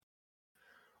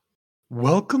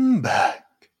Welcome back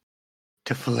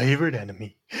to Flavored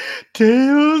Enemy.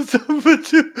 Tales of a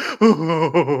Two.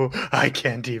 Oh, I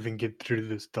can't even get through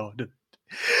this thought.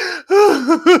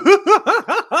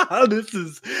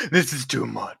 This is too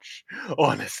much.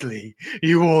 Honestly,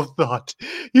 you all thought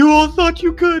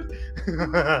you could.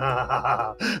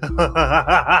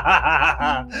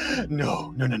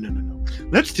 No.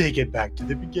 Let's take it back to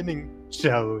the beginning,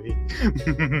 shall we?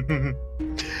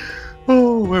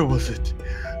 Oh, where was it?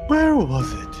 Oh,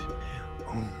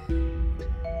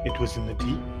 it was in the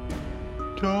deep,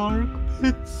 dark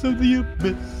pits of the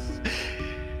abyss,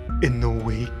 in the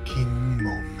waking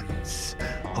moments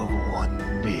of one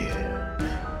dear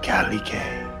Callie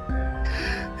Kay.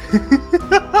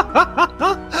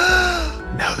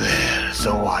 Now there's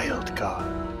a wild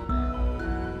card.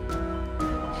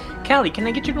 Callie, can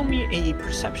I get you to roll me a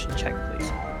perception check, please?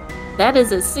 That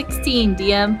is a 16,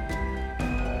 DM.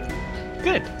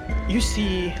 Good. You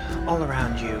see all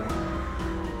around you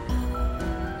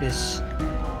this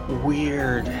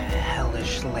weird,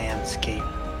 hellish landscape.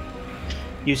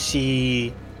 You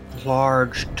see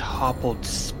large, toppled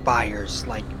spires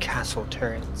like castle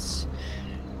turrets.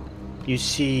 You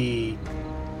see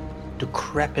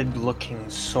decrepit-looking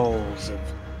souls of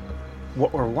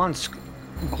what were once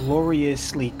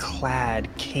gloriously clad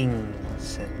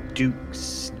kings and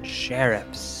dukes and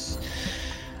sheriffs,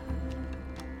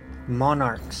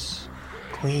 monarchs,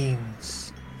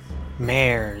 queens,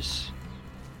 mayors,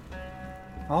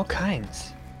 all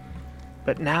kinds.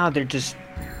 But now they're just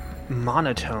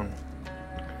monotone.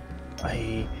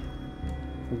 A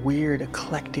weird,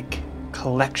 eclectic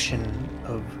collection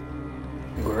of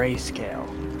grayscale,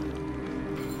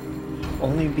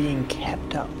 only being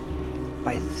kept up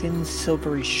by thin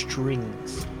silvery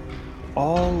strings,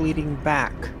 all leading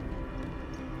back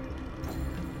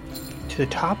to the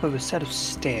top of a set of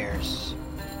stairs.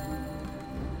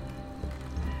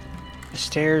 The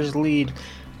stairs lead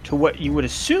to what you would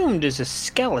assume is a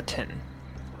skeleton,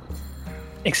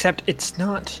 except it's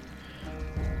not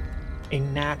a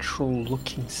natural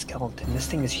looking skeleton. This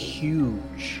thing is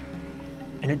huge,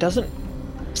 and it doesn't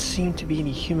seem to be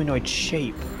any humanoid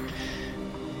shape.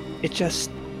 It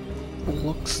just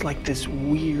looks like this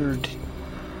weird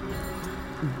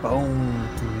bone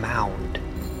mound.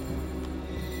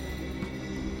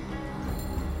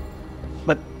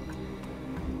 But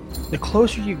the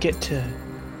closer you get to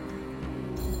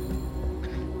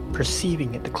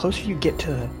perceiving it, the closer you get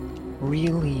to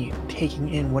really taking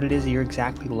in what it is that you're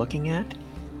exactly looking at,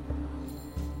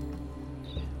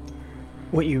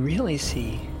 what you really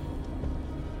see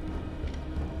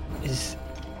is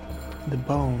the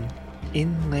bone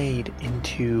inlaid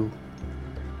into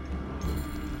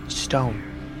stone,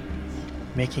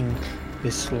 making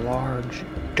this large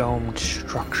domed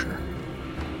structure.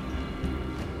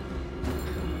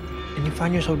 And you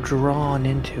find yourself drawn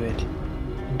into it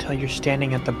until you're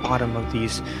standing at the bottom of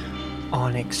these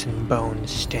onyx and bone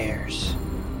stairs.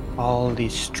 All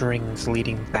these strings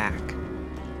leading back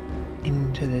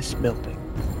into this building.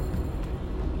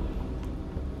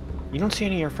 You don't see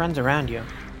any of your friends around you.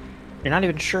 You're not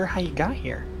even sure how you got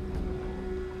here.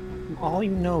 All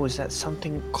you know is that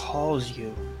something calls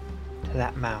you to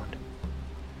that mound.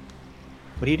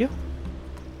 What do you do?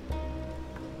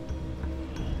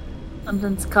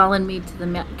 Something's calling me to the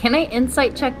mountain. Can I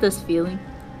insight check this feeling?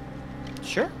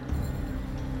 Sure.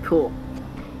 Cool.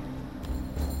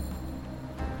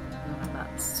 I'm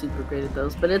not super great at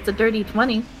those, but it's a dirty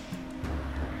 20.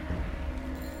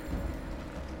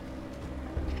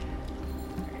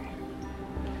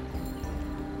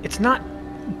 It's not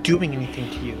doing anything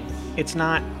to you. It's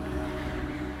not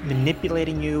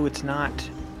manipulating you. It's not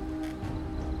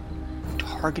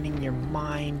targeting your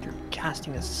mind or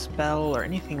casting a spell or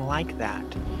anything like that.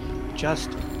 Just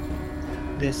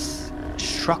this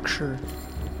structure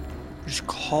just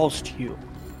calls to you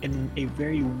in a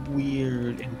very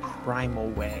weird and primal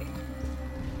way.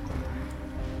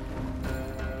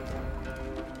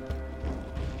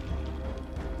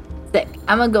 Sick.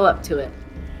 I'm gonna go up to it.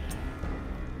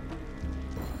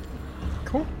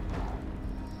 Cool.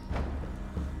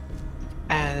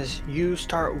 As you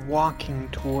start walking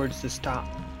towards the top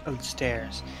of the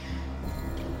stairs,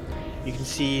 you can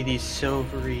see these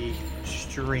silvery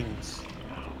strings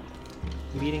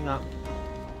leading up.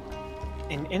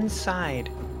 And inside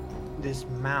this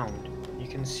mound, you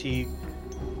can see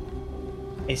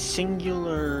a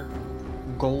singular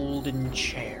golden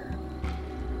chair.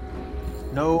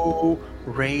 No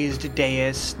raised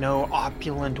dais, no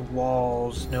opulent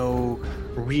walls, no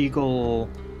regal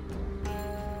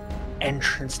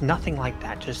entrance, nothing like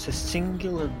that. Just a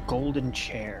singular golden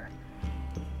chair,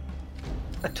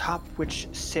 atop which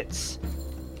sits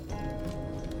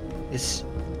this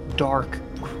dark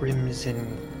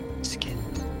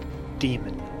crimson-skinned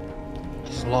demon.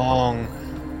 His long,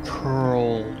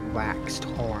 curled, waxed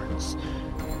horns.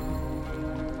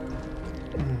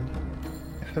 And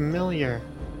a familiar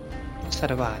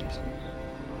set of eyes.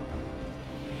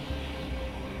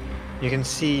 You can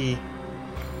see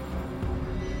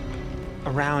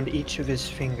around each of his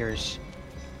fingers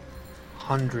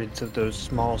hundreds of those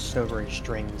small silvery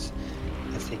strings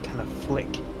as they kind of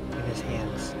flick in his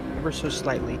hands ever so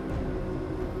slightly.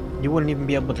 You wouldn't even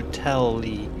be able to tell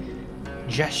the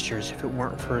gestures if it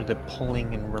weren't for the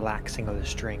pulling and relaxing of the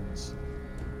strings.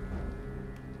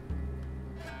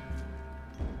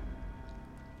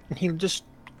 And he just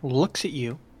looks at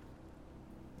you.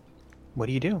 What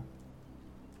do you do?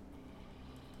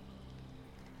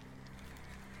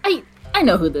 I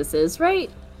know who this is,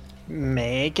 right?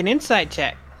 Make an insight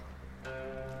check.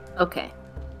 Okay.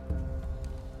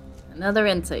 Another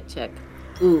insight check.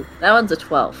 Ooh, that one's a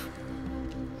 12.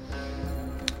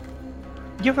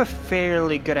 You have a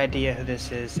fairly good idea who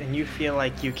this is, and you feel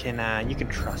like you can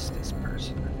trust this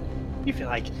person. You feel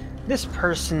like this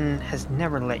person has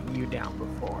never let you down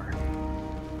before.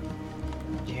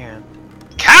 Yeah.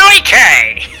 County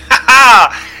K!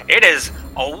 It is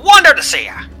a wonder to see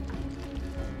ya!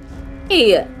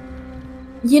 Hey,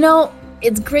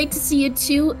 it's great to see you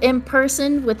two in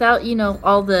person without,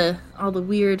 all the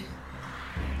weird,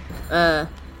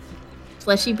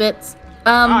 fleshy bits.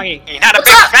 You're not a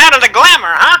big fan of the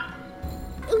glamour, huh?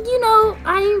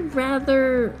 I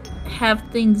rather have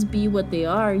things be what they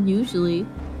are, usually.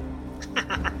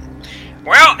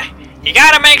 Well, you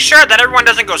gotta make sure that everyone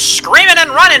doesn't go screaming and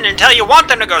running until you want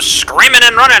them to go screaming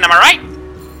and running, am I right?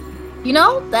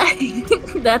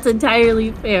 That's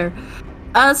entirely fair.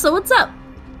 So what's up?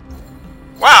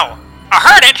 Well, I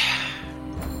heard it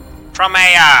from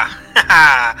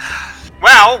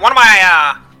one of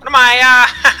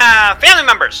my family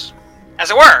members,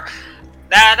 as it were,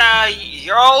 that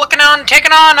you're all looking on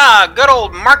taking on good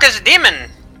old Marcus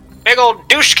Demon, big old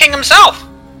douche king himself.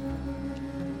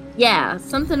 Yeah,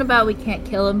 something about we can't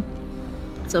kill him,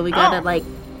 so we gotta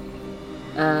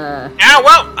Yeah,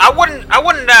 well, I wouldn't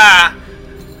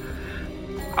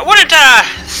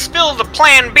spill the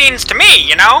plain beans to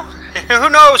me, Who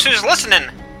knows who's listening?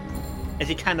 As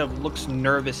he kind of looks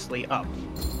nervously up.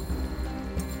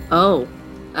 Oh,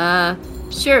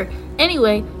 sure.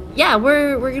 Anyway, yeah,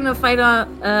 we're gonna fight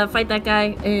that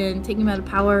guy and take him out of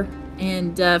power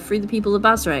and free the people of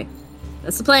Basrai.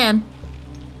 That's the plan.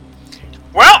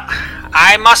 Well,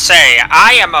 I must say,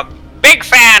 I am a big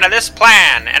fan of this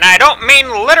plan, and I don't mean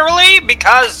literally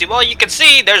because, well, you can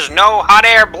see there's no hot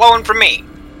air blowing from me.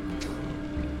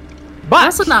 But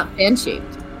also not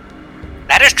fan-shaped.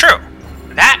 That is true.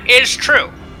 That is true.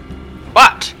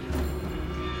 But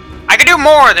I could do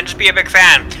more than just be a big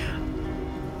fan.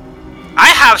 I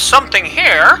have something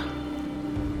here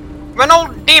of an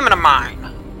old demon of mine.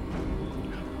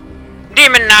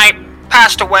 Demon Knight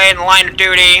passed away in the line of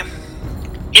duty.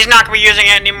 He's not going to be using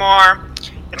it anymore.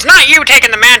 It's not you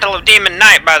taking the mantle of Demon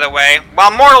Knight, by the way.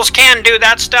 While mortals can do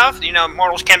that stuff,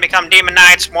 mortals can become Demon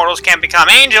Knights, mortals can become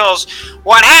angels,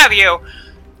 what have you.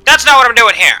 That's not what I'm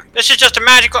doing here. This is just a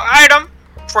magical item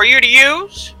for you to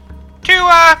use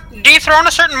to dethrone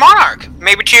a certain monarch.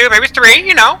 Maybe 2, maybe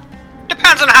 3,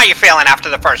 Depends on how you're feeling after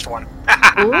the first one.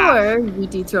 Or we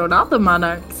dethrone all the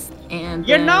monarchs and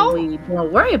we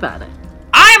don't worry about it.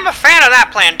 I am a fan of that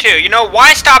plan too.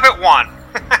 Why stop at 1?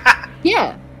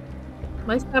 Yeah.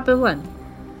 Why stop at 1?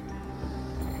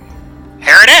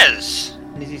 Here it is.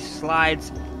 And as he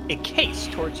slides a case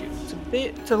towards you.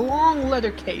 It's a long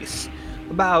leather case,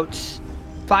 about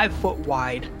 5 foot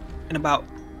wide and about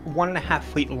 1.5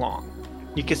 feet long.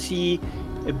 You can see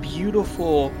a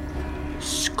beautiful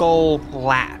skull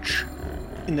latch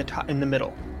in the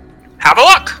middle. Have a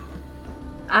look.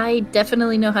 I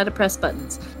definitely know how to press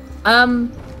buttons.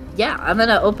 Yeah, I'm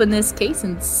gonna open this case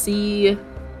and see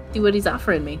what he's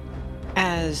offering me.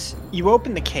 As you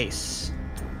open the case,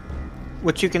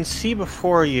 what you can see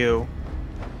before you,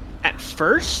 at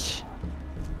first,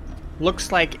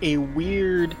 looks like a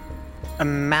weird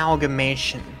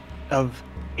amalgamation of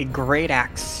a great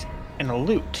axe and a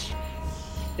lute,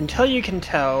 until you can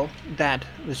tell that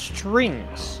the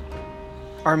strings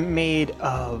are made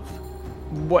of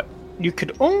what you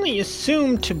could only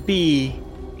assume to be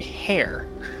hair,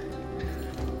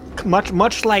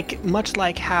 much like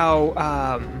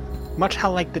how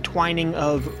like the twining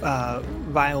of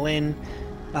violin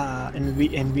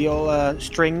and viola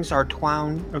strings are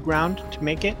ground to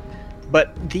make it,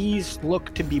 but these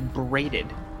look to be braided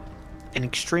and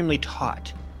extremely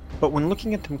taut. But when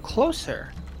looking at them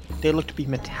closer, they look to be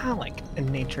metallic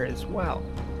in nature as well.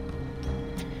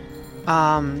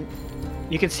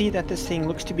 You can see that this thing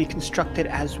looks to be constructed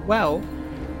as well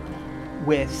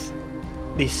with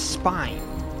the spine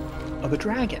of a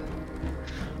dragon.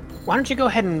 Why don't you go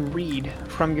ahead and read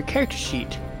from your character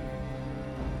sheet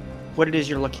what it is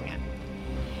you're looking at.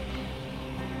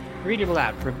 Read it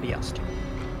aloud for everybody else too.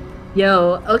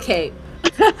 Yo, okay.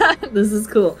 This is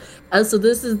cool. So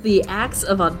this is the Axe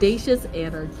of Audacious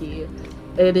Anarchy.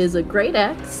 It is a great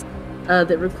axe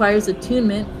that requires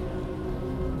attunement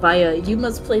via "You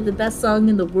must play the best song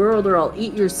in the world or I'll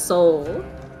eat your soul."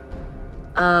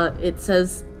 It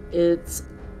says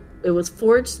it was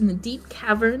forged in the deep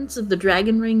caverns of the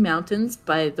Dragon Ring Mountains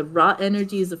by the raw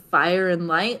energies of fire and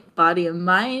light, body and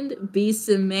mind, beast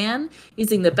and man,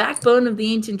 using the backbone of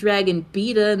the ancient dragon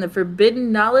Beta and the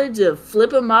forbidden knowledge of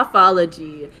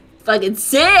Flippomorphology. Fucking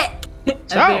sick!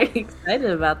 So, I'm very excited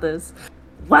about this.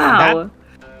 Wow.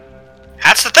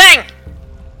 That's the thing!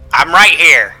 I'm right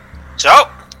here. So,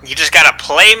 you just gotta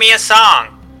play me a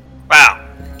song. Well,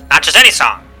 not just any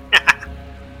song.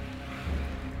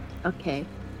 Okay.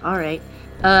 All right.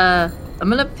 I'm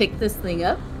gonna pick this thing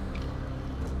up.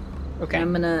 okay.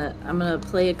 I'm gonna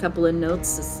play a couple of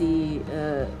notes to see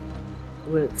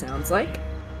what it sounds like.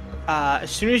 As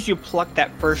soon as you pluck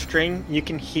that first string, you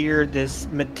can hear this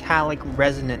metallic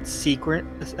resonant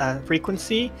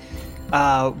frequency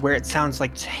where it sounds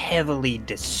like it's heavily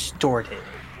distorted.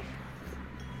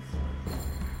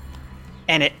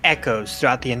 And it echoes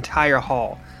throughout the entire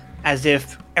hall, as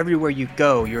if everywhere you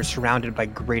go, you're surrounded by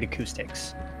great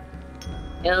acoustics.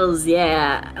 Hells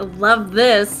yeah. I love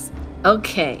this.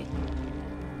 Okay.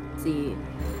 Let's see.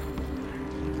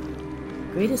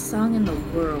 Greatest song in the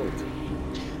world.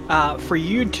 For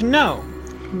you to know,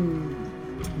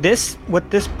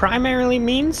 what this primarily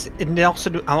means, and also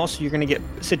you're going to get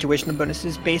situational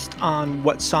bonuses based on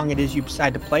what song it is you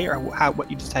decide to play or what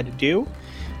you decide to do,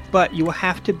 but you will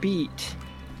have to beat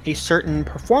a certain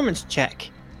performance check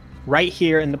right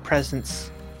here in the presence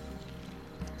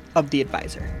of the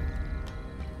advisor.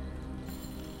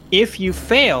 If you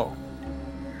fail,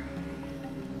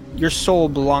 your soul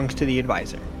belongs to the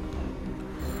advisor.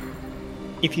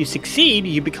 If you succeed,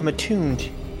 you become attuned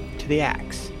to the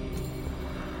axe.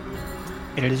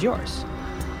 And it is yours.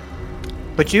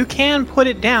 But you can put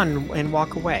it down and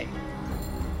walk away.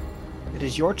 It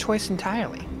is your choice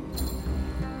entirely.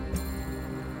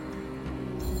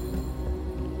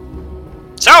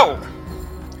 So,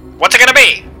 what's it gonna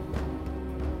be?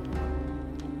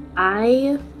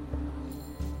 I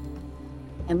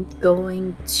am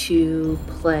going to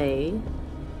play.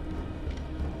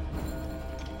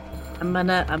 I'm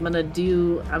gonna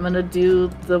do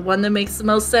the one that makes the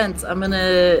most sense. I'm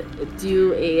gonna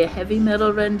do a heavy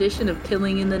metal rendition of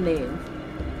 "Killing in the Name."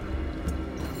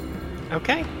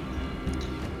 Okay.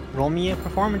 Roll me a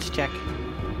performance check.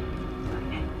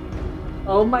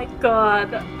 Oh my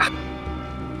god.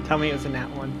 Tell me it was a nat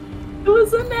one. It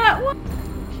was a nat one.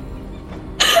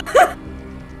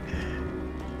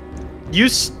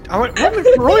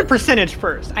 Roll a percentage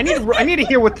first. I need to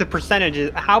hear what the percentage is.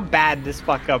 How bad this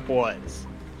fuck up was.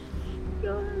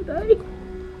 God,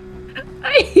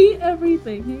 I hate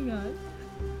everything. Hang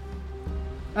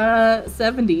on.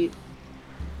 70.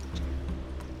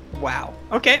 Wow.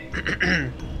 Okay.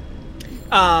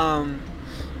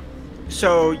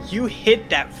 So you hit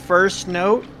that first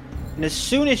note, and as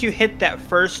soon as you hit that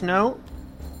first note,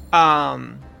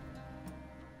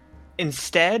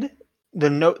 instead, the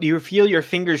note, you feel your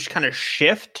fingers kind of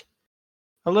shift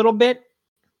a little bit,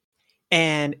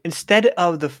 and instead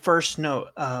of the first note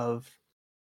of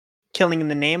 "Killing in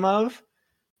the Name of,"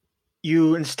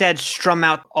 you instead strum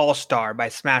out "All Star" by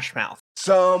Smash Mouth.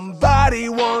 Somebody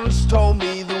once told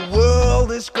me the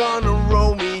world is gonna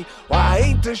roll me. Why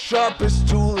ain't the sharpest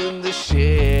tool in the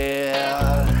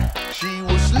shed? She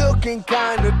was looking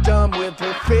kinda dumb with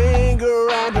her finger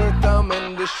and her thumb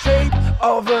in the shape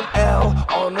of an L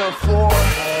on her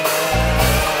forehead.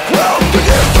 Well, the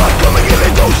years start coming and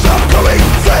they don't stop coming.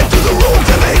 Fed to the rules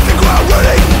and hate the crowd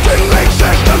running. King Lake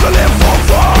Sex doesn't live for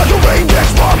fun. The rain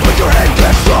gets warm, but your head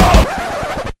gets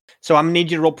up. So I'm gonna need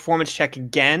you to roll performance check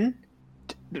again.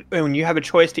 When you have a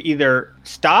choice to either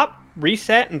stop,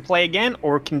 reset, and play again,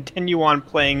 or continue on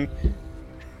playing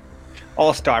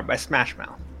All Star by Smash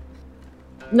Mouth.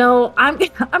 No, I'm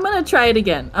gonna try it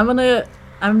again.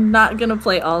 I'm not gonna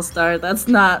play All Star. That's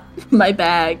not my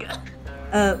bag.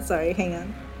 Sorry, hang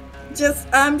on.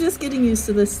 I'm just getting used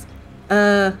to this.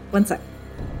 1 sec.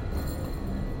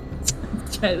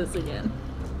 Let's try this again.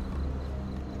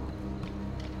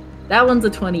 That one's a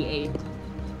 28.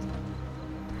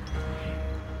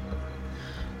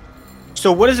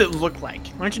 So what does it look like?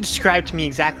 Why don't you describe to me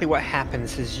exactly what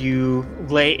happens as you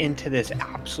lay into this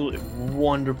absolutely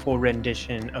wonderful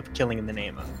rendition of Killing in the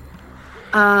Name of?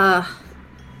 I'm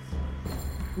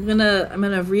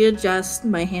gonna readjust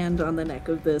my hand on the neck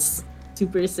of this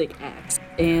super sick axe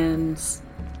and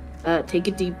take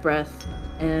a deep breath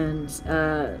and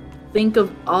think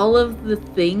of all of the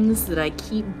things that I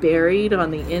keep buried on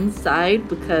the inside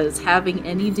because having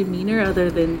any demeanor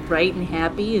other than bright and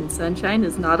happy and sunshine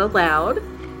is not allowed,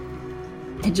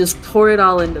 and just pour it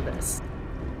all into this.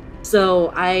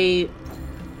 So I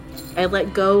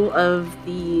let go of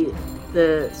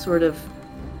the sort of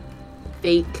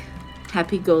fake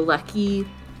happy-go-lucky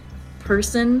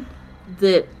person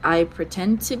that I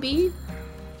pretend to be.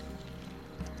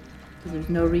 There's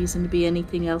no reason to be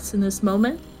anything else in this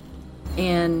moment.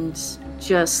 And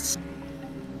just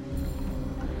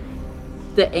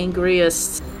the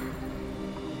angriest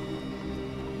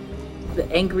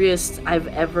I've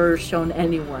ever shown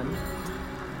anyone.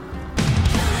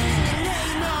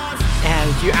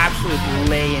 As you absolutely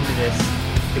lay into this,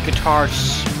 the guitar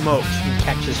smokes and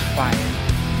catches fire.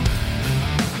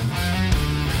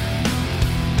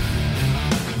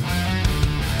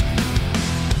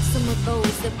 Some of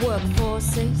those that work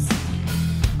forces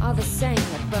are the same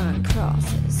that burn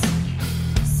crosses.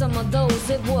 Some of those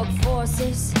that work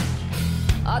forces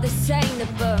are the same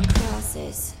that burn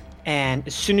crosses. And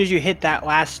as soon as you hit that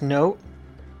last note,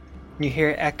 you hear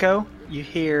it echo, you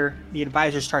hear the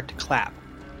advisor start to clap.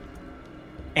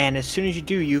 And as soon as you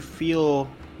do, you feel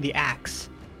the axe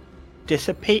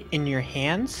dissipate in your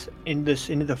hands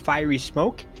into the fiery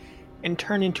smoke and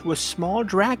turn into a small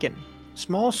dragon,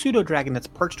 small pseudo-dragon that's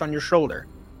perched on your shoulder.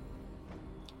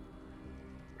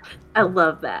 I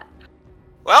love that.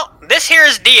 Well, this here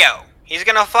is Dio. He's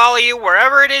gonna follow you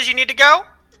wherever it is you need to go,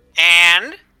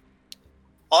 and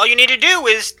all you need to do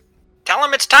is tell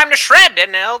him it's time to shred,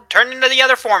 and he'll turn into the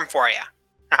other form for you.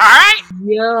 Alright?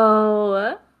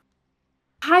 Yo.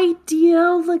 Hi,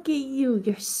 Dio. Look at you.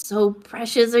 You're so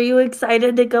precious. Are you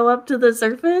excited to go up to the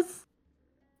surface?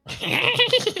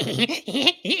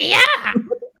 Yeah!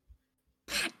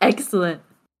 Excellent.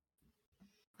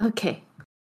 Okay.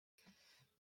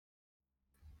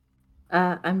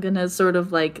 I'm gonna sort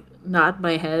of like nod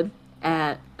my head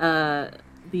at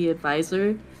the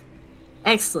advisor.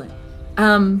 Excellent.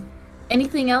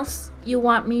 Anything else you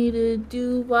want me to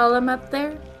do while I'm up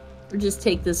there? Or just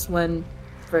take this one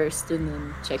first and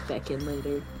then check back in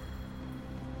later?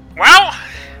 Well,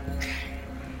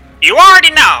 you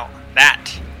already know that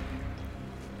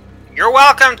you're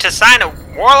welcome to sign a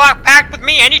warlock pact with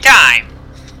me anytime.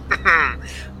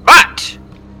 But,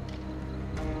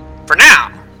 for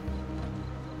now,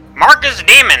 Marcus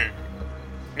Demon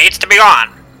needs to be gone.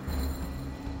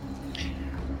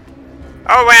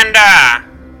 Oh, and,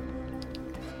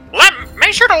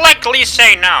 make sure to likely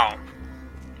say no.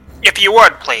 If you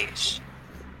would, please.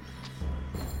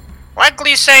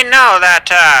 Likely say no that,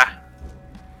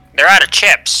 they're out of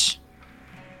chips.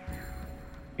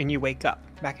 And you wake up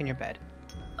back in your bed.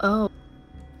 Oh.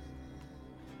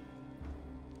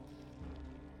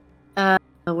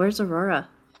 Where's Aurora?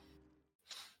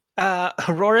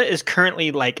 Aurora is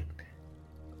currently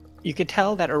you could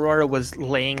tell that Aurora was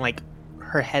laying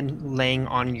her head laying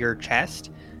on your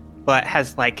chest, but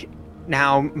has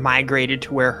now migrated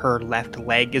to where her left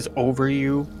leg is over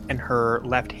you and her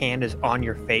left hand is on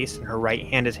your face and her right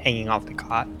hand is hanging off the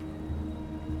cot.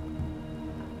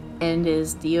 And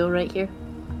is Dio right here?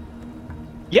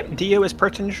 Yep, Dio is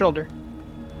perched on your shoulder.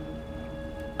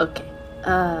 Okay.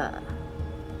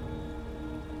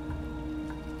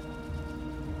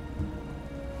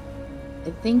 I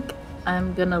think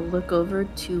I'm gonna look over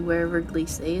to wherever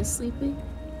Glisse is sleeping.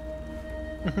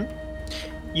 Mm-hmm.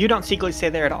 You don't see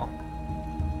Glisse there at all.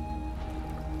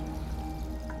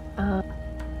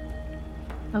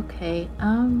 Okay,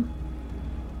 I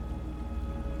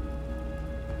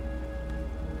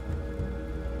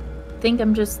think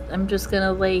I'm just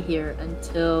gonna lay here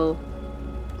until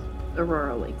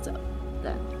Aurora wakes up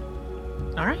then.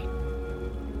 Alright.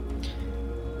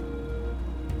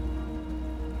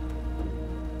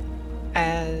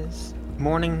 As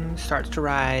morning starts to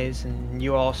rise and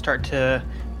you all start to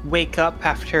wake up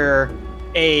after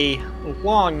a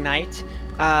long night,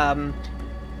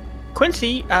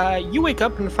 Quincy, you wake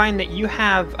up and find that you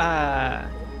have,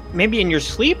 maybe in your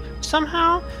sleep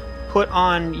somehow, put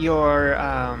on your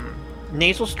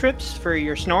nasal strips for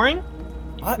your snoring.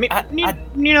 What?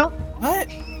 You know? What?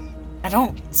 I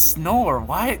don't snore.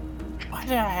 Why do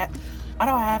I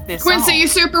have this Quincy, on?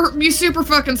 you super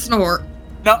fucking snore.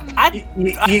 No,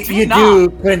 you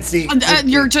do, Quincy.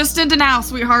 You're just in denial,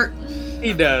 sweetheart.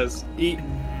 He does.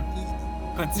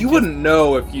 Quincy You wouldn't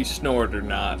know if you snored or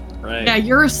not, right? Yeah,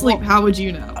 you're asleep. How would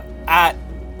you know?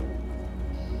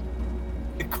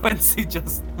 Quincy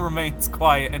just remains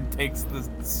quiet and takes the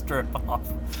strip off.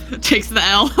 Takes the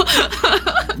L.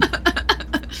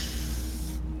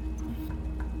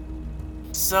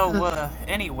 So,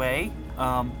 anyway,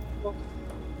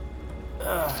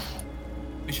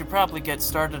 we should probably get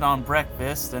started on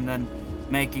breakfast and then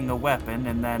making a weapon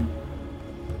and then,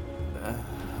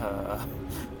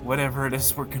 whatever it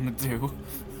is we're gonna do.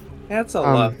 That's a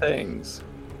lot of things.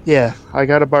 Yeah, I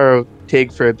gotta borrow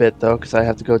Tig for a bit though, because I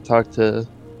have to go talk to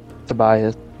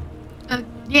Tobias.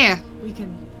 Yeah, we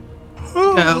can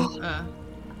go.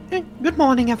 Hey, good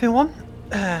morning, everyone.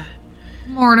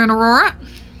 Morning, Aurora.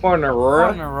 Morning,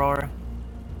 Aurora. Morning,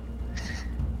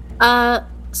 Aurora.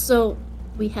 So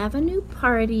we have a new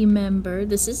party member.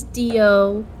 This is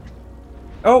Dio.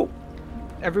 Oh,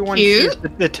 Everyone Cute. sees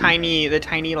the tiny,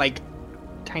 like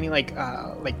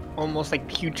almost like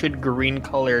putrid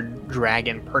green-colored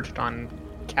dragon perched on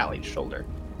Callie's shoulder.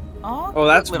 Oh,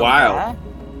 that's little wild. guy.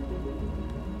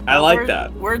 I like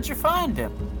that. Where'd you find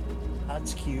him?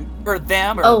 That's cute. Or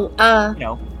them, or Oh, you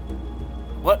know,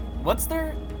 what's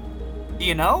their, do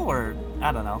you know, or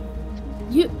I don't know.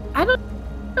 I don't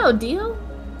know, Dio.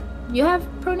 You have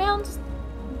pronouns?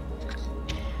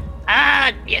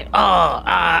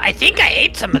 I think I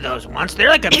ate some of those once. They're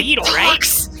like a beetle, right?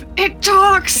 It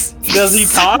talks. Does he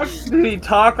talk? Did he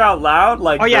talk out loud?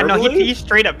 Like, Oh yeah, no, verbally? he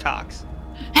straight up talks.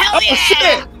 Hell yeah!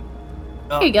 Shit!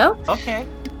 There you go. Okay.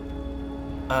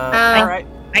 All right.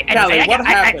 Callie, what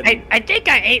happened? I think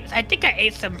I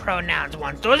ate some pronouns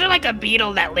once. Those are like a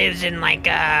beetle that lives in like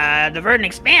the Verdant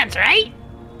Expanse, right?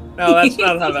 No, that's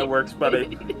not how that works,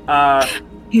 buddy.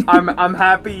 I'm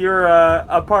happy you're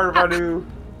a part of our new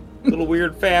little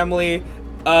weird family.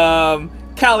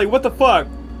 Callie, what the fuck?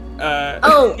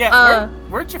 Yeah,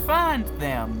 where'd you find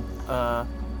them?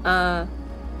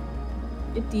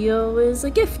 Dio is a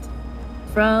gift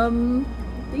from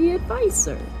the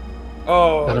advisor.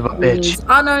 Oh, Son of a Who bitch. is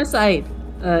on our side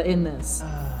in this.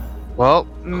 Well,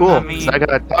 cool. I 'cause mean, I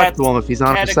gotta talk that's to him if he's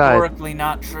on our side. categorically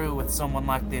not true with someone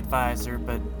like the advisor,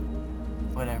 but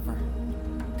whatever.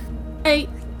 Hey,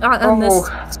 on this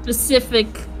Oh. specific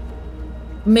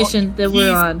mission that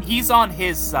we're on. He's on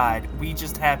his side. We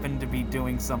just happen to be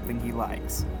doing something he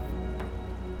likes.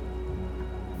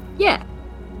 Yeah,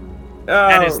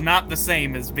 That is not the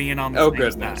same as being on the Oh, same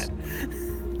goodness. side.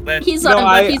 Let's- he's No, on.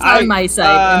 I- He's I- on my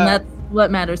side, and that's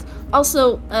what matters.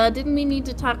 Also, didn't we need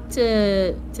to talk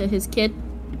to his kid?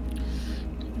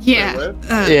 Yeah. Wait,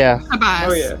 Yeah.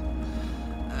 Tobias. Oh yeah.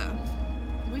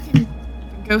 We can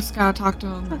go scout, talk to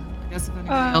him. And I guess if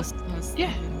anyone else has. Yeah.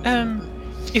 something,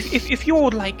 If you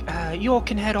would like, you all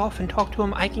can head off and talk to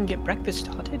him. I can get breakfast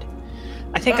started.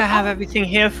 I think I have everything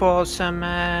here for some.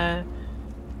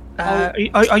 Are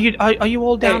you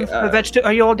all down for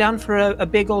Are you all down for a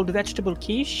big old vegetable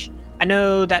quiche? I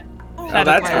know that. Oh, that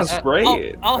requires- sounds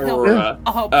great. I'll help Aurora.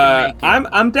 I'll help you make it.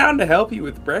 I'm down to help you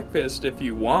with breakfast if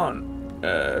you want.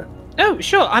 Oh,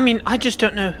 sure. I mean, I just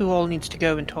don't know who all needs to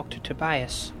go and talk to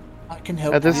Tobias. I can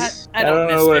help. At this, I don't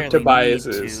know what necessarily Tobias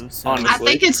need is, to, so- honestly.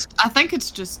 I think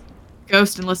it's just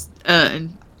Ghost, unless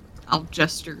and I'll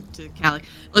gesture to Callie.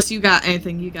 Unless you got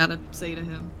anything you gotta say to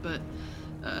him, but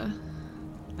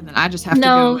and then I just have to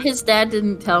No, go. his dad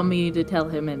didn't tell me to tell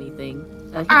him anything.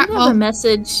 He Alright, did have well- a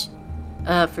message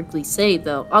for Glissé,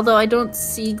 though. Although I don't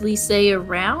see Glissé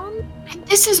around. And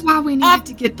this is why we needed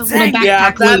to get the little dang,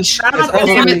 backpack Yeah, loose. that's God also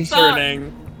damn it.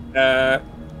 concerning.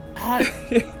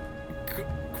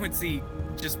 Quincy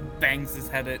just bangs his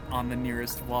head on the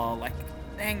nearest wall, like,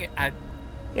 dang it, I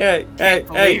Yeah, hey,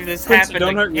 believe this Quincy, happened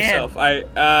don't hurt again. yourself. I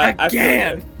feel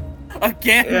again,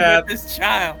 again Yeah. with this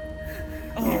child.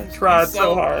 You tried she's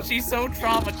so hard. She's so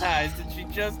traumatized, and she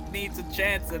just needs a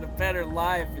chance at a better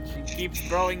life, and she keeps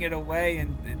throwing it away,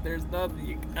 and there's nothing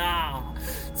you.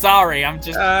 Sorry, I'm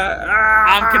just.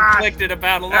 I'm conflicted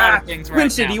about a lot of things right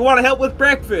Quincy, now. do you want to help with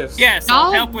breakfast? Yes, I'll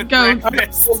I'll help with go.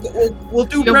 breakfast. We'll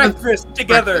do You'll make breakfast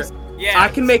together. breakfast. Yes. I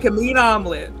can make a mean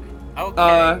omelet.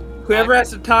 Okay. Whoever has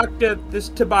to talk to this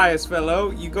Tobias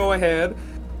fellow, you go ahead.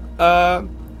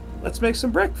 Let's make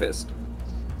some breakfast.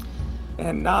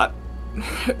 And not.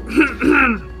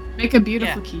 Make a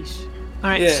beautiful quiche. All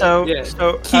right. Yeah, so yeah.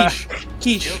 so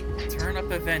Quiche. It'll turn up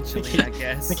eventually, I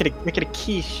guess. make it a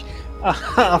quiche.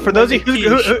 For those of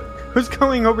you who's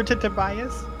going over to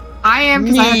Tobias. I am,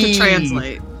 because I have to Me.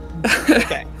 translate.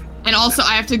 Okay. And also,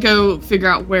 I have to go figure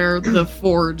out where the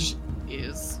forge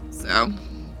is, so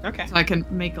Okay. I can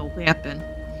make a weapon.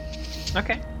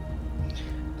 Okay.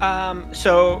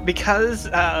 So because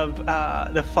of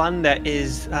the fun that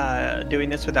is doing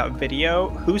this without video,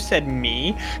 who said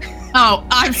me? Oh,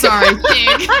 I'm sorry,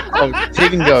 Tig. Oh,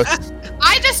 Tig and Ghost.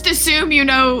 I just assume you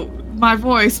know my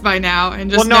voice by now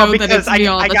and just know that it's me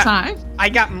all the time. I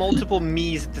got multiple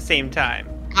me's at the same time.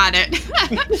 Got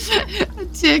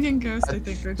it. Tig and Ghost, I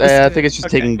think. Are just I think it's just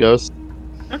Tig and Ghost.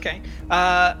 Okay.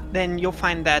 Then you'll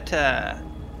find that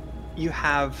you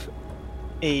have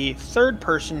a third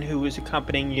person who is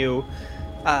accompanying you,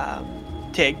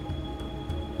 Tig.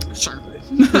 Sure.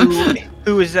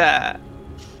 who is not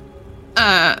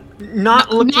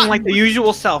looking like the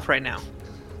usual self right now.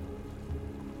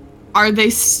 Are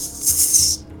they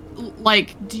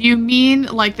like? Do you mean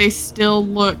like they still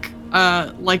look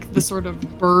like the sort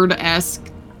of bird-esque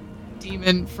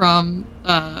demon from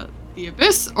the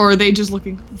Abyss, or are they just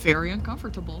looking very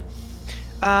uncomfortable?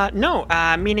 No,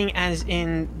 meaning as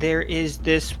in there is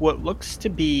this what looks to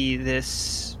be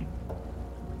this.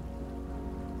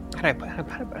 How do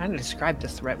I describe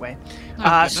this the right way?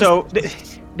 So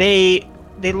they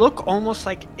look almost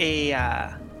like a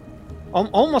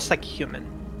almost like a human.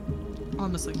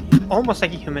 Almost like a human. Almost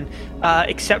like a human,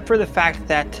 except for the fact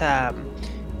that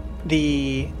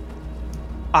the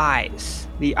eyes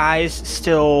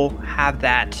still have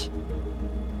that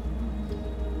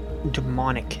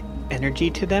demonic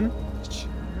energy to them. Sure.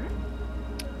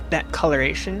 That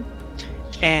coloration,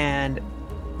 and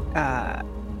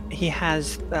he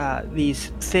has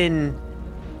these thin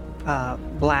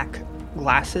black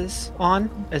glasses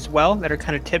on as well that are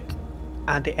kind of tipped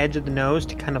at the edge of the nose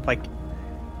to kind of like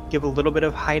give a little bit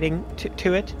of hiding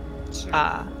to it. Sure.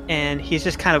 And he's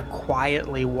just kind of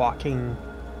quietly walking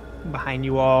behind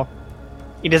you all.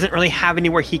 He doesn't really have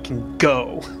anywhere he can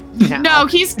go now. No,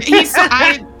 he's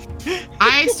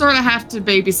I sort of have to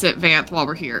babysit Vanth while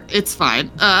we're here. It's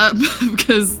fine.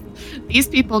 Because these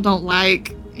people don't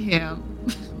like him.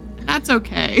 That's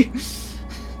okay.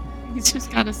 He's just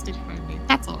gotta stick by me.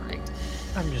 That's alright.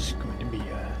 I'm just going to be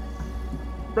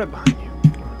right behind you.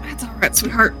 That's alright,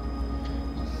 sweetheart.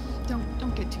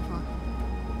 Don't get too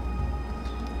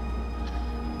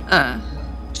far.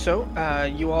 So,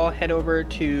 you all head over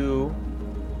to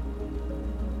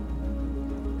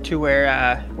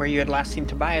where you had last seen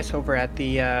Tobias over at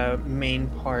the main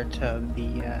part of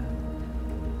the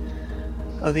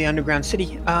underground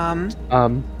city. On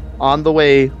the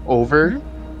way over,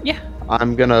 yeah,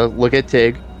 I'm gonna look at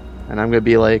Tig, and I'm gonna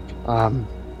be like,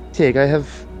 Tig, I have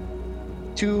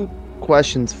 2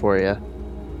 questions for you.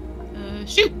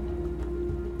 Shoot.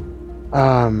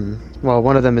 Well,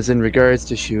 one of them is in regards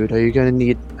to shoot. Are you gonna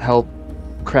need help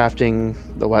crafting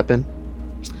the weapon?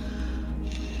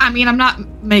 I mean, I'm not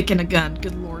making a gun.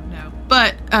 Good lord, no.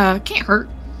 But can't hurt.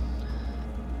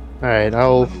 All right,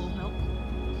 I'll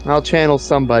channel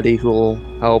somebody who'll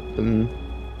help, and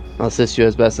I'll assist you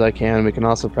as best as I can. We can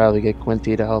also probably get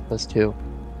Quinty to help us too.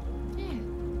 Yeah,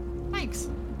 thanks.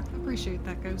 I appreciate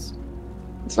that, Ghost.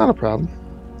 It's not a problem.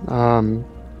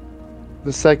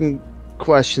 The second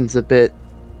question's a bit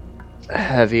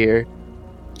heavier.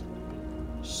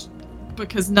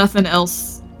 Because nothing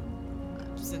else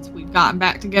since we've gotten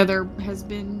back together has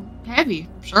been heavy.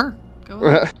 Sure, go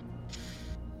ahead.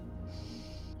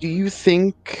 Do you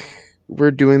think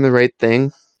we're doing the right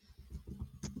thing?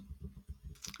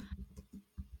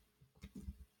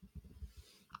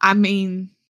 I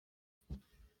mean,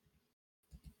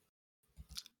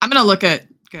 I'm gonna look at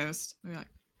Ghost. Be like,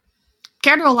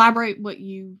 care to elaborate what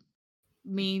you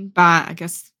mean by, I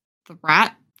guess, the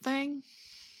rat thing?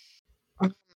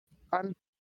 I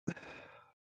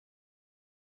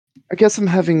guess I'm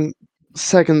having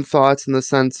second thoughts in the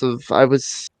sense of I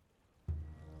was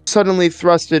suddenly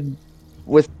thrusted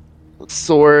with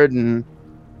sword, and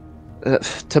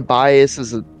Tobias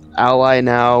is an ally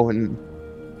now, and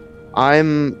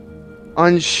I'm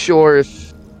unsure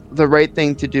if the right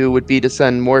thing to do would be to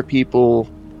send more people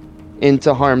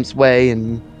into harm's way,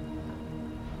 and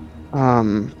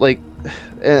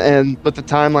but the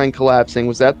timeline collapsing,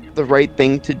 was that the right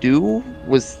thing to do?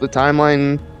 Was the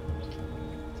timeline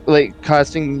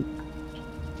casting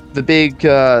the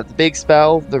big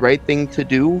spell the right thing to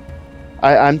do?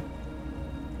 I'm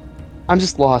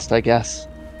just lost, I guess.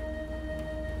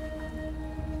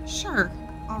 Sure.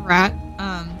 All right.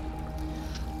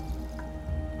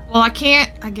 Well, I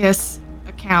can't, I guess,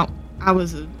 account.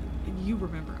 You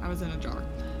remember, I was in a jar.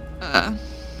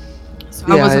 So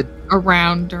yeah, I wasn't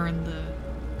around during the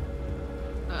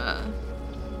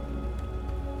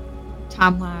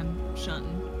timeline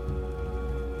shunting.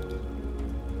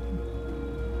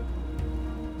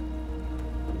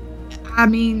 I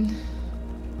mean,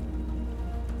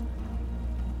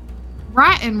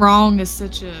 right and wrong is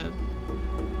such a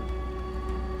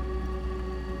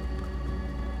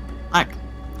Like,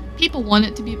 people want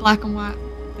it to be black and white.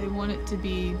 They want it to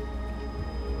be,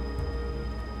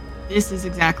 this is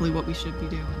exactly what we should be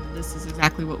doing. This is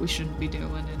exactly what we shouldn't be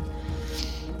doing. And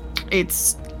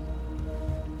it's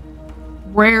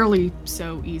rarely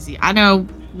so easy. I know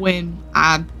when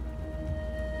a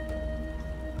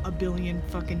billion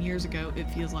fucking years ago, it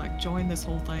feels like, joined this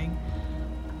whole thing,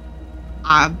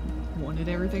 I wanted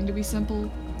everything to be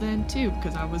simple then too,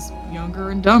 because I was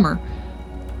younger and dumber.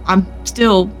 I'm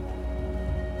still,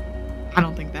 I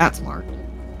don't think that smart.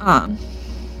 I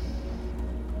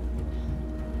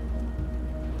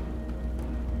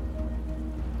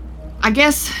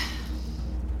guess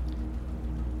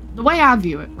the way I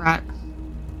view it, right,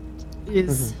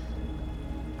 is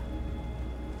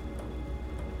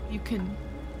you can,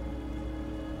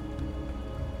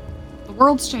 the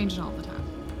world's changing all the time,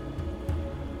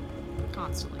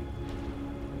 constantly,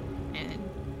 and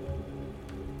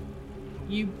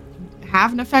you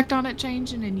have an effect on it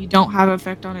changing, and you don't have an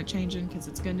effect on it changing, because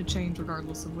it's going to change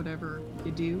regardless of whatever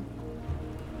you do,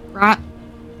 right?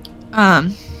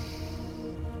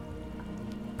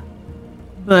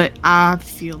 But I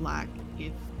feel like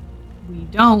if we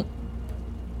don't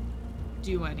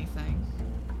do anything,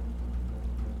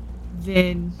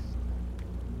 then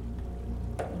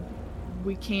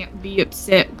we can't be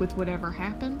upset with whatever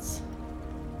happens,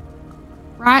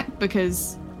 right?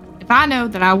 Because if I know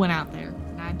that I went out there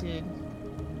and I did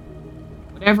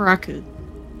whatever I could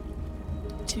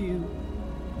to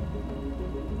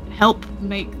help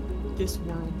make this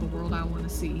world the world I want to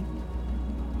see,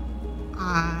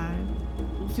 I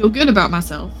will feel good about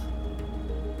myself.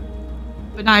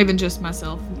 But not even just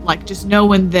myself, like just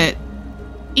knowing that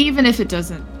even if it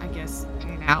doesn't, I guess,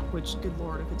 pan out, which, good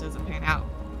lord, if it doesn't pan out,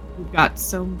 we've got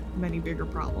so many bigger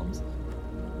problems.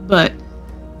 But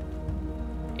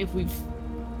if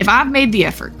I've made the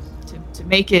effort to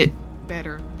make it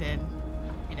better, then,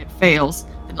 and it fails,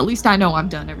 then at least I know I've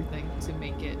done everything to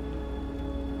make it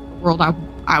the world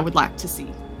I would like to see,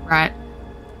 right?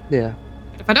 Yeah.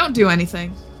 But if I don't do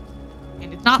anything,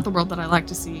 and it's not the world that I like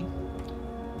to see,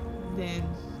 then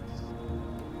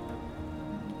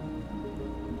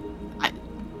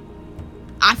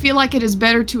I feel like it is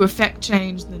better to affect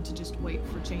change than to just wait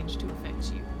for change to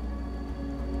affect you.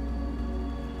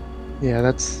 Yeah,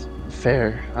 that's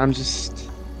fair. I'm just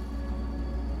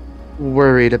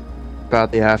worried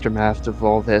about the aftermath of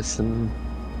all this and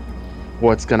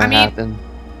what's gonna happen.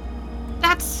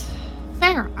 That's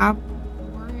fair. I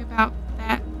worry about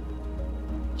that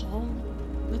all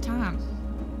the time.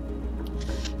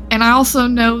 And I also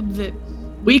know that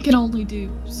we can only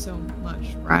do so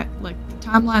much, right? Like the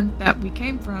timeline that we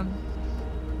came from,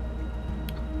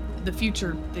 the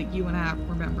future that you and I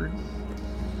remembered,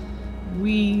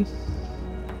 we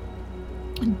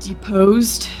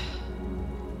deposed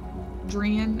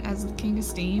Drian as the King of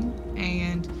Steam,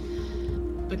 and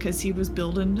because he was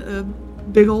building a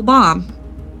big old bomb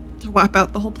to wipe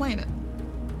out the whole planet.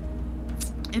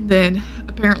 And then,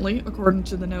 apparently, according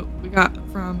to the note we got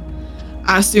from,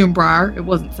 I assume, Briar, it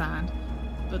wasn't signed,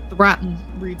 but the writing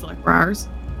reads like Briar's,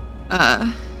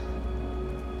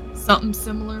 something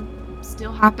similar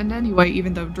still happened anyway,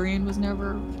 even though Drian was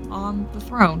never on the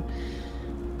throne.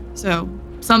 So,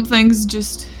 some things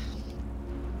just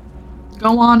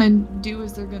go on and do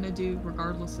as they're gonna do,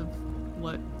 regardless of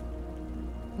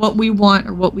what we want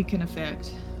or what we can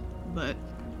affect. But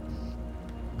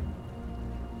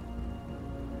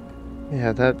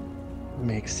yeah, that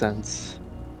makes sense.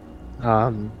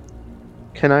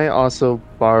 Can I also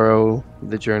borrow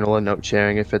the journal and note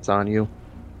sharing if it's on you?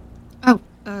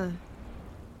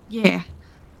 Yeah.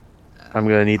 I'm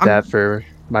gonna need that for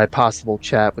my possible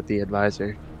chat with the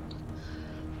advisor.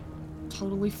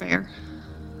 Totally fair.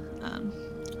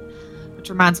 Which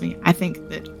reminds me, I think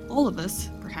that all of us,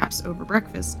 perhaps over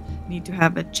breakfast, need to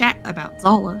have a chat about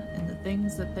Zala and the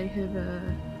things that they have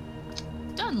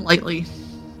done lately.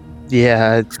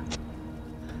 Yeah,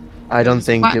 I don't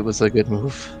think it was a good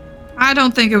move. I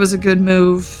don't think it was a good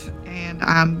move, and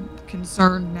I'm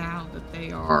concerned now that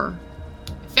they are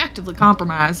effectively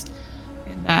compromised,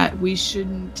 and that we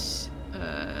shouldn't,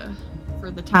 for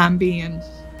the time being,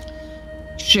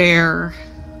 share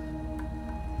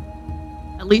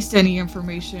at least any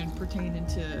information pertaining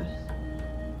to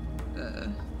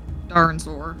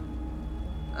Darnzor.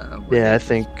 Yeah, I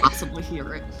think possibly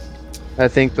hear it. I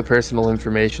think the personal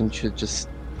information should just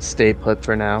stay put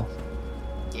for now.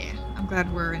 Yeah, I'm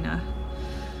glad we're in a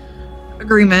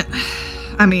agreement.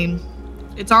 I mean,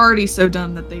 it's already so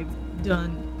dumb that they've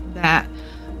done that,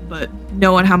 but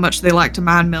knowing how much they like to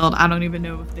mind meld, I don't even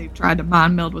know if they've tried to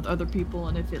mind meld with other people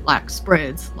and if it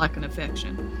spreads like an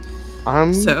infection.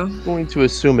 I'm So- going to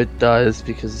assume it does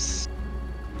because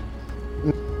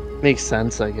makes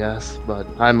sense, I guess. But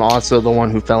I'm also the one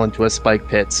who fell into a spike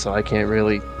pit, so I can't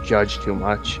really judge too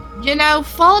much. You know,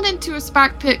 falling into a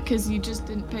spark pit because you just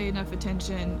didn't pay enough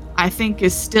attention, I think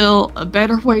is still a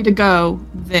better way to go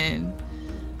than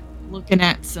looking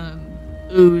at some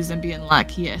ooze and being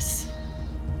like, yes,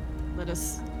 let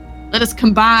us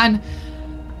combine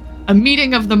a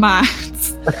meeting of the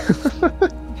minds.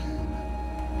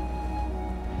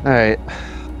 All right,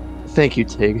 thank you,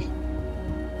 Tig.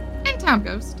 And Town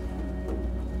Ghost.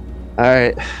 All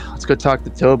right, let's go talk to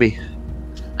Toby.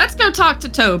 Let's go talk to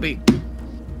Toby.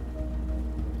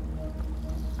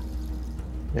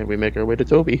 And we make our way to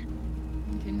Toby.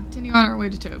 Continue on our way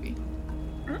to Toby.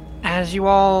 As you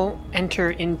all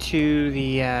enter into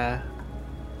the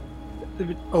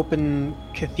open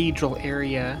cathedral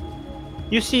area,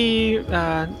 you see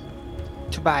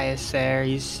Tobias there.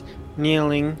 He's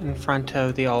kneeling in front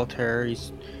of the altar.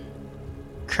 He's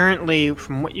currently,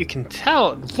 from what you can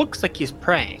tell, it looks like he's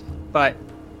praying, but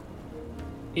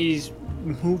he's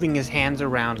moving his hands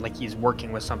around like he's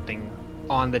working with something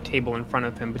on the table in front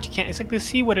of him, but you can't exactly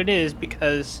see what it is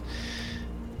because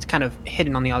it's kind of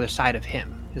hidden on the other side of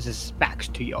him. His back's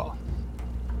to y'all.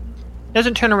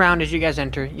 Doesn't turn around as you guys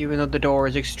enter, even though the door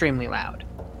is extremely loud.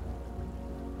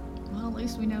 Well, at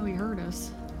least we know he heard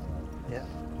us. Yeah.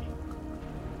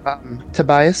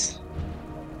 Tobias?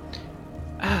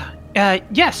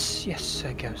 Yes,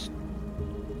 Ghost.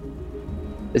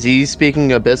 Is he speaking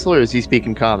Abyssal or is he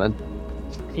speaking Common?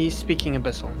 He's speaking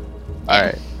Abyssal.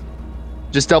 Alright.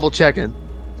 Just double checking.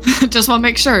 Just want to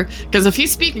make sure, because if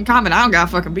he's speaking Common, I don't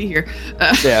gotta fucking be here.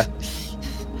 Yeah.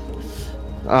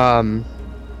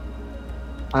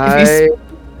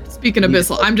 Speaking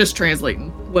Abyssal, I'm just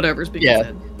translating whatever's being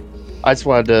said. I just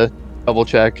wanted to double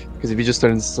check, because if you just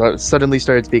suddenly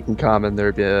started speaking Common,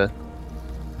 there'd be a...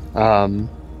 I'm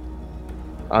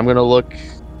gonna look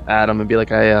at him and be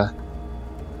like, I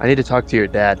need to talk to your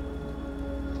dad.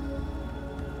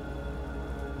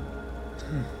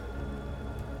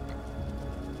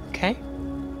 Okay.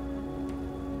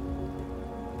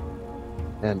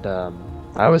 And,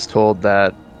 I was told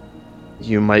that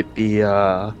you might be,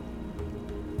 the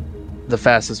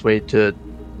fastest way to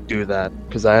do that,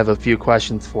 because I have a few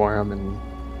questions for him, and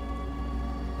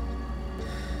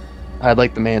I'd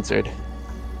like them answered.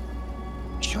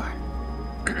 Sure.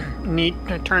 He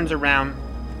turns around.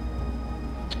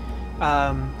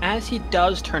 As he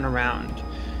does turn around,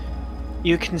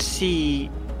 you can see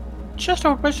just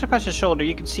across his shoulder,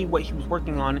 you can see what he was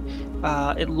working on.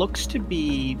 It looks to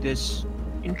be this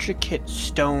intricate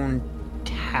stone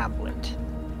tablet.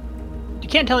 You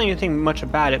can't tell anything much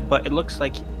about it, but it looks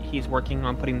like he's working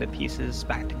on putting the pieces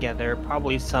back together.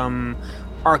 Probably some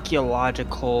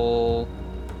archaeological,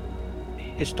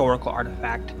 historical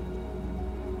artifact.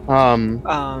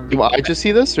 Do I just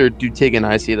see this, or do Tig and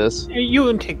I see this? You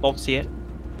and Tig both see it.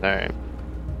 Alright.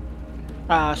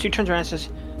 So he turns around and says,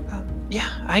 "Yeah,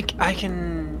 I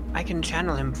can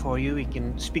channel him for you. He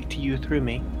can speak to you through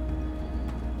me."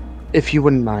 If you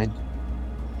wouldn't mind.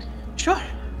 Sure.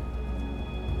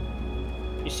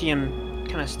 You see him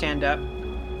kind of stand up,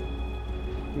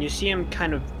 and you see him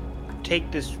kind of take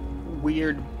this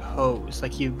weird pose,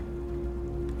 like he's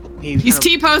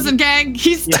T-posing, gang.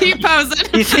 He's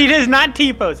T-posing. He is not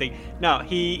T-posing. No,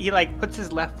 he like puts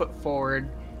his left foot forward.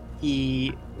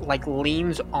 He like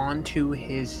leans onto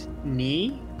his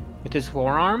knee with his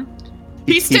forearm.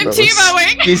 He's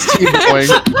T-bowing. He's T-bowing.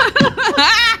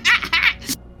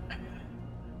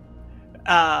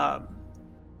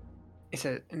 He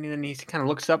said, and then he kind of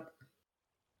looks up.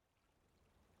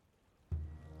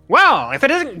 Well, if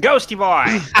it isn't Ghosty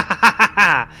Boy.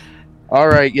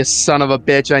 Alright, you son of a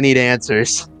bitch, I need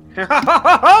answers. Coming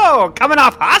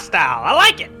off hostile. I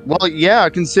like it. Well, yeah,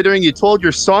 considering you told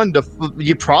your son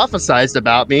you prophesized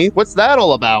about me. What's that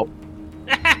all about?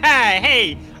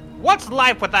 Hey, what's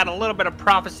life without a little bit of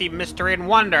prophecy, mystery, and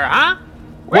wonder, huh?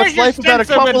 What's life without a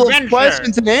couple of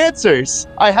questions and answers?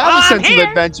 I have a sense of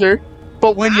adventure,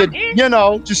 but when you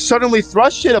just suddenly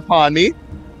thrust shit upon me,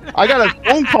 I got a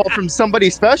phone call from somebody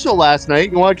special last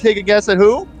night. You want to take a guess at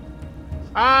who?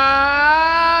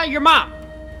 Your mom.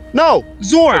 No,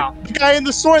 Zord, the guy in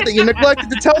the sword that you neglected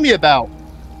to tell me about.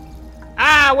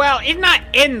 Well, he's not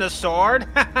in the sword.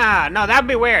 No, that'd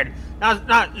be weird.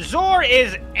 Now, Zor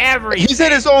is everything. He's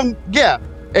in his own,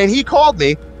 and he called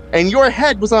me, and your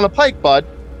head was on a pike, bud.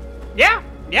 Yeah,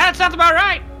 that sounds about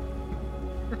right.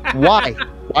 Why?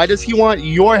 Why does he want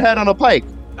your head on a pike?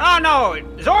 Oh, no,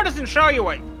 Zor doesn't show you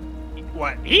what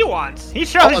he wants. He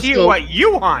shows you what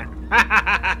you want.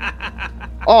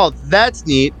 Oh, that's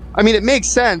neat. I mean, it makes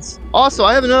sense. Also,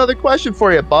 I have another question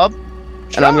for you, Bub.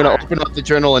 And I'm going to open up the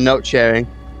journal and note sharing.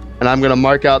 And I'm going to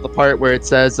mark out the part where it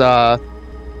says, Drian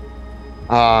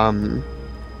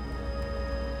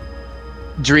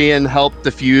helped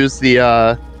defuse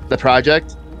the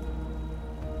project.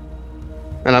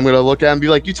 And I'm going to look at him and be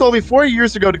like, you told me 4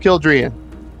 years ago to kill Drian.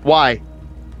 Why?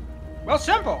 Well,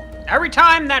 simple. Every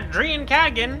time that Drian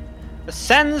Kagan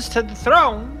ascends to the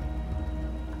throne,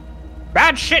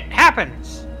 bad shit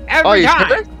happens. Every time.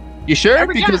 Sure? You sure?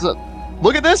 Every Because time.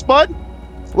 Look at this, bud.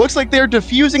 Looks like they're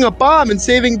defusing a bomb and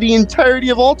saving the entirety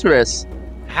of Alterus.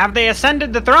 Have they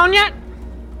ascended the throne yet?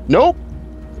 Nope.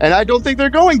 And I don't think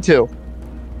they're going to.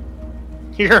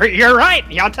 You're right.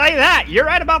 I'll tell you that. You're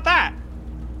right about that.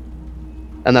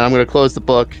 And then I'm going to close the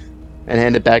book and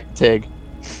hand it back to Tig.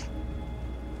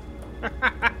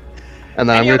 And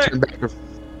then I'm going to turn back.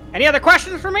 Any other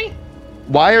questions for me?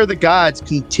 Why are the gods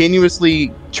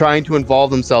continuously trying to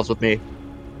involve themselves with me?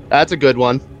 That's a good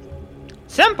one.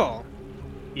 Simple.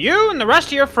 You and the rest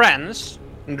of your friends,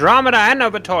 Andromeda and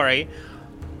Novatori,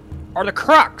 are the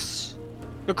crux.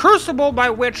 The crucible by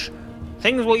which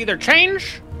things will either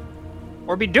change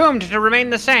or be doomed to remain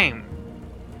the same.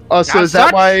 Oh, so is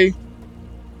that why...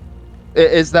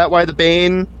 Is that why the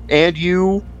Bane and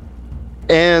you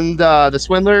and the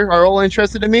Swindler are all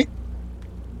interested in me?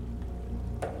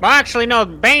 Well, actually, no.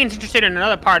 Bane's interested in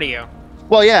another part of you.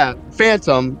 Well, yeah,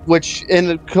 Phantom, which in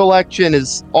the collection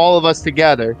is all of us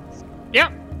together.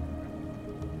 Yep.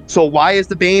 So why is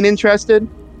the Bane interested?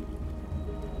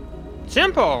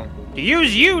 Simple. To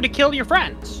use you to kill your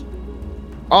friends.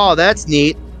 Oh, that's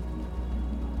neat.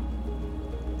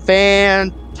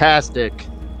 Fantastic.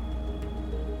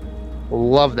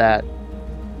 Love that.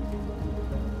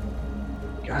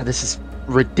 God, this is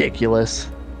ridiculous.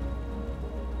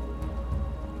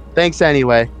 Thanks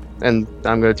anyway. And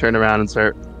I'm going to turn around and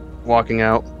start walking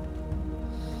out.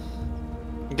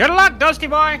 Good luck, Dusty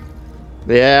Boy.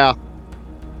 Yeah.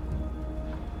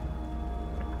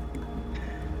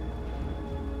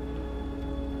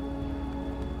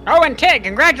 Oh, and Tig,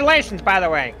 congratulations, by the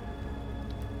way.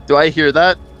 Do I hear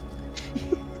that?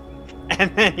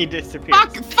 And then he disappears.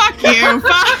 Fuck you.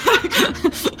 Fuck.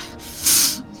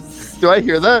 Do I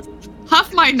hear that?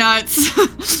 Huff my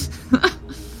nuts.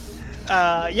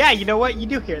 Yeah, you know what? You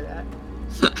do hear that.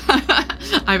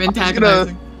 I'm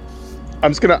antagonizing.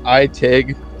 I'm just gonna eye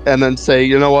Tig and then say,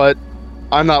 you know what?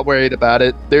 I'm not worried about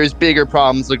it. There's bigger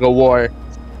problems like a war.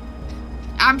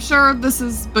 I'm sure this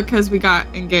is because we got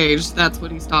engaged. That's what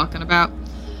he's talking about.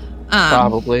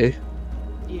 Probably.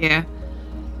 Yeah.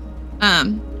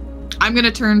 I'm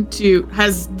gonna turn to...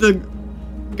 Has the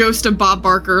ghost of Bob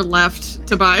Barker left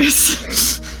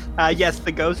Tobias? Yes,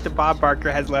 the ghost of Bob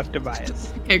Barker has left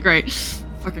Tobias. Okay, great.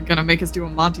 Fucking gonna make us do a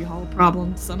Monty Hall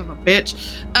problem, son of a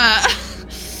bitch.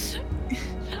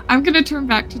 I'm gonna turn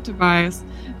back to Tobias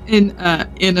in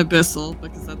Abyssal,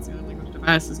 because that's the only language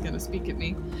Tobias is gonna speak at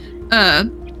me.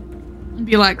 And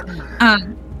be like,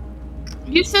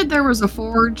 you said there was a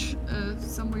forge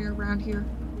somewhere around here.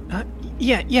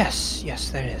 Yes,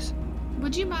 there is.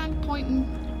 Would you mind pointing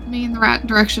me in the right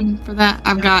direction for that?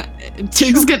 I've got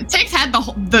Tig's had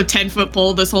the 10-foot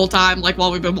pole this whole time, like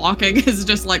while we've been walking, is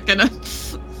just like gonna.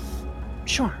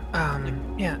 Sure.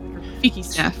 Yeah. Freaky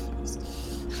stuff. It's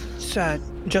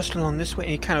just along this way.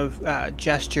 He kind of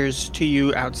gestures to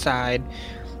you outside,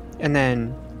 and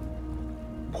then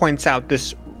points out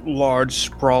this large,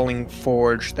 sprawling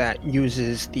forge that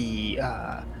uses the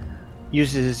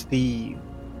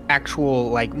actual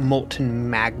like molten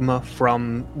magma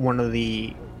from one of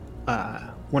the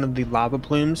lava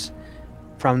plumes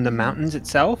from the mountains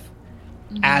itself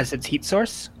as its heat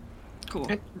source. Cool.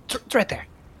 It's right there.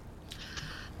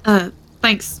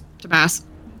 Thanks, Tobias.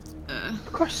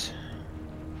 Of course.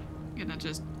 I'm gonna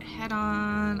just head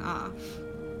on off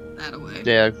that away.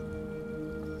 Yeah.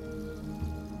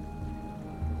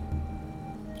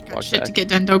 Got shit to get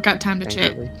done. Don't got time to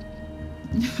chat.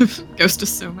 Ghost is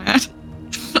so mad.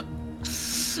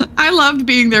 I loved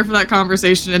being there for that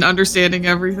conversation and understanding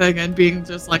everything and being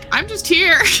just like, I'm just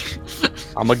here.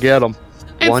 I'm gonna get them.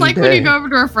 It's like when you go over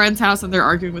to a friend's house and they're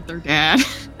arguing with their dad.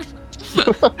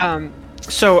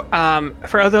 So,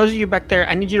 for those of you back there,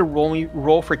 I need you to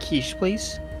roll for quiche,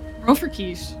 please. Roll for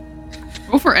quiche.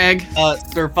 Roll for egg.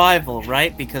 Survival,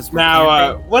 right? Because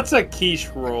now, what's a quiche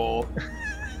roll?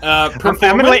 I'm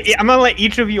gonna let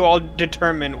each of you all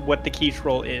determine what the quiche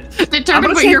roll is.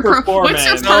 Determine what's your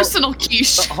personal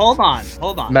quiche. Hold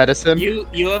on. Medicine.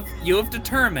 You have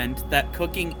determined that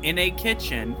cooking in a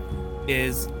kitchen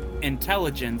is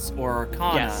intelligence or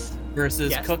arcana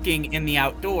versus cooking in the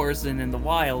outdoors and in the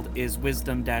wild is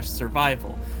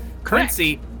wisdom-survival.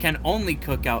 Quincy can only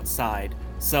cook outside,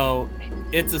 so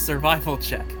it's a survival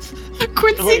check.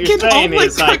 Quincy can only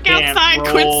cook outside.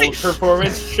 Quincy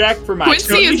performance check for my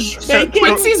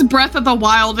Quincy's Breath of the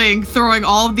Wilding, throwing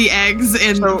all of the eggs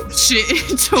and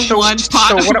shit into one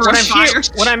pot over a fire.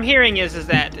 What I'm hearing is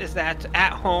that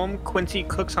at home Quincy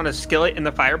cooks on a skillet in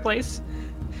the fireplace.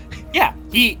 Yeah,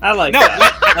 I like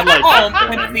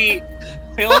Quincy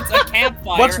builds a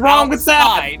campfire. What's wrong with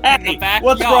that? In the backyard,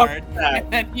 what's wrong with that?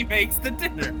 And then he makes the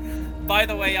dinner. By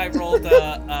the way, I rolled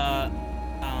a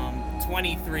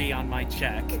 23 on my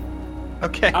check.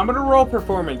 Okay. I'm gonna roll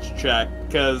performance check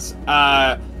because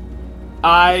I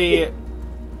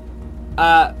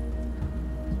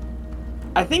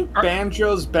think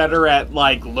Banjo's better at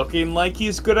like looking like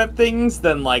he's good at things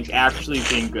than like actually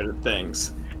being good at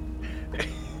things.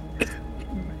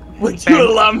 Would you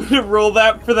allow me to roll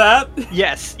that for that?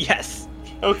 Yes.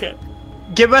 Okay.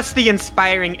 Give us the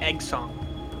inspiring egg song.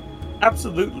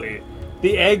 Absolutely.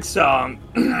 The egg song.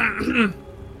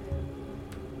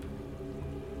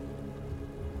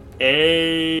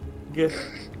 Egg.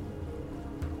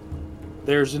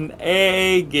 There's an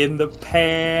egg in the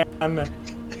pan.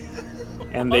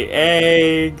 And the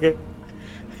egg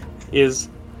is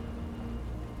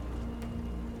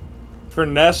for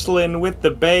nestling with the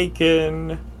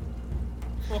bacon.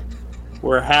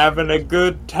 We're having a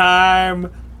good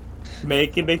time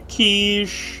making a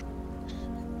quiche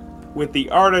with the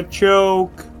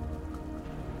artichoke.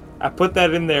 I put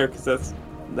that in there because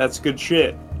that's good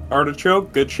shit.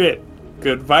 Artichoke, good shit.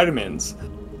 Good vitamins.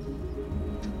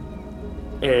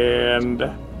 And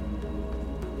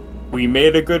we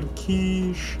made a good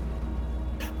quiche.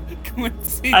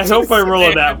 Quincy I hope I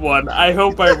roll that one.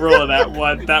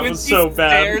 That was so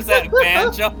bad. Quincy stares at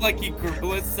Banjo like he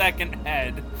grew a second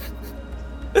head.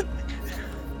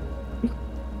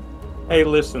 Hey,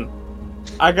 listen.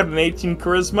 I got an 18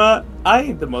 charisma. I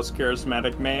ain't the most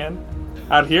charismatic man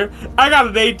out here. I got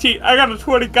an 18. I got a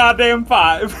 20 goddamn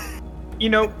 5. You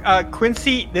know,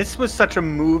 Quincy, this was such a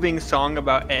moving song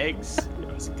about eggs.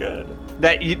 It was good.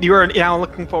 That you are now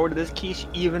looking forward to this quiche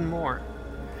even more.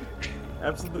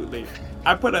 Absolutely.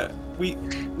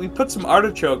 We put some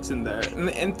artichokes in there,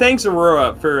 and thanks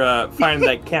Aurora for finding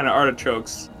that can of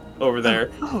artichokes over there.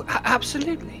 Oh,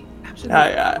 absolutely.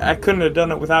 I couldn't have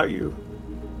done it without you.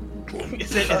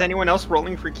 Is anyone else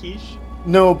rolling for quiche?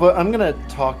 No, but I'm gonna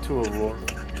talk to Aurora.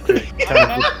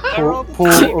 Kind of pull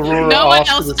Aurora no one off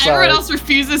else. to the side. Everyone else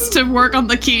refuses to work on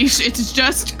the quiche. It's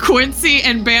just Quincy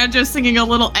and Banjo singing a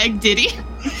little egg ditty.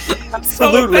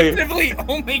 Absolutely. So effectively,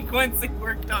 only Quincy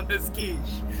worked on this quiche.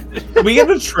 Can we get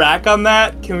a track on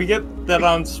that? Can we get that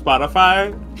on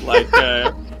Spotify? Like,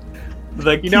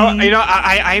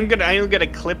 I'm gonna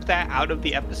clip that out of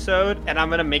the episode, and I'm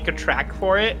gonna make a track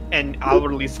for it, and I'll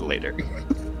release it later.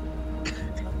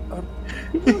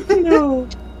 No.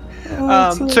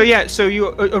 So you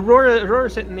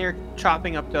Aurora's sitting there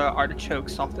chopping up the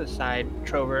artichokes off the side.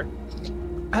 Trover.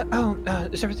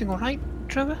 Is everything all right,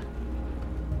 Trover?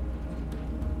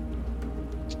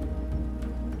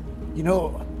 You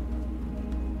know,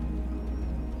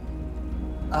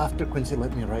 after Quincy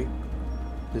let me write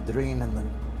the Drain and the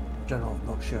Journal of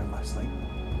Not Sharing last night,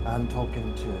 I'm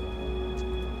talking to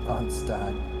Vance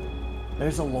Dad.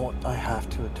 There's a lot I have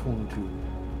to atone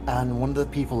to, and one of the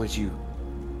people is you.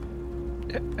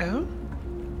 Oh?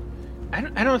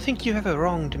 I don't think you ever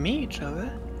wronged me,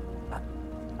 Trevor.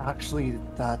 Actually,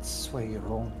 that's where you're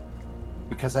wrong.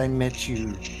 Because I met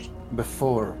you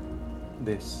before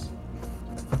this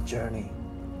journey.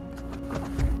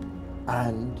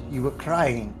 And you were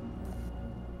crying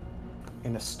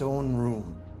in a stone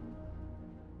room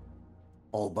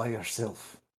all by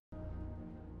yourself.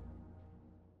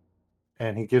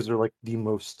 And he gives her like the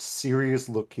most serious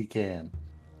look he can.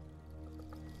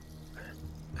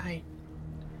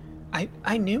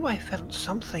 I knew I felt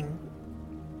something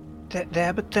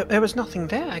there, but there was nothing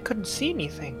there. I couldn't see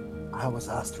anything. I was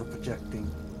astral projecting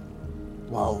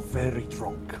while very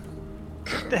drunk.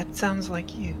 That sounds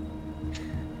like you.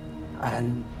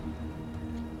 And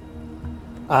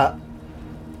a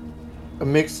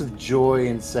mix of joy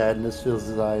and sadness fills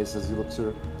his eyes as he looks at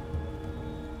her.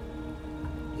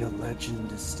 Your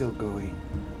legend is still going,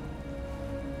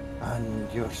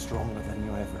 and you're stronger than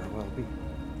you ever will be.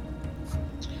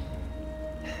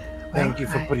 Thank you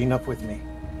for putting up with me.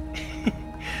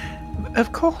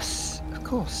 Of course.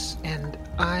 And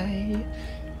I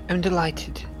am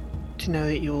delighted to know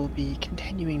that you will be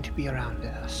continuing to be around with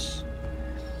us.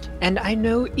 And I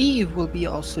know Eve will be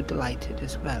also delighted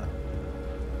as well.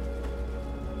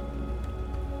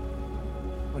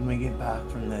 When we get back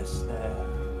from this,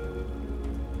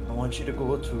 I want you to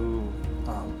go to,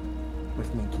 with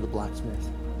with me to the blacksmith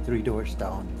 3 doors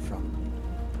down from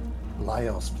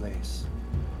Lyle's place.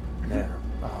 They're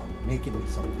making me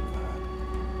something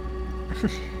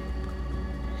bad.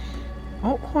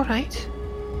 Oh, all right.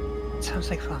 Sounds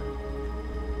like fun.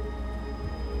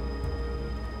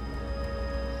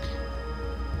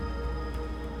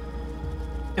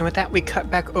 And with that, we cut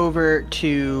back over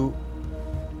to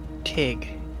Tig.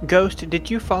 Ghost, did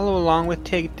you follow along with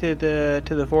Tig to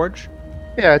the forge?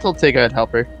 Yeah, I told Tig I'd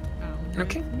help her.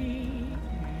 Okay.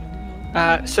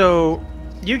 So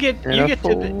you get to the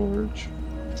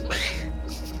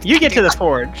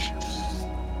forge.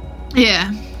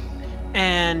 Yeah.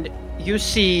 And you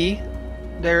see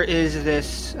there is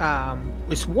this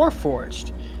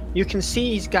warforged. You can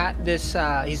see he's got this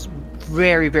he's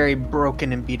very, very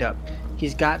broken and beat up.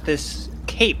 He's got this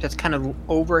cape that's kind of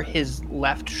over his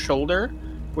left shoulder,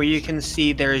 where you can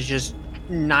see there's just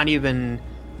not even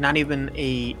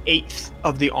a eighth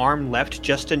of the arm left,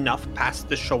 just enough past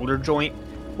the shoulder joint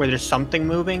where there's something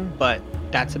moving, but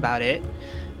that's about it.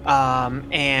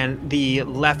 And the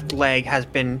left leg has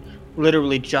been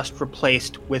literally just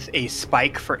replaced with a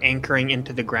spike for anchoring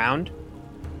into the ground.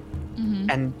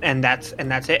 Mm-hmm. And that's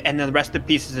it. And then the rest of the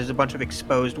pieces, there's a bunch of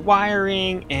exposed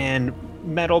wiring and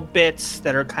metal bits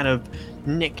that are kind of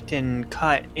nicked and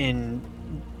cut and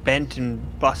bent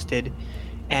and busted.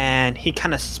 And he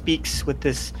kind of speaks with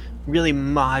this really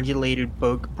modulated,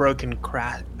 broken,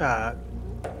 crass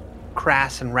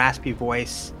and raspy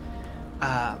voice.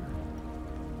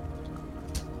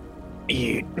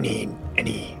 You need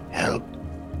any help?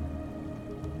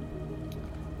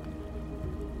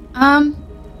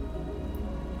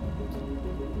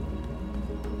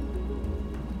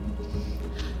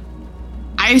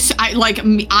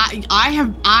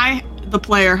 The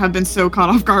player, have been so caught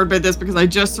off guard by this because I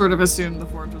just sort of assumed the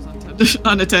forge was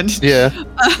unattended. Yeah.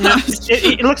 No,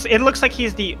 it looks like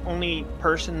he's the only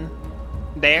person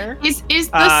there. Is this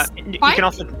you can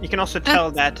also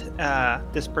tell that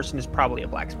this person is probably a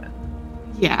blacksmith.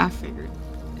 Yeah, I figured.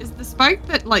 Is the spike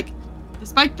that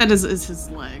is his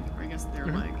leg, or I guess their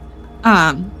leg?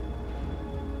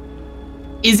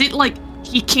 Is it like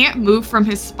he can't move from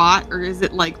his spot, or is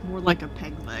it like more like a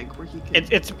peg leg where he can?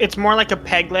 It's more like a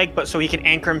peg leg, but so he can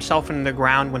anchor himself in the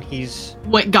ground when he's.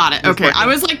 Wait, got it. Okay, working. I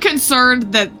was like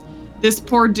concerned that this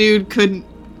poor dude couldn't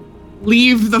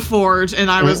leave the forge, and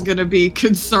I was gonna be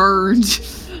concerned.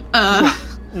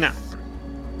 No.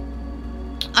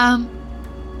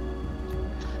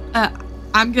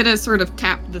 I'm gonna sort of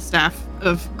tap the staff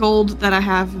of gold that I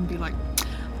have and be like,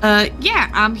 yeah,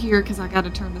 I'm here because I gotta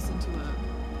turn this into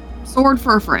a sword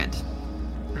for a friend.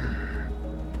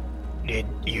 Did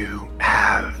you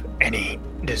have any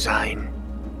design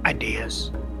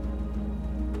ideas?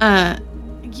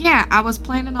 Yeah, I was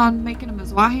planning on making him a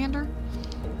Zweihander.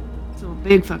 So a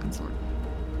big fucking sword.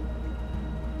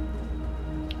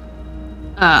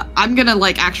 I'm gonna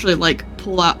actually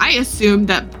pull out. I assumed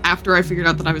that after I figured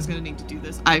out that I was gonna need to do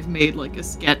this, I've made a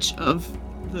sketch of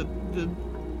the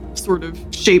sort of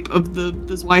shape of the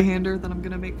Zweihander that I'm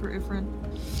gonna make for Ifrin.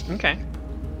 Okay.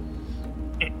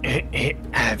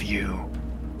 Have you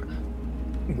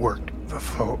worked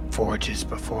for forges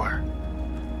before?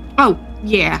 Oh,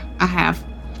 yeah, I have.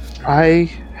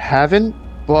 I haven't,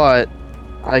 but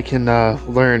I can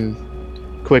learn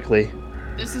quickly.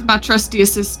 This is my trusty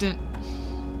assistant.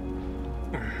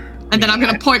 And then I'm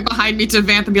gonna point behind me to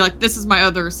Vanth and be like, this is my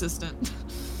other assistant.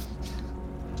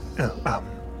 Oh,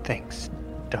 thanks,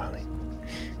 darling.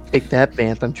 Take that,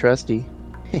 Vanth, I'm trusty.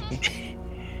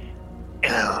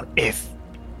 If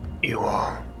you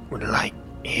all would like,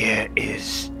 here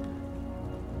is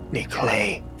the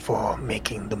clay for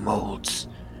making the molds.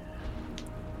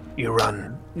 You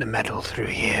run the metal through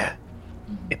here.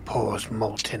 It pours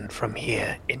molten from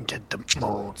here into the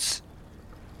molds.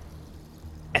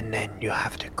 And then you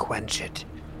have to quench it.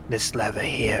 This lever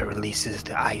here releases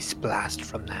the ice blast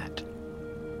from that,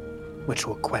 which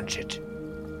will quench it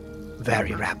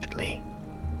very rapidly.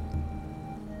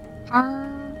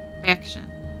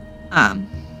 Perfection. I'm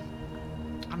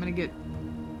gonna get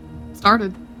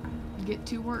started. Get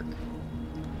to work.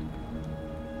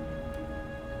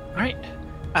 Alright.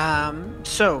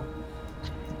 So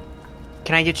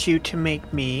can I get you to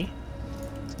make me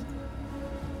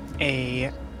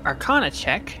a Arcana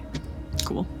check?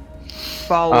 Cool.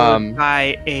 Followed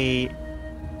by a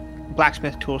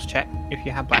blacksmith tools check if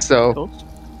you have blacksmith tools.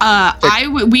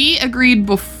 We agreed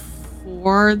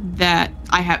before that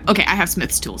I have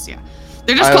Smith's tools, yeah.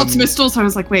 They're just called Smith's tools, so I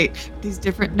was like, wait, these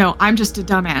different. No, I'm just a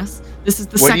dumbass. This is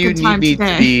the second time today.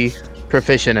 What do you need to be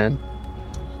proficient in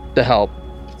to help?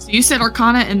 So you said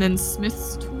Arcana and then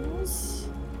Smith's tools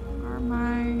are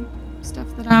my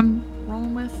stuff that I'm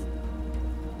rolling with?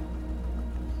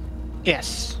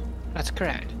 Yes, that's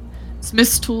correct.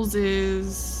 Smith's Tools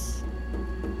is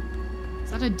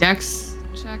that a dex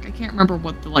check? I can't remember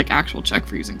what the actual check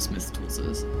for using Smith's Tools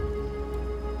is.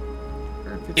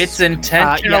 Or if It's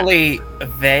intentionally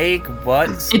vague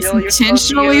what skill It's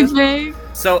intentionally you're supposed to use. vague.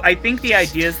 So I think the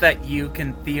idea is that you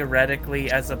can theoretically,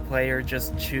 as a player,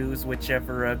 just choose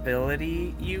whichever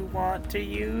ability you want to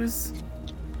use.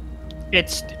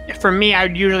 It's for me. I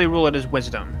would usually rule it as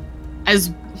wisdom.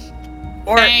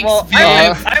 Or Thanks, well,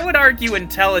 Viv. I would argue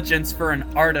intelligence for an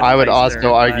artificer. I would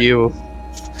also argue.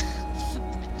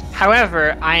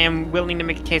 However, I am willing to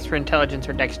make a case for intelligence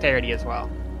or dexterity as well.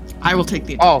 I will take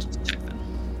the Oh. intelligence check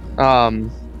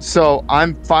then. So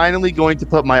I'm finally going to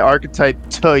put my archetype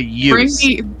to use.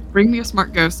 Bring me a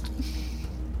smart ghost.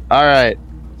 All right.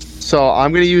 So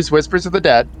I'm going to use Whispers of the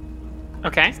Dead.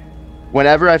 Okay.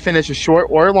 Whenever I finish a short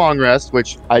or long rest,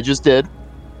 which I just did,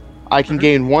 I can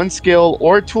gain one skill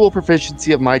or tool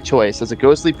proficiency of my choice as a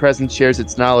ghostly presence shares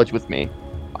its knowledge with me.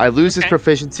 I lose this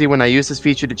proficiency when I use this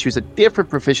feature to choose a different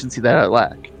proficiency that I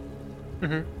lack.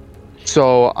 Mm-hmm.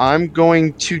 So I'm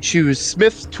going to choose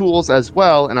Smith's Tools as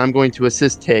well, and I'm going to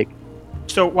assist Tig.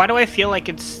 So why do I feel like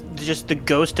it's just the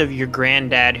ghost of your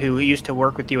granddad who used to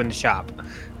work with you in the shop?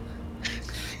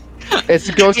 It's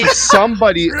the ghost of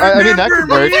somebody. I mean, that could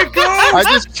work.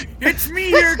 It's me,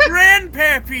 your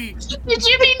grandpappy. Did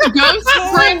you mean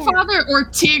Ghost's grandfather or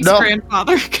Tig's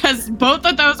grandfather? Because both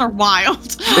of those are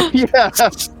wild. Yeah.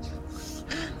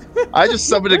 I just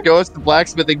summoned a ghost of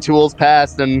blacksmithing tools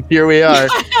past, and here we are.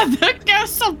 The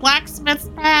ghost of blacksmith's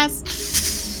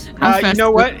past. You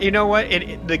know what?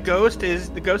 The ghost is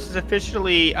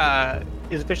officially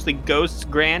Ghost's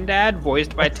granddad,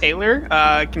 voiced by Taylor.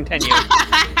 Continue.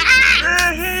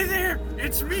 Hey there,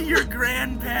 it's me, your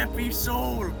grandpappy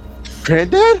soul.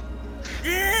 Granddad?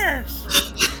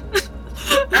 Yes.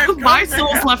 My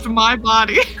soul's left my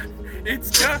body.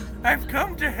 I've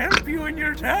come to help you in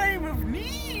your time of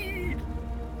need.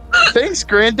 Thanks,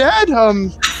 Granddad.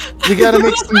 We gotta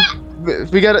make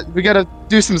some. We gotta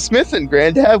do some smithing,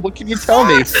 Granddad. What can you tell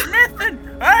me? Smithing.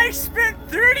 I spent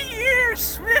 30 years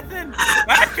smithing.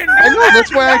 I know.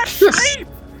 That's why I just.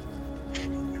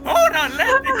 Hold on,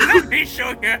 let me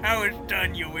show you how it's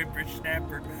done, you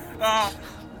whippersnapper.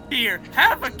 Here,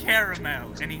 have a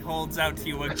caramel. And he holds out to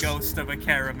you a ghost of a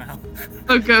caramel.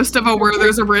 A ghost of a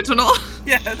Werther's original.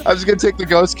 Yeah. I'm just gonna take the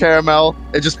ghost caramel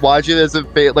and just watch it as if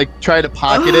try to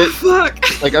pocket it.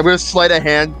 Fuck. Like I'm gonna sleight of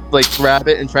hand, grab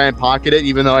it and try and pocket it,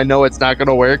 even though I know it's not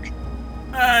gonna work.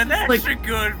 That's a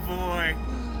good boy.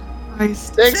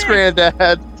 Christ. Thanks,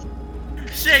 Granddad.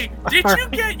 Say, did you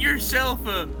get yourself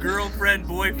a girlfriend,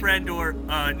 boyfriend, or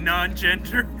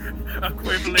non-gender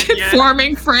equivalent yet?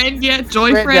 Conforming friend yet?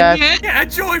 Joy friend yet? Yeah,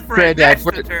 joy friend. Granddad, that's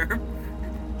the term.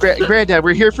 Granddad,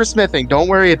 we're here for smithing. Don't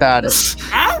worry about it.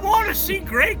 I want to see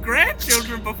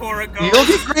great-grandchildren before it goes. You'll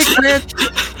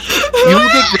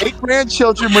get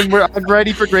great-grandchildren when I'm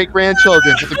ready for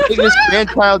great-grandchildren. But the biggest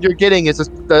grandchild you're getting is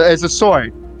a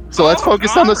sword. So let's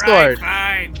focus on the sword.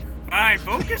 Fine.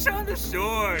 Focus on the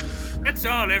sword. That's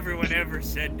all everyone ever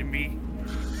said to me.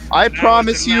 I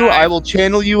promise you, I will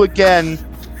channel you again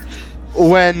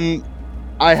when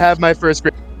I have my first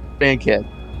grandkid.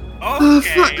 Oh,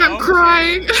 fuck, I'm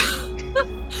crying.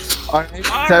 Alright, is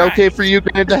that okay for you,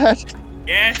 Granddad?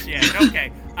 Yes,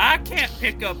 okay. I can't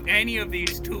pick up any of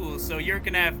these tools, so you're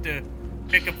gonna have to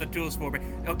pick up the tools for me.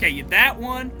 Okay, that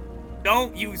one,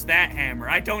 don't use that hammer.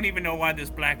 I don't even know why this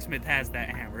blacksmith has that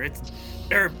hammer.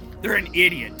 They're an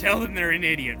idiot. Tell them they're an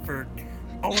idiot for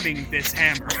owning this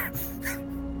hammer.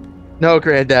 No,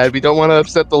 Granddad, we don't want to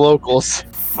upset the locals.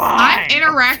 Fine.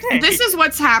 This is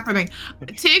what's happening.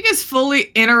 Tig is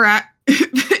fully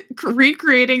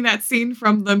recreating that scene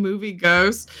from the movie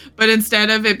Ghost, but instead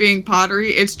of it being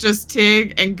pottery, it's just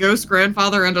Tig and Ghost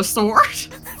grandfather and a sword.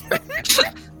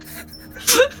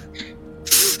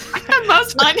 The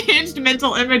most unhinged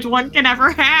mental image one can ever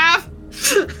have.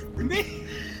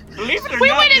 Believe it or We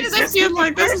not, went into this is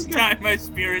like the this. first time my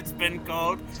spirit's been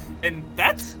called, and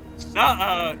that's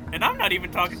not. And I'm not even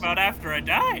talking about after I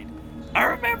died. I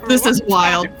remember. This is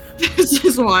wild. This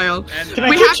is wild. And, Can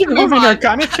I get you to move an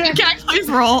Arcana check? Can I please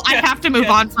roll? I have to move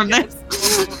on from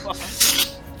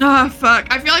this. Oh fuck!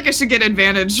 I feel like I should get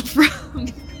advantage from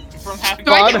having.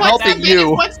 Do I get I'm helping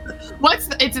you.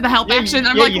 It's in the help action.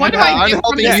 I'm yeah, like, you what do have- I I'm get from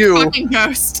helping this you. fucking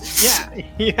ghost? Yeah,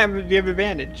 you have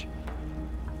advantage.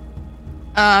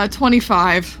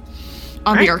 25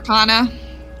 on the Arcana.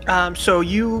 So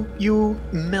you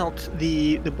melt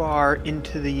the bar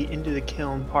into the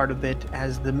kiln part of it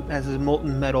as the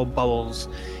molten metal bubbles,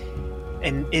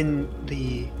 and in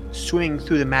the swimming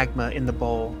through the magma in the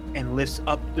bowl and lifts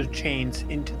up the chains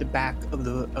into the back of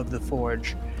the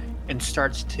forge and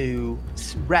starts to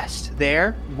rest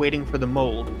there, waiting for the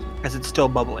mold as it's still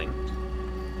bubbling.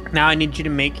 Now I need you to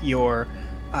make your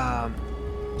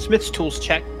Smith's Tools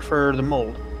check for the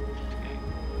mold.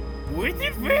 With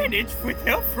advantage with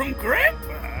help from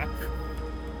Grandpa.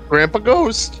 Grandpa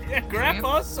Ghost. Yeah,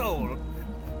 Grandpa's soul.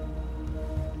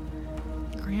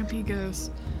 Grampy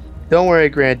Ghost. Don't worry,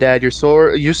 Granddad. Your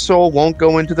soul won't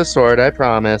go into the sword. I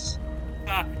promise.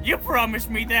 You promised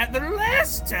me that the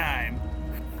last time.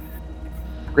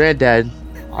 Granddad,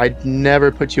 I'd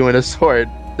never put you in a sword.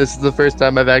 This is the first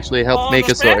time I've actually helped make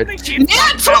a sword. Nat 20,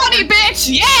 bitch!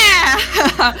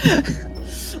 Yeah!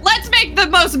 Let's make the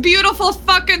most beautiful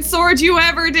fucking sword you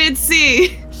ever did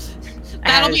see.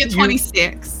 That'll be a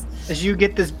 26. As you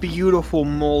get this beautiful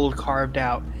mold carved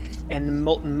out, and the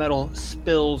molten metal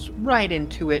spills right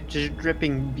into it, just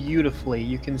dripping beautifully.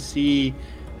 You can see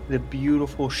the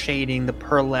beautiful shading, the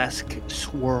pearlesque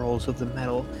swirls of the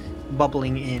metal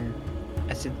bubbling in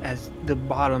as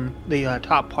the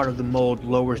top part of the mold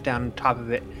lowers down on top of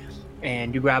it.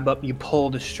 And you grab up, you pull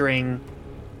the string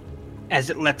as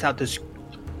it lets out this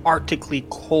arctically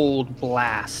cold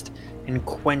blast and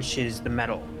quenches the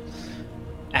metal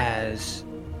as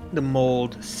the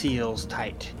mold seals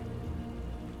tight.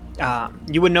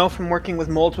 You would know from working with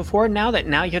molds before. Now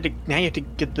you have to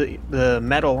get the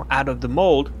metal out of the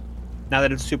mold. Now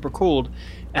that it's super cooled,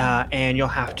 and you'll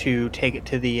have to take it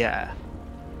to the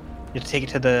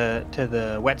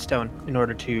the whetstone in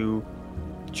order to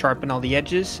sharpen all the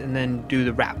edges, and then do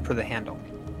the wrap for the handle.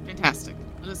 Fantastic.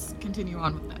 Let us continue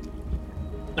on with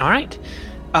that. All right.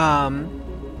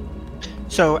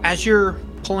 So as you're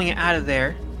pulling it out of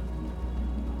there,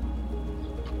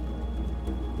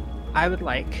 I would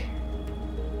like.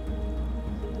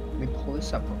 Let me pull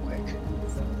this up real quick.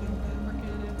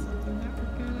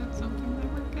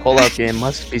 Pull-out game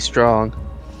must be strong.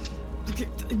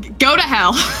 Go to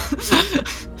hell.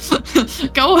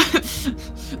 Go.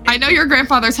 I know your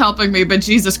grandfather's helping me, but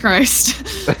Jesus Christ.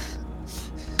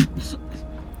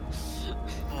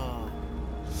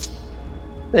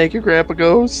 Thank you, Grandpa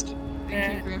Ghost.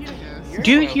 Thank you, Grandpa Ghost.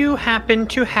 Do you happen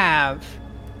to have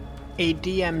a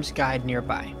DM's guide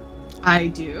nearby? I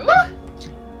do.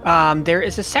 There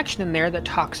is a section in there that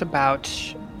talks about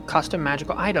custom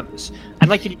magical items. I'd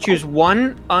like you to choose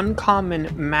one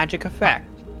uncommon magic effect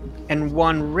and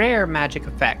one rare magic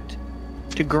effect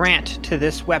to grant to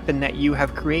this weapon that you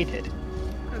have created.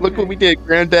 Look what we did,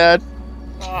 Granddad.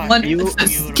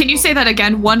 Can you say that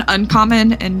again? One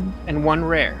uncommon and one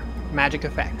rare magic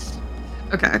effects.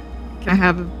 Okay. Can I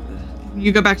have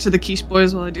you go back to the quiche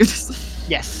boys while I do this?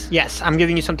 Yes. I'm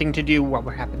giving you something to do while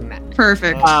we're happening that.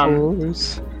 Perfect.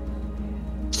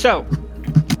 So,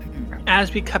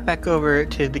 as we cut back over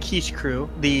to the quiche crew,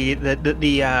 the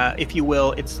if you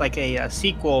will, it's like a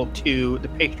sequel to the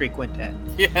Pastry Quintet.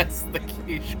 Yes, the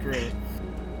quiche crew.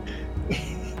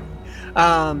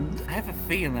 I have a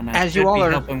feeling I as should you all be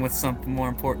are helping with something more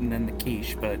important than the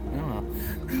quiche, but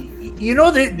You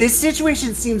know, this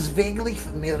situation seems vaguely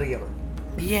familiar.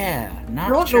 yeah, not I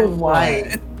don't sure know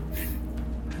why.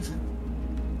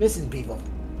 Listen, people.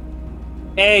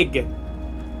 Egg.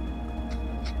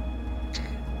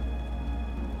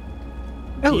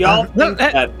 Oh, Do y'all think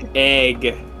that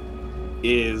egg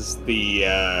is the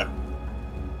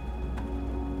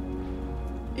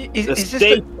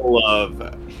staple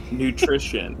of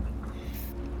nutrition?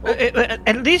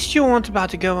 At least you weren't about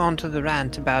to go on to the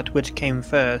rant about which came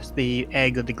first, the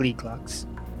egg or the gleeglocks.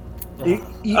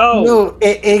 No,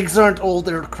 eggs aren't all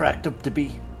they're cracked up to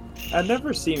be. I've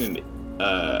never seen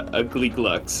a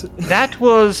gleeglux. That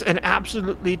was an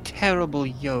absolutely terrible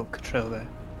yolk, Trover.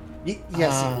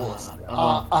 Yes, it was.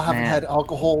 I haven't had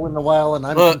alcohol in a while, and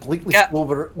I'm completely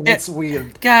sober, and it's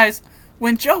weird. Guys,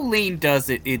 when Jolene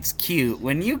does it, it's cute.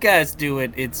 When you guys do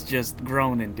it, it's just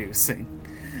groan-inducing.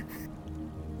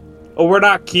 Oh, we're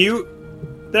not cute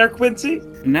there, Quincy?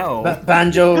 No.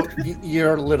 Banjo,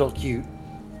 you're a little cute.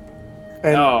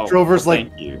 And Trover's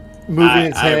like moving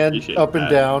his hand up and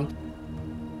down.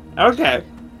 Okay.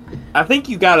 I think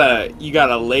you got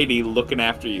a lady looking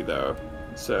after you though.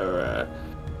 So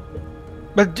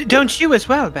But don't you as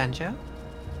well, Banjo?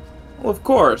 Well, of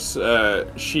course.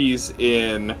 She's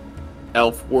in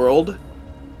Elf World.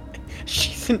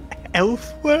 She's in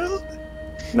Elf World?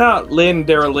 No,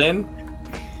 Dara Lynn.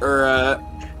 Or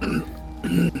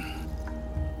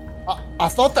I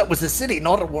thought that was a city,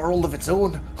 not a world of its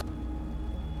own.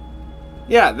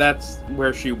 yeah, that's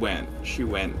where she went. She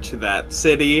went to that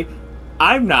city.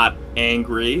 I'm not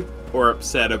angry or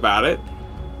upset about it.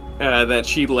 That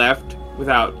she left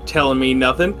without telling me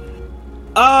nothing.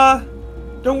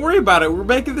 don't worry about it. We're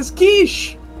making this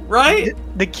quiche, right?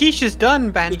 The quiche is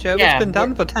done, Banjo. Yeah, it's been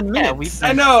done for 10 minutes.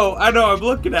 I know. I'm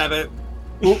looking at it.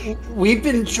 We've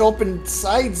been chopping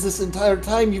sides this entire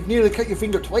time. You've nearly cut your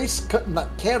finger twice cutting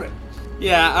that carrot.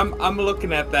 Yeah, I'm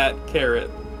looking at that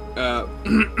carrot. Don't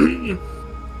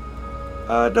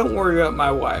worry about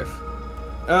my wife.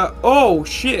 Oh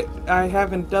shit, I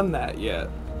haven't done that yet.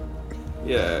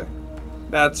 Yeah,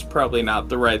 that's probably not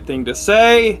the right thing to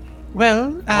say.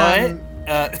 Well,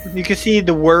 you can see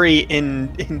the worry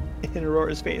in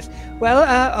Aurora's face. Well,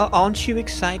 aren't you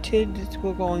excited that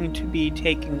we're going to be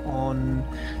taking on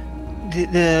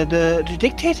the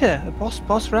dictator,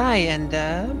 Boss Rai, and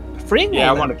freeing? Yeah,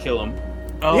 I want to kill him.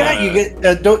 Oh, yeah, you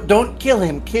get don't kill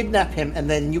him, kidnap him, and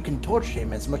then you can torture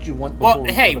him as much as you want. Well,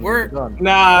 hey, we're done.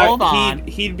 Nah, hold on.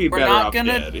 He'd be We're better not off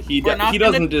gonna- dead. He we're not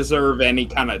doesn't gonna- deserve any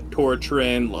kind of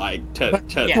torturing, like to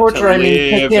torture, I mean,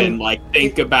 pick live him- and like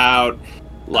think about,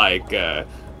 like what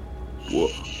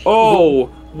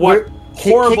kick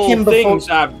horrible him before- things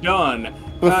I've done.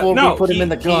 before no, we put him in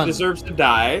the gun. He deserves to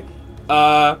die.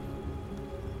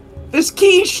 This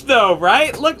quiche though,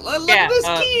 right? Look Yeah, at this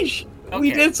quiche.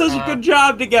 We okay, did such a good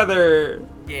job together.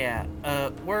 Yeah,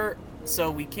 so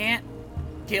we can't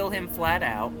kill him flat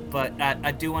out, but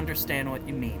I do understand what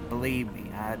you mean. Believe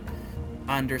me, I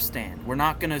understand. We're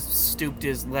not gonna stoop to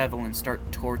his level and start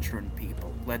torturing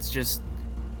people. Let's just...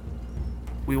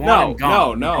 We want him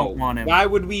gone. We don't want him... Why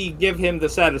would we give him the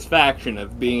satisfaction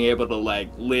of being able to, like,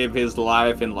 live his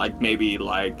life and, like, maybe,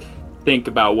 like, think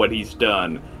about what he's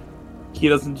done? He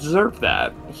doesn't deserve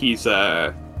that. He's,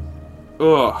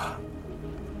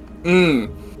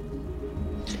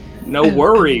 No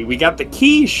worry, we got the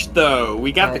quiche, though.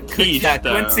 We got the quiche, Yeah,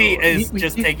 though. Quincy is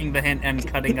just taking the hint and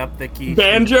cutting up the quiche.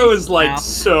 Banjo is, like, now.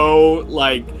 so,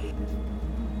 like,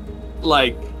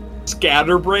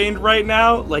 scatterbrained right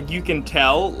now. Like, you can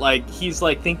tell. Like, he's,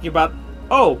 like, thinking about,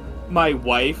 oh, my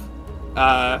wife,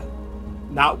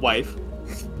 not wife,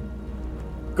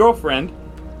 girlfriend,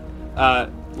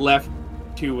 left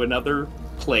to another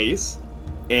place,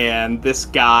 and this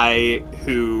guy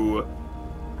who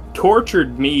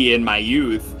tortured me in my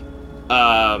youth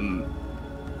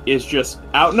is just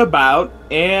out and about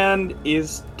and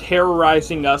is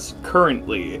terrorizing us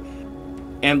currently.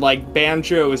 And like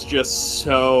Banjo is just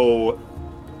so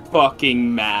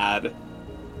fucking mad.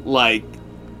 Like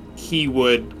he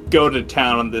would go to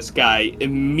town on this guy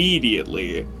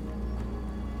immediately.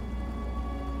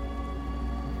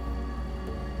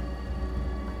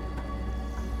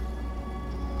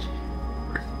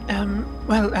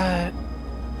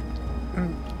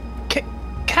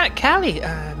 Callie,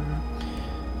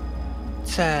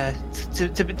 it's a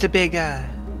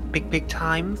big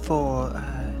time for,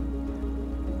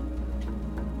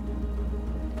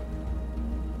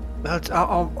 well, it's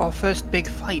our first big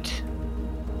fight,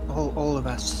 all of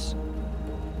us.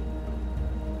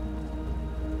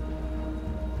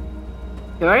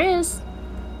 Sure is.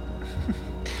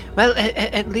 Well,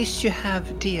 at least you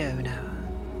have Dio now.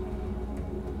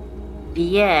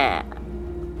 Yeah.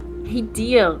 Hey,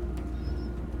 Dio.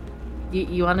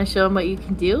 You want to show him what you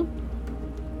can do?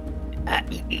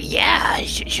 Yeah,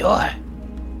 sure.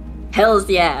 Hells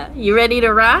yeah. You ready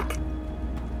to rock?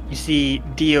 You see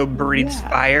Dio breathes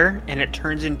fire, and it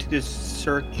turns into this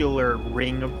circular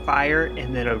ring of fire,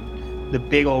 and then the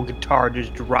big old guitar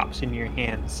just drops in your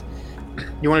hands.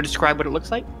 You want to describe what it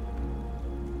looks like?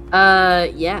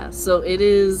 Yeah. So it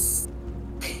is...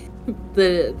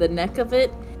 the neck of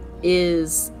it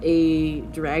is a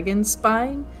dragon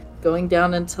spine going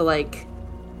down into like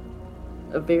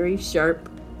a very sharp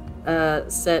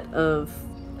set of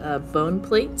bone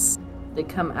plates that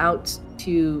come out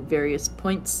to various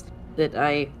points that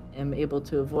I am able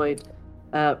to avoid,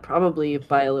 probably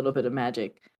by a little bit of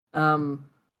magic. The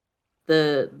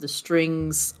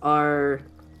strings are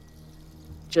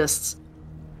just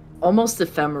almost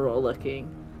ephemeral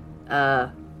looking,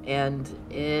 and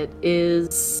it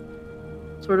is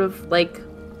sort of like,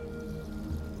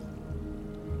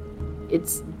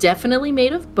 it's definitely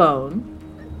made of bone,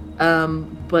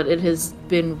 but it has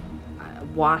been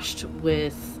washed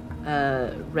with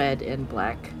red and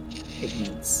black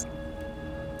pigments.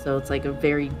 So it's like a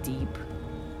very deep,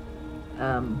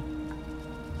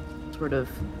 sort of,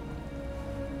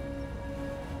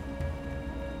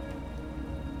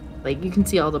 like you can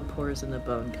see all the pores in the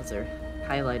bone because they're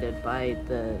highlighted by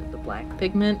the black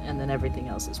pigment, and then everything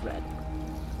else is red.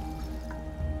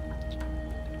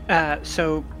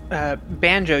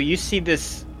 Banjo, you see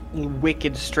this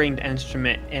wicked stringed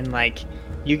instrument, and like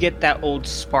you get that old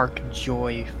spark of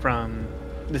joy from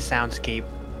the soundscape,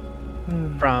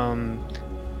 from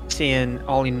seeing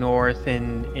Ollie North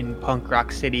in Punk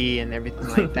Rock City and everything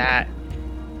like that,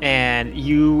 and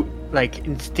you like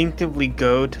instinctively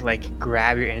go to like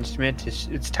grab your instrument.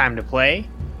 It's time to play.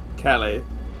 Callie,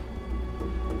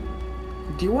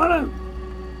 do you wanna?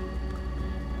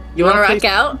 You want to rock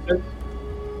out?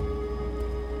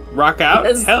 Rock out?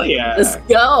 Hell yeah! Let's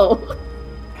go.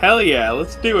 Hell yeah!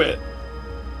 Let's do it.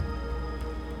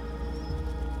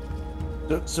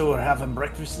 So we're having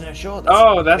breakfast in our show?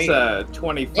 That's a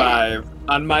 25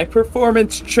 on my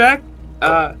performance check.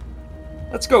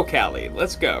 Let's go, Callie.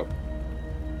 Let's go.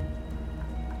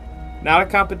 Not a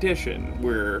competition.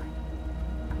 We're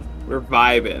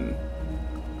vibing.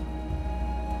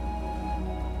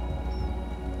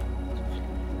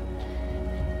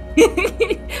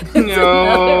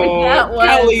 No,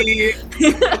 Callie.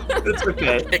 It's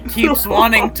okay. It keeps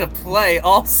wanting to play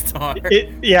All-Star.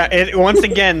 Once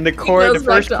again the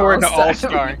first chord to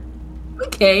All-Star.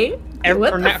 Okay.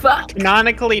 What the fuck?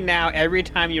 Canonically now, every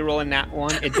time you roll a nat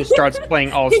 1, it just starts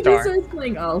playing All-Star. It just starts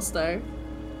playing All-Star.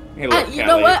 Hey, look, you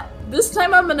know what? This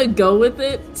time I'm gonna go with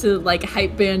it to like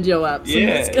hype Banjo up. So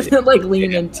I'm just gonna like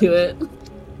lean into it.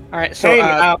 All right, so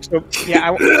Banjo,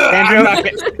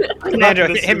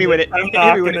 hit me with it. I'm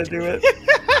not gonna do it.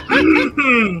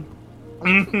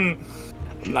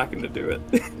 I'm not gonna do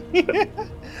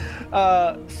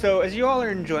it. So as you all are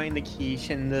enjoying the quiche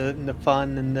and the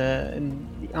fun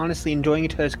and honestly enjoying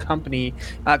each other's company,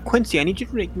 Quincy, I need you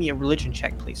to make me a religion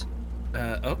check, please.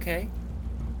 Okay.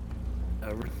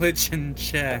 A religion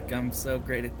check. I'm so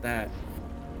great at that.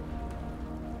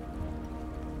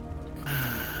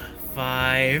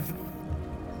 5.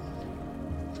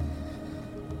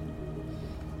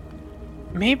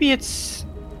 Maybe it's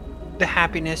the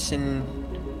happiness in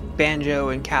Banjo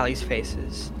and Callie's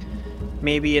faces.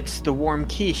 Maybe it's the warm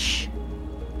quiche.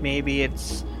 Maybe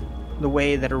it's the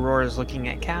way that Aurora's looking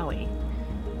at Callie.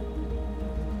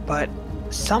 But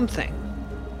something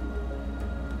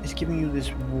is giving you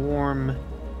this warm,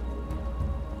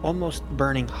 almost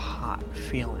burning hot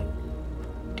feeling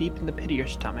deep in the pit of your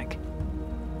stomach.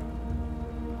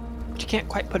 But you can't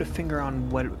quite put a finger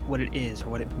on what it is or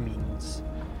what it means.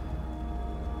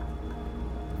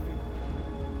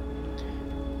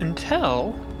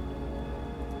 Until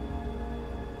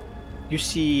you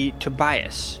see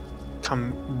Tobias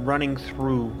come running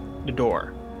through the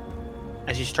door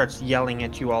as he starts yelling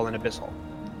at you all in Abyssal.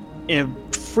 In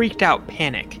a freaked out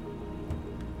panic.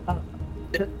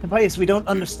 Tobias, we don't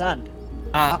understand.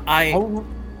 I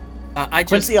just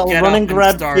Quincy, I'll get run up and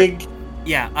grab start. Big.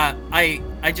 Yeah,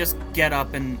 I just get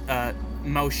up and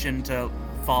motion to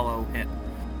follow him.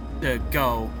 To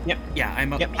go. Yep.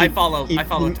 Yeah, Yep, I follow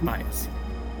Tobias.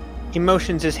 He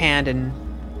motions his hand, and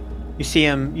you see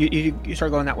him. You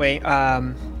start going that way,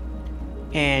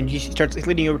 and he starts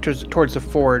leading you over towards the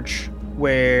forge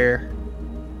where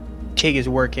Tig is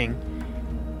working,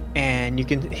 and you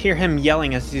can hear him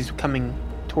yelling as he's coming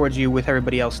towards you with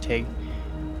everybody else. Tig.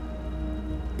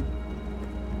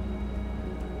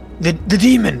 The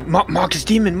demon, Marcus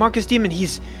Demon. He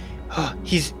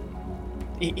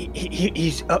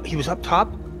was up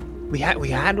top.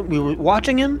 We were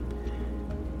watching him.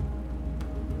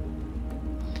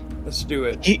 Let's do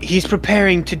it. He's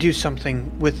preparing to do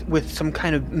something with some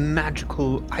kind of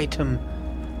magical item.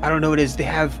 I don't know what it is. They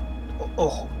have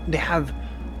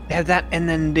that, and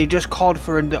then they just called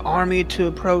for the army to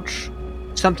approach.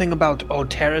 Something about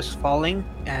Terrace falling,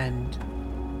 and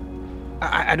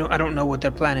I don't know what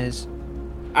their plan is.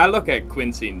 I look at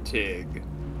Quincy and Tig,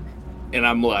 and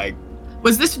I'm like,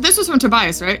 Was this was from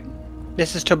Tobias, right?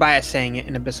 This is Tobias saying it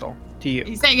in Abyssal to you.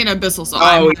 He's saying it in Abyssal, so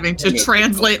I'm having to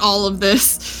translate all of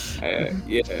this.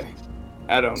 Yeah,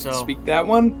 I don't So- speak that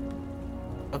one.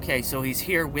 Okay, so he's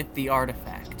here with the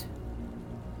artifact.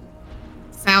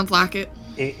 Sounds like it.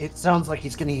 It sounds like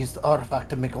he's going to use the artifact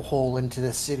to make a hole into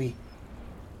this city.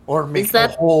 Or make Is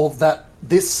that- a hole that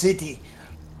this city.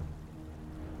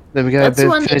 Then we gotta That's the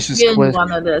one finish that this Jin quest.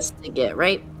 wanted us to get,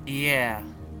 right? Yeah.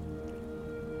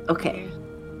 Okay.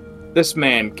 This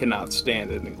man cannot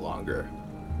stand it any longer.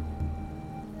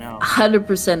 No.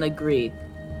 100% agreed.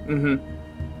 Mm-hmm.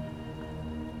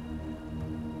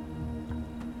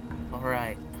 All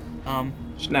right.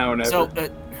 It's now or never. So,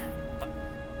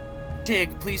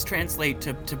 Tig, please translate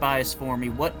to Tobias for me.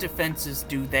 What defenses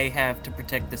do they have to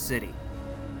protect the city?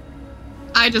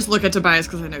 I just look at Tobias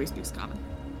because I know he speaks common.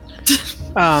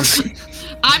 Um,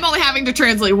 I'm only having to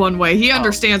translate one way. He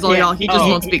understands all y'all. He just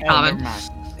won't speak common.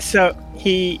 So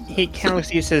he kind of looks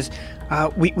at you and says,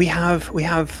 "We have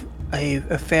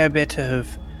a fair bit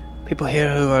of people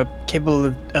here who are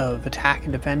capable of attack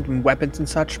and defend and weapons and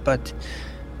such, but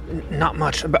not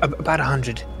much. About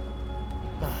 100."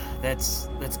 that's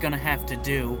gonna have to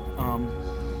do.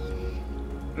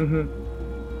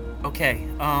 Okay.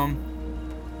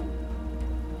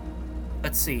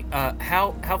 Let's see.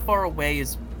 How far away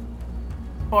is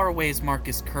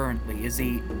Marcus currently? Is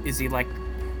he like?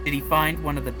 Did he find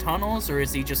one of the tunnels, or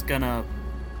is he just gonna?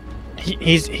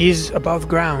 He's above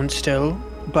ground still,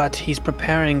 but he's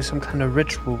preparing some kind of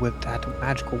ritual with that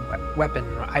magical weapon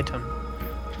or item.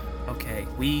 Okay,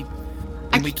 we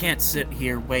can't sit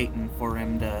here waiting for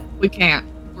him to. We can't.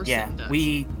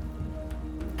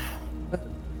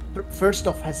 First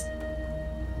off, has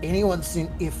anyone seen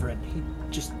Ifrin? He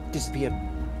just disappeared.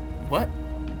 What?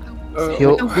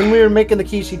 When we were making the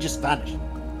keys, he just vanished.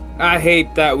 I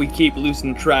hate that we keep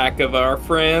losing track of our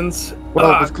friends.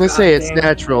 Well, with Glissé, it's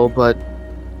natural, but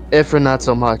Ifrin not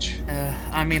so much.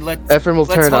 I mean, let's turn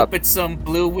hope up. it's some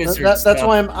blue wizard That's stuff.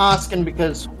 why I'm asking,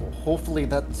 because hopefully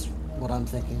that's what I'm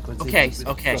thinking. Okay.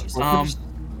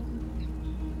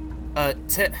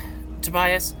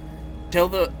 Tobias,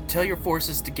 tell your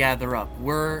forces to gather up.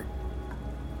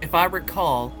 If I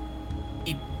recall,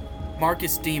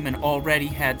 Marcus Demon already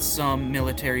had some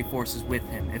military forces with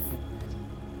him. If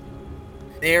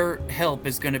their help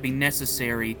is going to be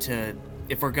necessary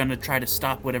if we're going to try to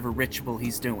stop whatever ritual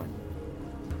he's doing.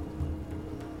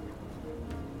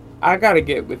 I gotta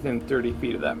get within 30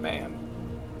 feet of that man.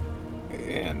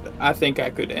 And I think I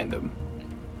could end him.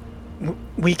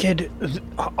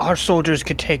 Our soldiers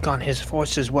could take on his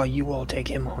forces while you all take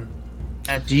him on.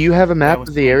 Do you have a map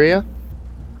of the area?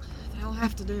 They'll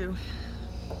have to do.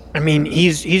 I mean,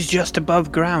 he's just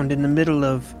above ground in the middle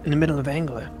of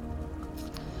Angler.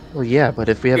 Well, yeah, but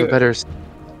if we have a better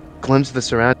glimpse of the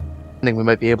surrounding, we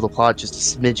might be able to plot just a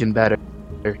smidgen better.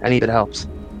 Any of it helps.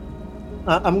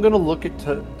 I'm gonna look at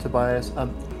Tobias.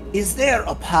 Is there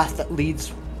a path that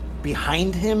leads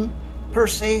behind him, per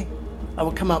se? I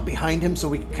would come out behind him so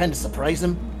we can kind of surprise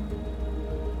him.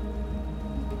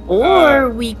 Or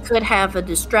we could have a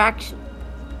distraction.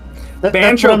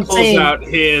 Banjo pulls out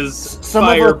his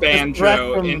fire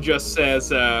banjo and just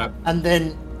says, and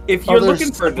then if you're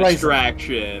looking for a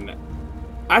distraction,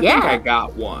 I think I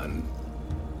got one.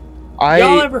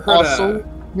 Y'all ever heard of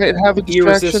have a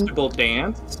irresistible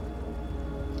dance?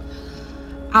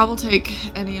 I will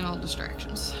take any and all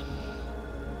distractions.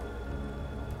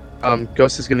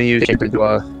 Ghost is gonna use Chamber to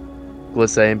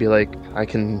Glissé and be like, I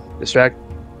can distract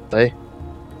Glissé.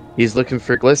 He's looking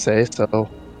for Glissé, so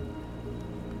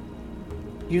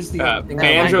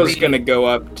Banjo's gonna go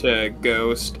up to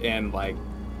Ghost and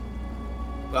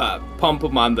pump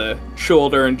him on the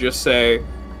shoulder and just say,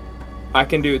 I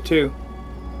can do it too.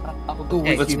 I'll go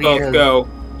with Let's you both here. go.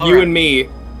 All you right. and me.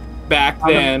 Back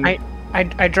then.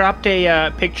 I dropped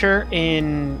a picture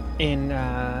in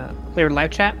Clear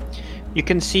Live Chat. You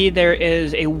can see there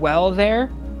is a well there.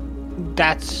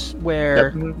 That's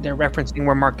where they're referencing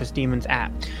where Marcus Demon's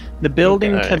at. The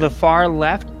building to the far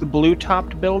left, the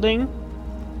blue-topped building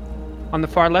on the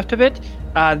far left of it,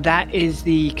 that is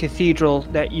the cathedral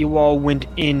that you all went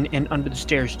in and under the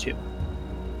stairs to.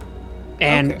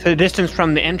 And the distance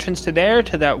from the entrance to there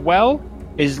to that well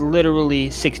is literally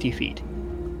 60 feet.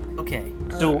 Okay.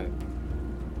 So,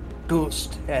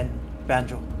 Ghost and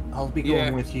Banjo, I'll be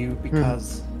going with you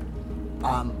because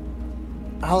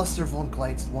Alistair von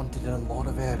Gleitz wanted a lot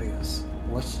of areas.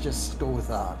 Let's just go with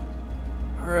that.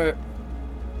 Alright.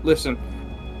 Listen,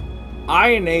 I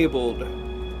enabled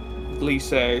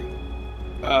Glissé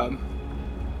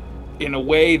in a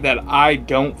way that I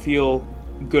don't feel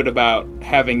good about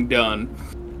having done.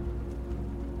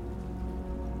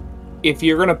 If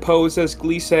you're gonna pose as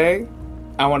Glissé,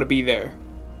 I want to be there.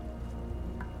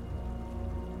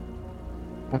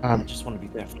 I just want to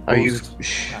be there for Are you?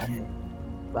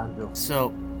 Banjo.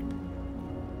 So,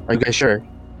 Are you guys sure?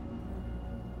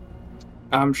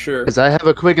 I'm sure. Because I have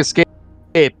a quick escape,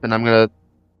 and I'm gonna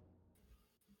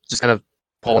just kind of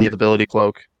pull the ability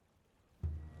cloak.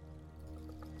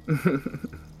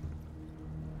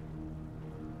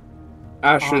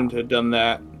 I shouldn't have done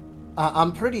that.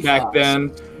 I'm pretty back fast,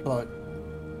 then. but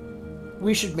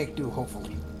we should make do,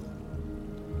 hopefully.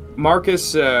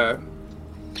 Marcus,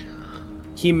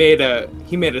 he made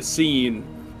a scene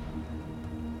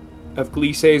of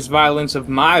Glissé's violence of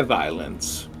my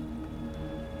violence,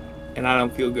 and I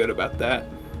don't feel good about that.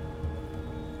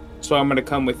 So I'm gonna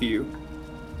come with you.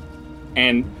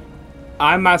 And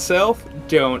I myself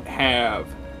don't have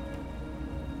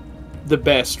the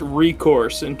best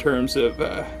recourse in terms of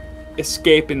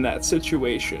escaping that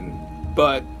situation,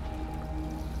 but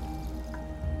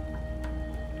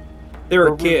they're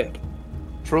a kid.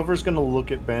 Trover's gonna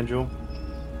look at Banjo.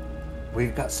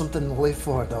 We've got something to live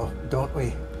for, though, don't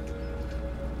we?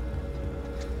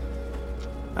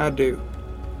 I do.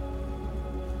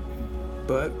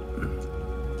 But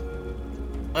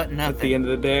But nothing. at the end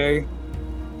of the day,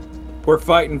 we're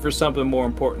fighting for something more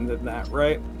important than that,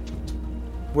 right?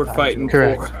 We're fighting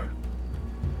Correct. for...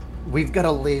 We've got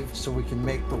to live so we can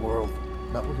make the world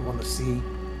that we want to see.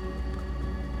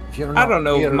 If you're I not don't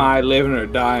know here, if my living or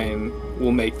dying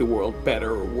will make the world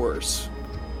better or worse.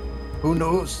 Who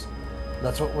knows?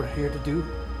 That's what we're here to do.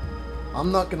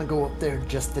 I'm not gonna go up there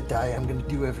just to die. I'm gonna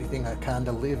do everything I can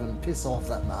to live and piss off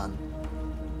that man.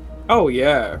 Oh,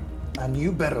 yeah. And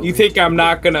you better You live think to I'm do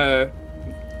not gonna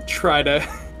try to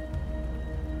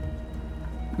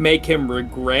make him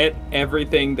regret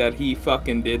everything that he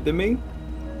fucking did to me?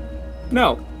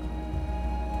 No.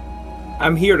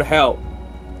 I'm here to help.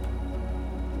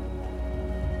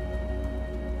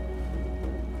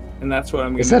 And that's what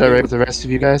I'm gonna Is that do. alright with the rest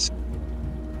of you guys?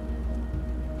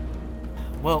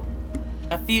 Well,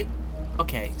 I feel...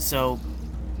 Okay, so...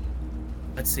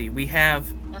 Let's see. We have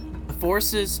the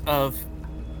forces of...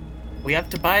 We have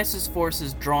Tobias's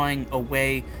forces drawing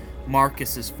away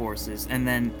Marcus's forces, and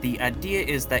then the idea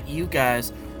is that you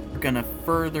guys are gonna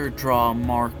further draw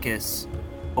Marcus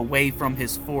away from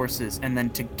his forces, and then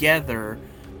together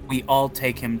we all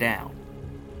take him down.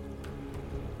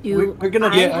 We're gonna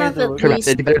I get have either. at Correct. least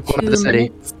They better go to the 2 city.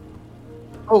 minutes.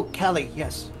 Oh, Callie,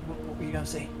 yes. What were you gonna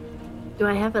say? Do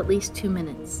I have at least 2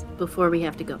 minutes before we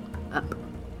have to go up?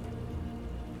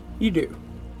 You do.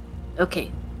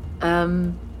 Okay.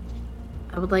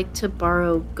 I would like to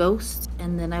borrow Ghost,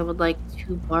 and then I would like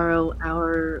to borrow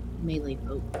our melee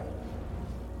boat.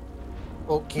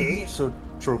 Okay. So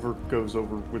Trover goes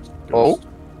over with Oh. Ghost.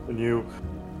 And you.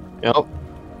 Yep.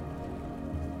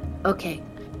 Okay.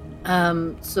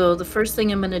 So the first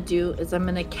thing I'm gonna do is I'm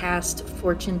gonna cast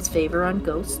Fortune's Favor on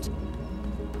Ghost.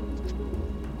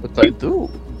 What do I do?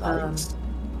 Nice.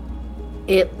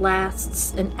 It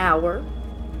lasts an hour,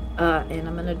 and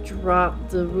I'm gonna drop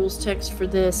the rules text for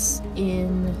this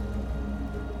in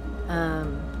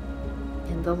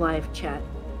the live chat.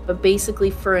 But basically,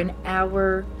 for an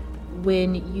hour,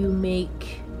 when you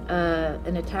make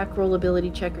an attack roll,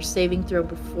 ability check, or saving throw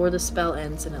before the spell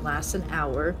ends, and it lasts an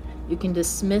hour, you can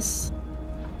dismiss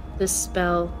this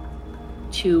spell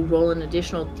to roll an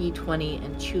additional d20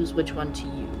 and choose which one to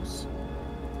use.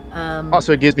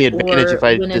 Also, it gives me advantage or if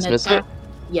I when an dismiss it. attack-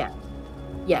 Yeah.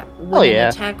 Yeah. When yeah. an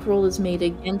attack roll is made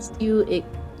against you,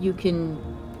 you can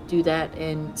do that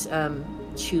and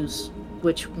choose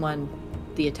which one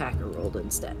the attacker rolled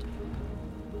instead.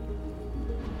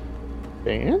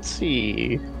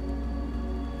 Fancy.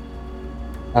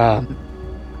 Thank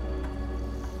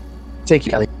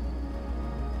you, Kelly.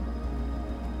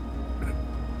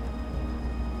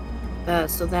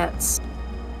 So that's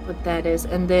what that is.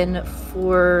 And then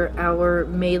for our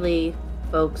melee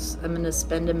folks, I'm going to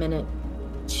spend a minute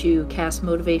to cast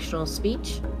Motivational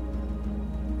Speech.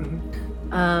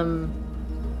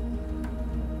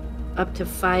 Up to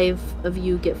 5 of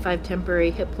you get 5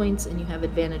 temporary hit points, and you have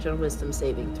advantage on Wisdom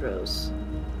saving throws.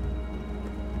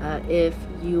 If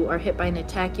you are hit by an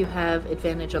attack, you have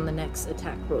advantage on the next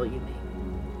attack roll you make.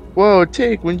 Whoa,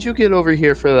 Tig, when'd you get over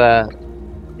here for that?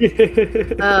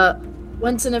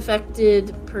 Once an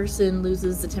affected person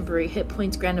loses the temporary hit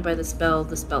points granted by the spell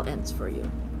ends for you.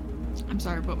 I'm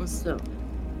sorry, what was... So,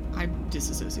 I'm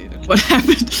disassociated. What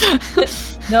happened?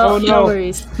 no, Oh, no no.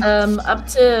 worries. Up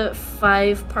to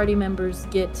 5 party members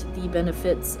get the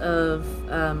benefits of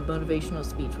motivational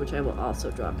speech, which I will also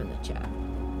drop in the chat.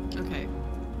 Okay.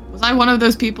 Was I one of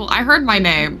those people? I heard my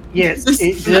name. Yes,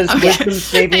 it does Okay. wisdom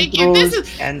saving Thank you. throws This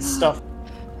is- and stuff.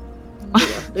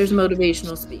 There's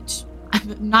motivational speech.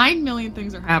 9 million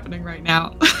things are happening right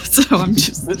now, so I'm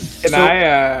just... And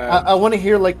I want to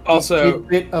hear like also- a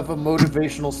bit of a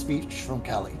motivational speech from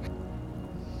Callie.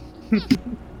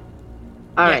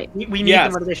 All right. We need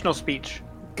Yes. the motivational speech.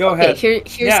 Go Okay, ahead.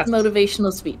 here's Yes. the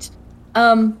motivational speech.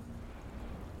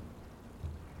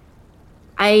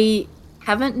 I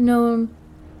haven't known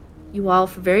you all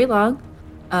for very long,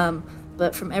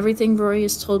 but from everything Rory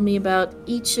has told me about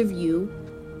each of you,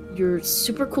 you're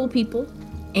super cool people,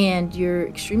 and you're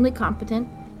extremely competent,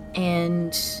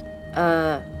 and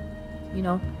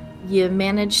you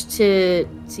managed to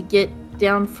get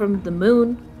down from the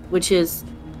moon, which is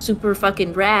super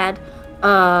fucking rad.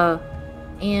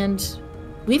 And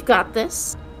we've got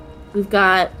this. We've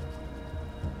got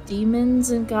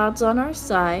demons and gods on our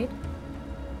side.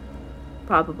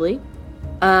 Probably.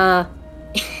 And,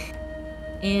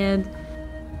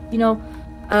 we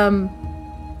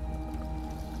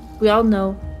all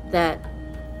know that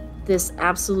this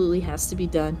absolutely has to be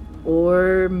done,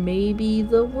 or maybe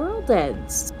the world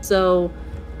ends. So,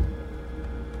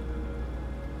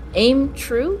 aim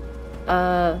true.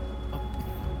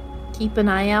 keep an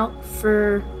eye out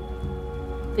for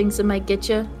things that might get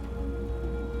you.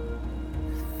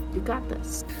 You got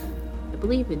this. I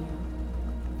believe in you.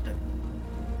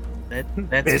 That's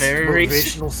Best very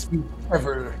motivational speech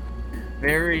ever.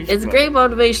 very. It's a great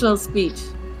motivational speech.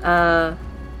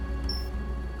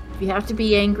 If you have to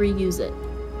be angry, use it.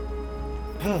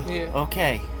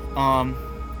 Okay. Can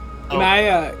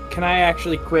I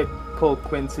actually quick pull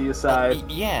Quincy aside?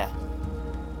 Yeah.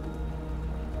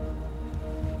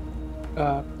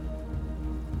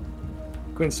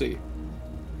 Quincy.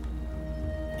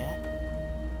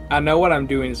 Yeah. I know what I'm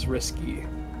doing is risky,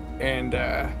 and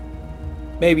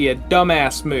maybe a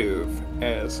dumbass move,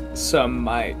 as some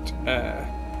might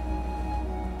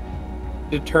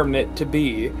determine it to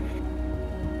be.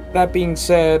 That being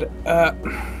said,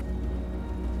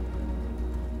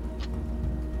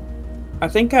 I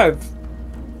think I've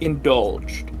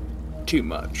indulged too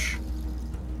much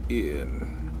in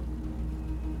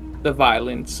the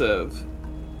violence of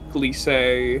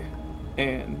Glisse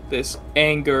and this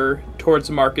anger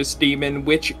towards Marcus Demon,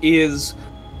 which is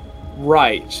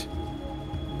right.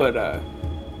 But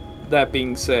that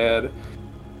being said,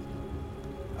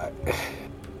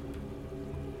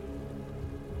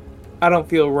 I don't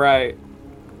feel right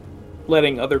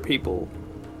letting other people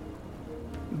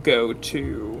go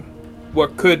to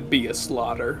what could be a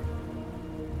slaughter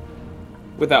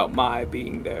without my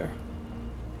being there.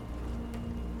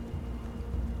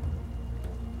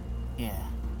 Yeah.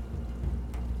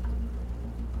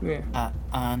 Yeah.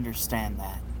 I understand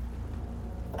that.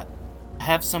 I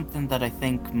have something that I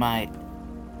think might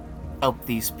help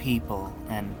these people,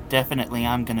 and definitely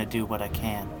I'm gonna do what I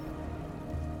can.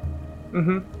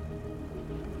 Mm-hmm.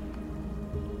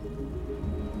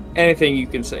 Anything you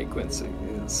can say, Quincy,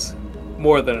 is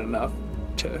more than enough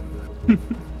to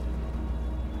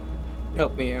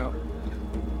help me out.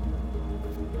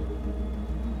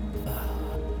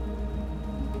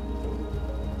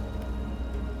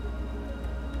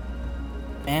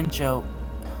 Banjo,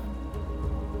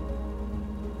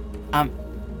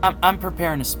 I'm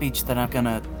preparing a speech that I'm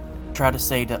gonna try to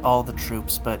say to all the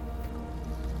troops, but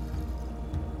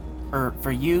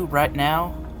for you right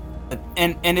now,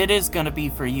 and it is gonna be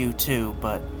for you too,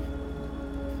 but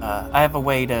I have a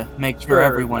way to make sure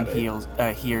everyone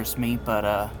hears me,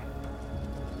 but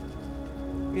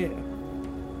yeah.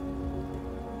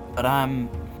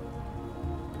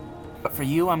 But for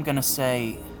you, I'm gonna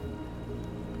say,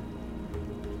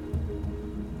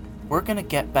 we're gonna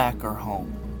get back our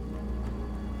home.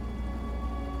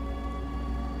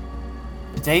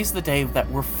 Today's the day that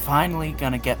we're finally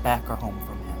gonna get back our home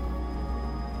from him.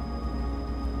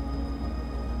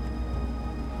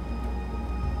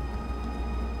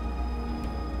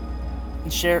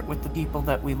 And share it with the people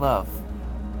that we love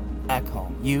back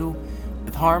home. You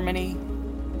with Harmony,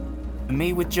 and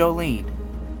me with Jolene.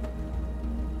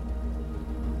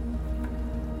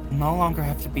 We'll no longer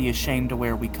have to be ashamed of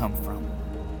where we come from.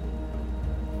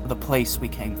 The place we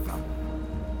came from.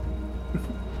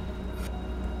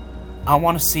 I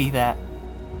want to see that.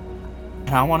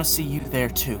 And I want to see you there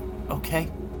too, okay?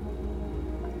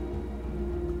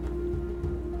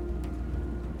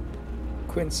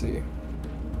 Quincy.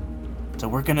 So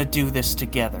we're gonna do this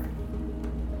together.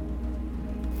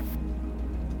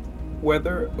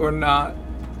 Whether or not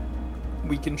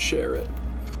we can share it,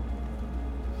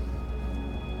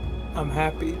 I'm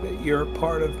happy that you're a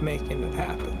part of making it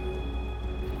happen.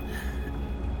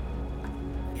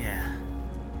 Yeah.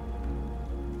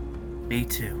 Me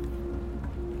too.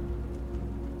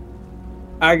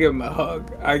 I give him a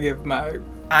hug. I give my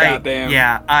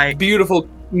goddamn beautiful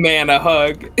man a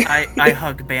hug. I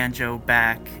hug Banjo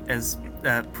back as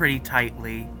pretty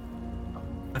tightly.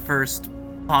 The first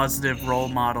positive role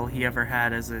model he ever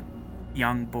had as a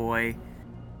young boy.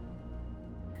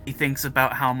 He thinks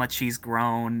about how much he's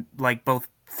grown, like both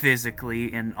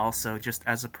physically and also just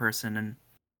as a person, and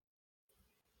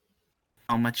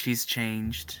how much he's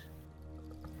changed.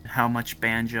 How much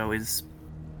Banjo is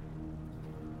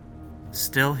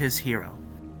still his hero.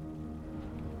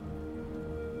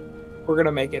 We're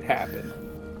gonna make it happen.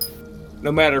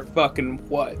 No matter fucking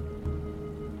what.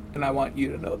 And I want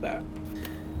you to know that.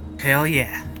 Hell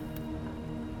yeah.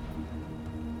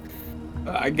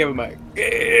 I give him a...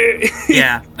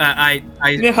 yeah, I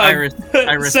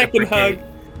second hug.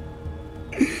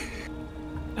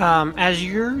 As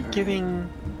you're giving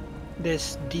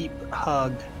this deep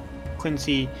hug,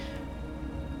 Quincy,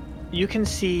 you can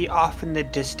see off in the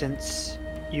distance,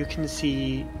 you can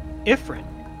see Ifrin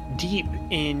deep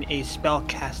in a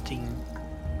spellcasting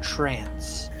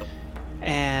trance.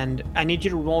 And I need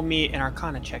you to roll me an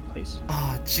Arcana check, please.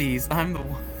 Oh, jeez, I'm the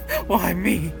one. Why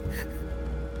me?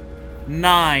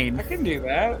 9. I can do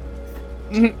that.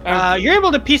 You're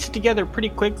able to piece it together pretty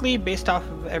quickly based off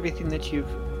of everything that you've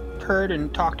heard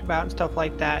and talked about and stuff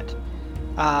like that.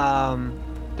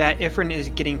 That Ifrin is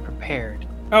getting prepared.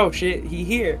 Oh shit, he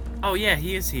here. Oh yeah,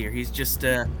 he is here. He's just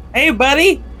Hey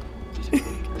buddy!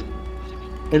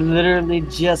 It literally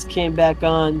just came back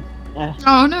on.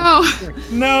 Oh no!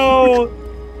 No!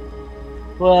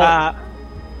 Well,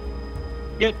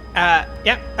 Good.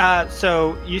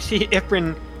 So you see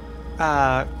Ifrin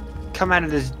come out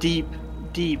of this deep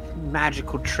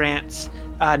magical trance,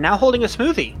 now holding a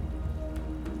smoothie,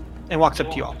 and walks up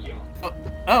to you all.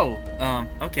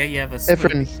 okay, you have a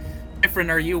smoothie. Ifrin,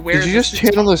 are you aware? Did you just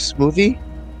channel a smoothie?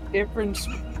 Difference.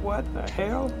 What the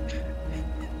hell?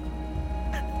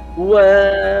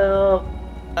 well,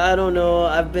 I don't know.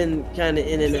 I've been kind of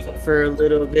in it for a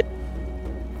little bit.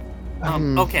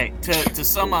 Okay, to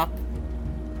sum up,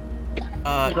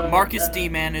 Marcus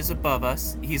D-Man is above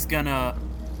us. He's gonna,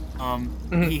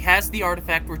 he has the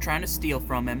artifact we're trying to steal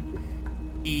from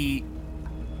him. He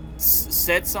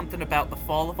said something about the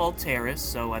fall of Alteris,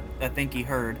 so I think he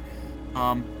heard.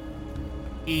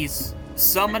 He's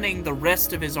summoning the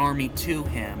rest of his army to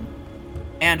him,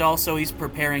 and also he's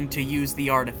preparing to use the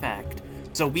artifact.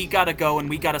 So we gotta go and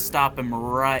we gotta stop him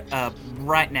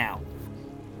right now.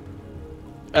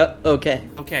 Okay.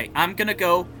 Okay, I'm gonna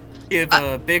go give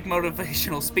a big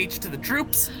motivational speech to the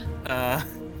troops.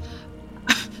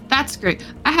 That's great.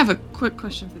 I have a quick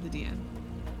question for the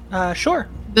DM. Sure.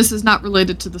 This is not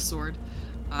related to the sword,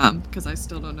 because I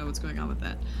still don't know what's going on with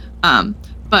that.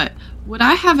 But would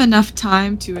I have enough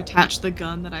time to attach the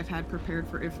gun that I've had prepared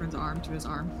for Ifrin's arm to his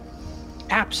arm?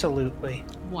 Absolutely.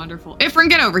 Wonderful. Ifrin,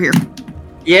 get over here.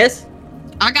 Yes?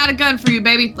 I got a gun for you,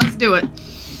 baby. Let's do it.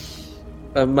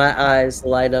 My eyes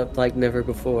light up like never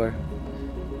before.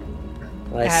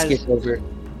 I skip over.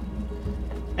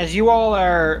 As you all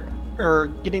are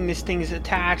getting these things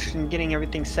attached and getting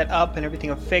everything set up and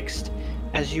everything affixed,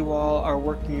 as you all are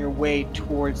working your way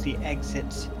towards the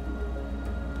exits,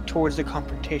 towards the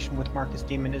confrontation with Marcus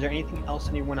Demon, is there anything else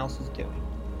anyone else is doing?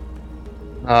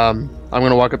 I'm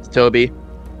gonna walk up to Toby,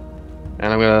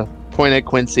 and I'm gonna point at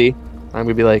Quincy. I'm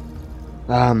gonna be like,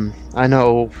 I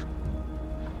know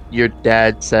your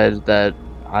dad said that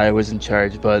I was in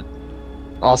charge, but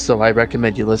also I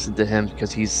recommend you listen to him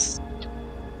because he's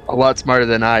a lot smarter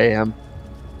than I am.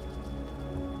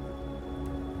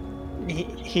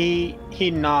 He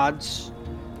nods,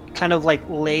 kind of like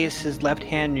lays his left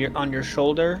hand on your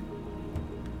shoulder,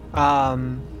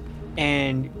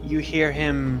 and you hear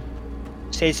him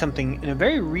say something in a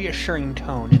very reassuring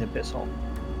tone in Abyssal.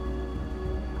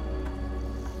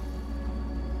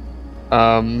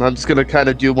 I'm just gonna kind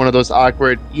of do one of those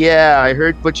awkward, yeah, I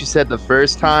heard what you said the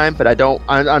first time, but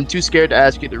I'm too scared to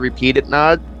ask you to repeat it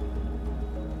nod.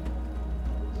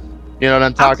 You know what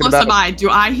I'm talking about? How close am I? Do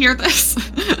I hear this?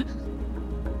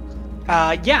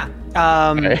 Yeah.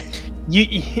 Okay.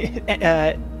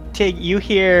 Tig, you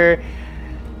hear,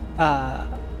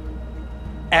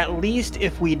 at least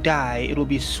if we die, it'll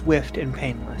be swift and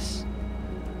painless.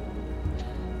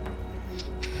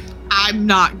 I'm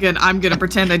gonna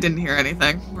pretend I didn't hear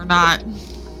anything. We're not.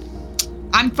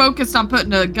 I'm focused on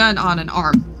putting a gun on an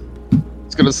arm.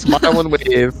 It's gonna smile and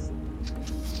wave.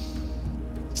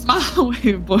 Smile and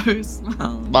wave, boys.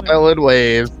 Smile and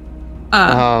wave.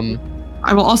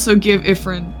 I will also give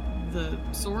Ifrin the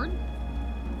sword.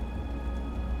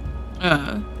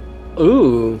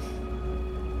 Ooh.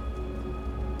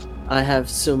 I have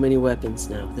so many weapons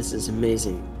now. This is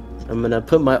amazing. I'm gonna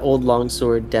put my old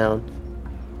longsword down,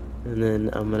 and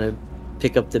then I'm gonna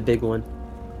pick up the big one.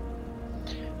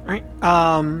 Alright,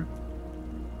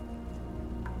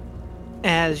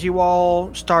 as you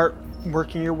all start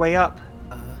working your way up,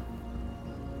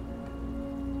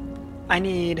 I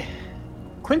need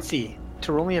Quincy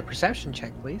to roll me a perception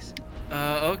check, please.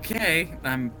 Okay.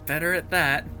 I'm better at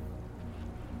that.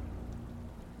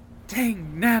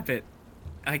 Dang, nabbit.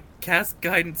 I cast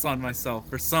guidance on myself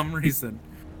for some reason.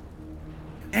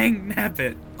 Dang,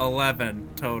 nabbit. 11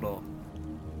 total.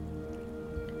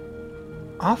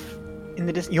 Off in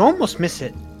the distance, you almost miss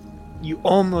it.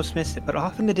 But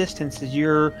off in the distance as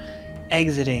you're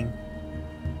exiting,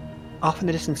 off in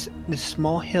the distance, this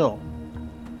small hill,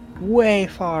 way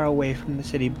far away from the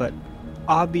city, but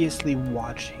obviously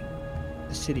watching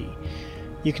the city,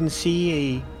 you can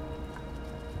see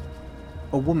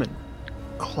a woman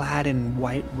clad in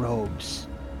white robes,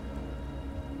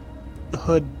 the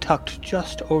hood tucked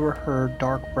just over her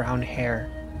dark brown hair,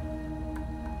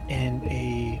 and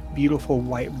a beautiful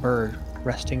white bird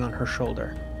resting on her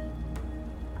shoulder.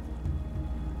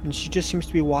 And she just seems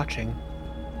to be watching.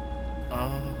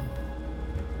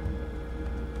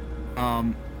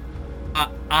 I,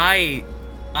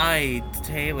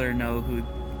 Taylor, know who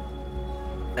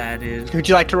that is. Would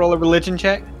you like to roll a religion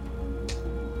check?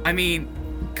 I mean,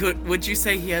 would you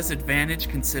say he has advantage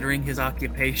considering his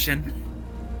occupation?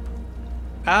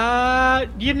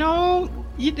 Let's give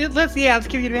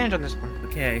you advantage on this one.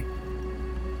 Okay.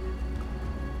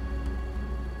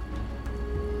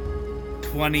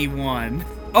 21.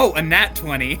 Oh, a nat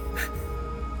 20.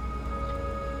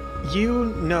 You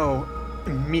know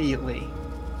immediately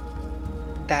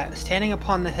that standing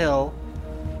upon the hill,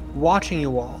 watching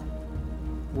you all,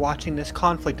 watching this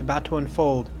conflict about to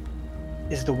unfold,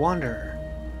 is the Wanderer.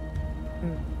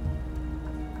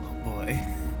 Oh boy.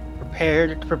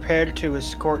 Prepared to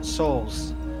escort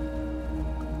souls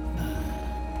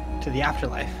to the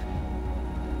afterlife.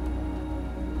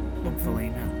 Hopefully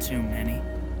not too many.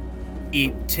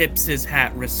 He tips his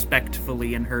hat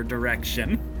respectfully in her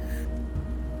direction.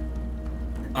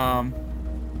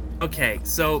 Okay,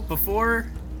 so before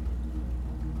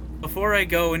I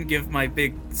go and give my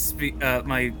big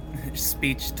my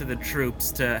speech to the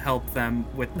troops to help them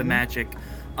with the magic,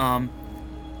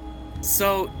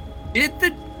 so did the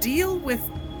deal with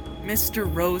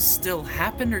Mr. Rose still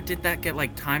happen, or did that get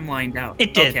like timelined out?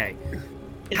 It did. Okay.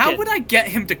 How would I get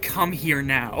him to come here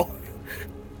now?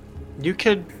 You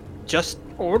could just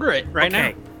order it right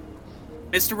now.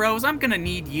 Mr. Rose, I'm gonna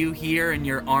need you here and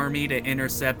your army to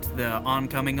intercept the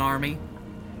oncoming army.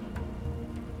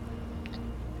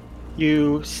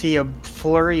 You see a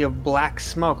flurry of black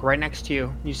smoke right next to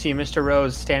you. You see Mr.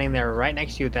 Rose standing there right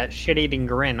next to you with that shit-eating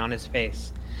grin on his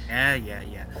face. Yeah.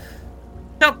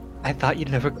 So, I thought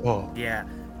you'd never go. Yeah.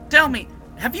 Tell me,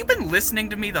 have you been listening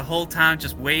to me the whole time,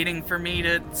 just waiting for me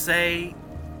to say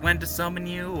when to summon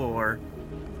you, or...?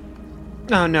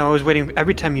 Oh, no, I was waiting.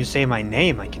 Every time you say my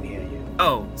name, I can hear you.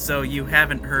 Oh, so you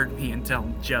haven't heard me until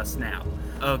just now.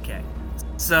 Okay.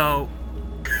 So...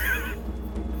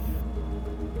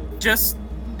 just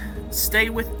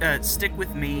stick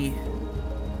with me.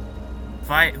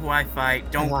 Fight who I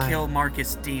fight. Don't kill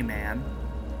Marcus D-Man.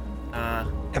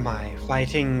 Am I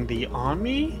fighting the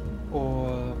army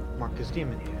or Marcus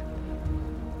Demon here?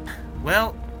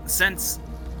 Well, since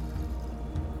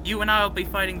you and I will be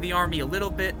fighting the army a little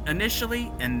bit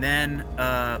initially, and then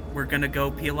we're gonna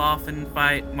go peel off and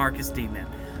fight Marcus Demon.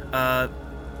 I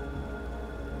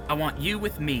want you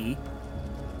with me,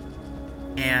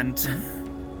 and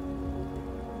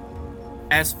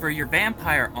as for your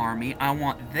vampire army, I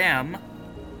want them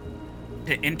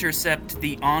to intercept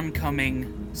the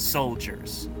oncoming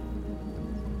soldiers.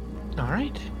 All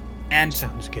right. And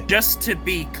sounds good. Just to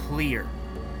be clear,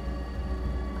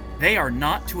 they are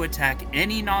not to attack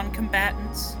any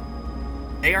non-combatants.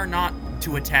 They are not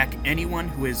to attack anyone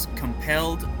who is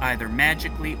compelled either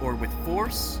magically or with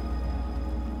force.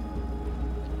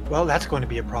 Well, that's going to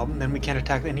be a problem. Then we can't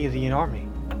attack any of the army.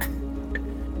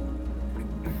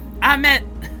 I meant...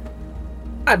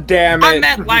 God damn it. I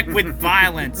meant like with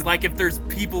violence. Like if there's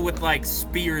people with like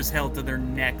spears held to their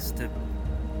necks to...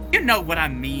 You know what I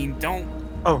mean, don't...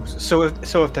 Oh, so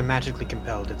if they're magically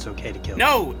compelled, it's okay to kill them?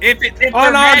 No, if they're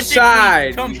on our magically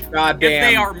side, if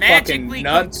they are magically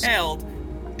compelled,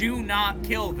 do not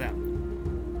kill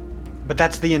them. But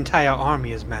that's the entire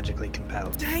army is magically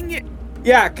compelled. Dang it.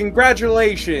 Yeah,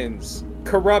 congratulations.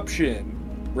 Corruption,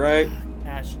 right?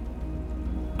 Gosh.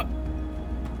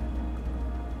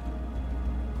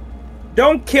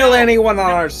 Don't kill anyone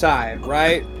on our side,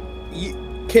 right?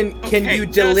 Can you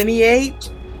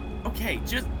delineate? Okay,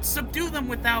 just subdue them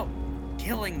without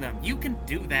killing them. You can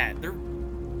do that. They're...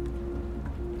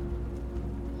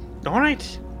 All right.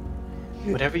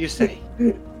 Whatever you say.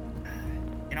 You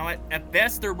know what? At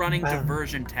best, they're running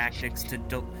diversion tactics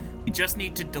to... We just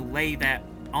need to delay that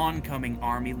oncoming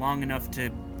army long enough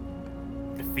to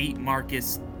defeat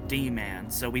Marcus D-Man,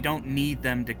 so we don't need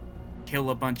them to kill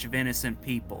a bunch of innocent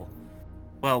people.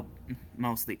 Well,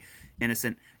 mostly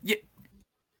innocent.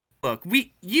 Look,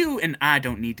 you and I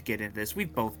don't need to get into this.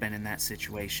 We've both been in that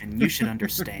situation. You should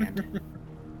understand.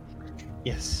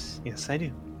 Yes, I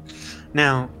do.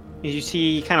 Now, you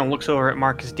see, he kind of looks over at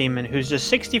Marcus Demon, who's just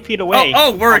 60 feet away.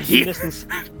 Oh, we're here.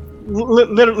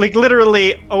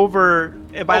 Literally over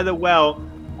by the well.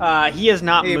 He has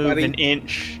not moved an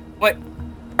inch. What?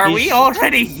 Are we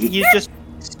already here? He's just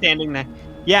standing there.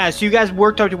 Yeah, so you guys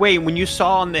worked out your way. When you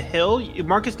saw on the hill,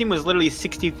 Marcus Demon was literally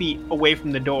 60 feet away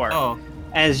from the door. Oh.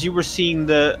 As you were seeing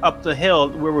up the hill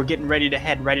where we're getting ready to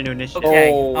head right into initiative.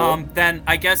 Okay, then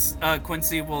I guess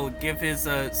Quincy will give his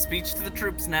speech to the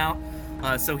troops now,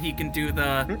 so he can do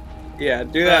the... Yeah,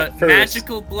 do that first.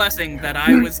 Magical blessing that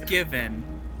I was given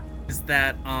is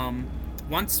that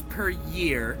once per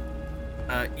year,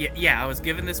 I was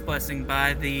given this blessing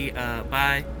by the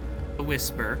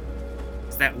Whisper.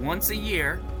 It's that once a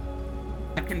year,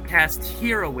 I can cast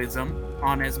heroism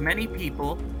on as many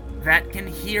people that can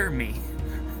hear me.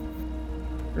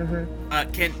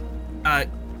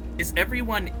 Is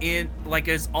everyone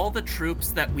is all the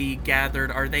troops that we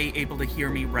gathered, are they able to hear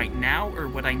me right now, or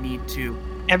would I need to?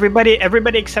 Everybody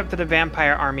except for the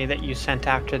vampire army that you sent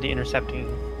after the intercepting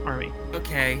army.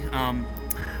 Okay,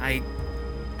 I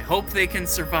hope they can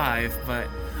survive, but,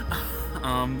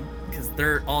 because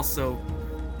they're also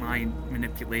mind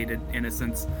manipulated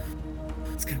innocents.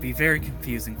 It's gonna be very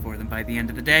confusing for them by the end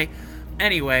of the day.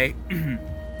 Anyway,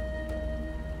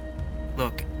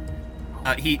 look,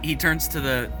 he turns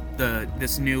to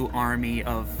this new army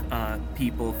of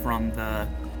people from the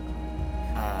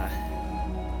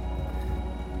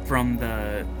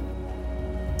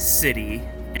city,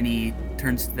 and he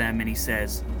turns to them and he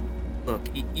says, "Look,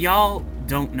 y'all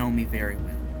don't know me very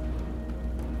well.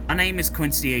 My name is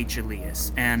Quincy H.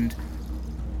 Elias, and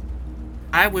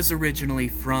I was originally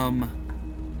from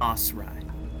Osrai.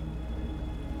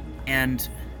 And,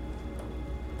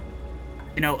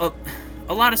 you know,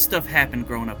 a lot of stuff happened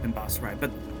growing up in Osrai,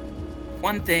 but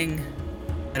one thing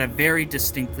that I very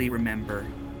distinctly remember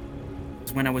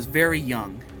is when I was very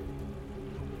young,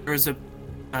 there was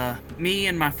me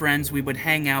and my friends, we would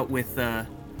hang out with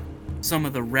some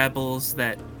of the rebels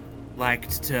that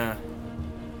liked to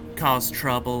cause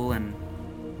trouble, and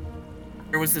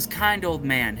there was this kind old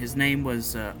man. His name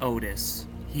was Otis.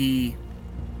 He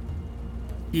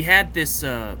had this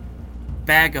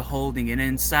bag of holding, and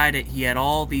inside it he had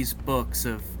all these books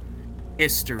of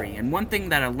history. And one thing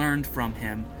that I learned from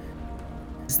him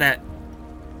is that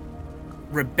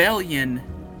rebellion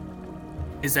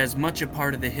is as much a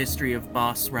part of the history of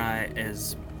Basrai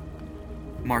as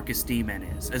Marcus Demon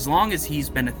is. As long as he's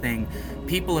been a thing,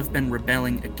 people have been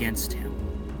rebelling against him.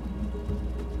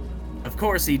 Of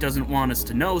course, he doesn't want us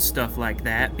to know stuff like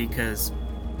that because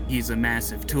he's a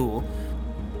massive tool.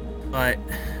 But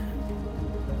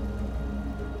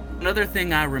another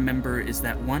thing I remember is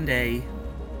that one day,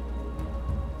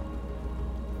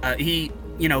 he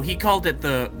called it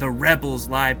the Rebels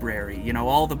Library. You know,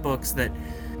 all the books that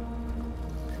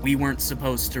we weren't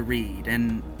supposed to read,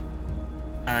 and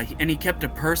he kept a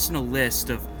personal list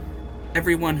of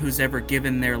everyone who's ever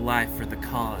given their life for the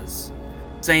cause,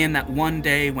 saying that one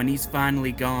day when he's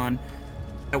finally gone,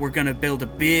 that we're gonna build a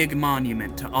big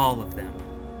monument to all of them.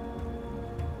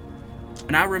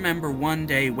 And I remember one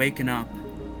day waking up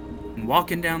and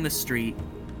walking down the street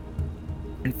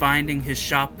and finding his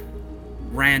shop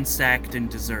ransacked and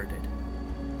deserted.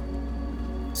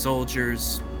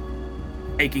 Soldiers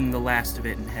taking the last of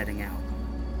it and heading out.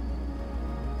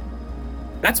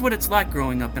 That's what it's like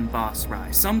growing up in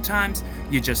Basrai. Sometimes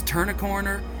you just turn a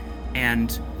corner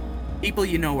and people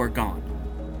you know are gone.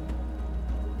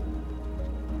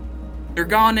 They're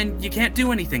gone and you can't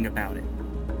do anything about it.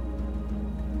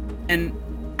 And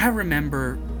I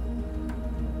remember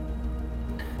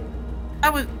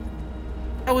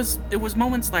it was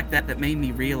moments like that that made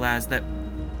me realize that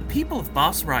the people of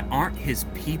Basrai aren't his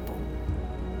people.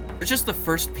 They're just the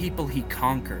first people he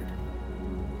conquered.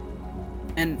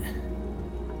 And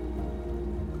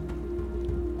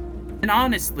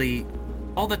honestly,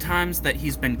 all the times that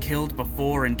he's been killed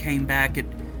before and came back,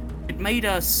 it made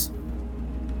us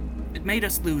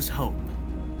lose hope.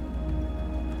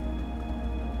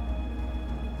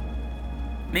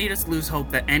 Made us lose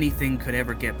hope that anything could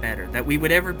ever get better, that we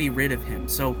would ever be rid of him.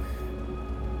 So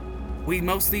we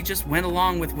mostly just went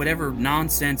along with whatever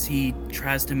nonsense he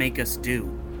tries to make us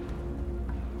do.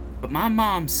 But my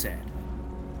mom said,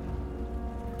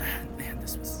 man,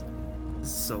 this is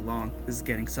so long. This is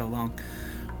getting so long.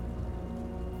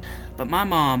 But my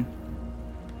mom,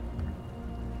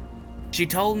 she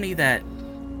told me that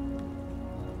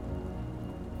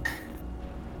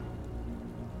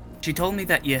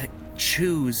you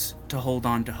choose to hold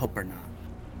on to hope or not.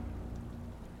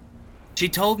 She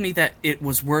told me that it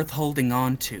was worth holding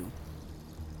on to.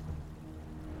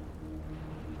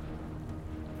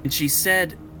 And she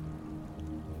said,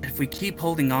 if we keep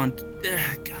holding on to,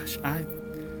 gosh,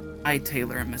 I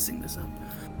Taylor, am messing this up.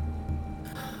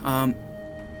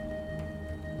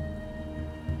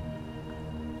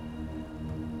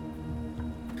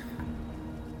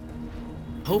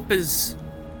 Hope is,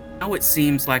 I know it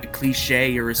seems like a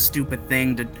cliche or a stupid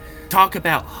thing to talk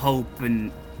about hope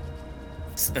in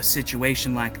a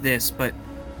situation like this, but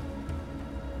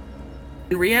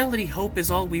in reality, hope is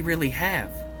all we really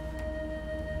have.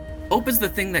 Hope is the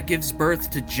thing that gives birth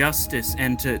to justice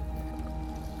and to...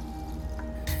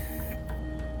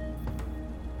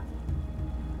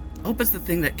 Hope is the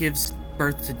thing that gives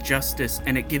birth to justice,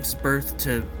 and it gives birth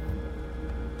to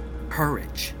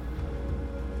courage.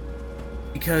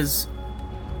 Because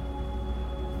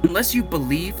unless you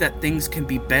believe that things can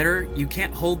be better, you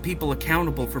can't hold people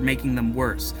accountable for making them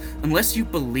worse. Unless you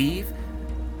believe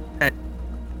that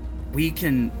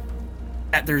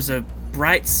that there's a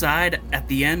bright side at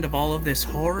the end of all of this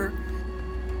horror,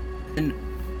 then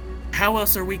how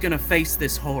else are we gonna face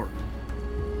this horror?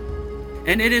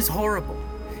 And it is horrible.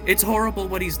 It's horrible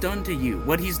what he's done to you,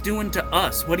 what he's doing to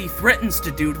us, what he threatens to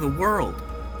do to the world.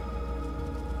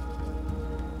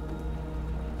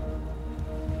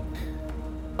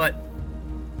 But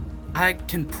I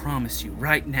can promise you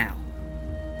right now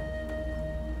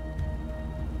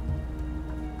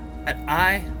that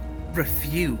I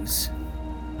refuse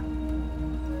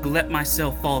to let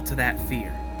myself fall to that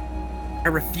fear. I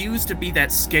refuse to be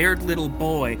that scared little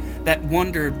boy that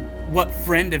wondered what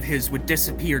friend of his would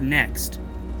disappear next.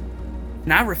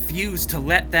 And I refuse to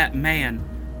let that man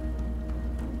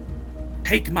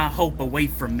take my hope away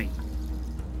from me.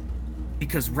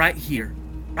 Because right here,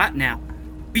 right now,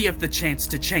 we have the chance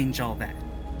to change all that.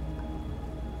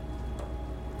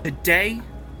 Today,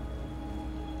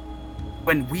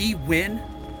 when we win,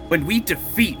 when we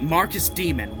defeat Marcus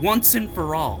Demon once and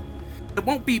for all, it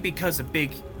won't be because of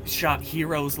big shot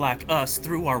heroes like us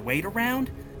threw our weight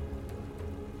around.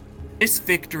 This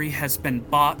victory has been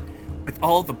bought with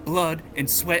all the blood and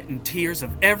sweat and tears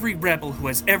of every rebel who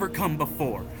has ever come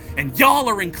before, and y'all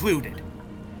are included.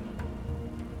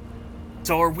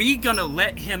 So are we gonna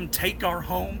let him take our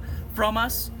home from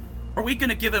us? Are we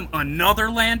gonna give him another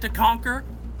land to conquer?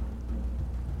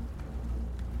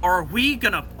 Or are we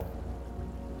gonna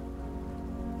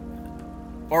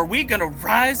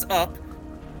rise up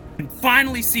and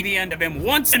finally see the end of him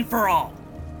once and for all?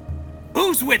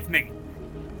 Who's with me?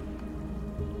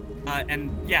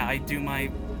 And yeah, I do my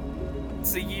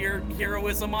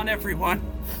heroism on everyone.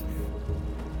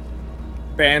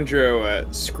 Banjo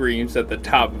screams at the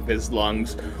top of his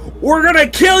lungs, "We're gonna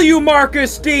kill you,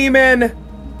 Marcus Demon!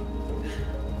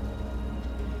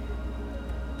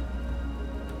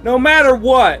 No matter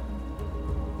what!"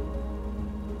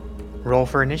 Roll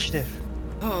for initiative.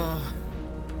 Oh,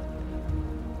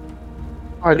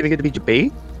 I didn't get to be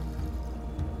debate?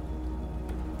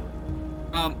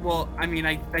 Well, I mean,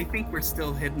 I think we're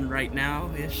still hidden right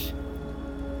now-ish.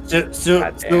 So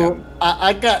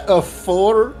I got a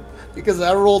 4 because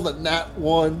I rolled a nat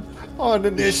 1 on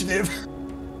initiative.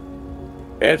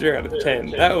 Andrew got a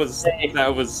 10. That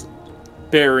was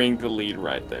burying the lead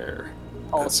right there.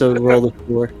 Also roll a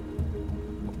 4.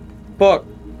 Fuck.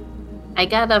 I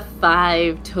got a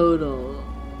 5 total.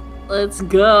 Let's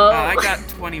go. I got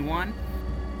 21.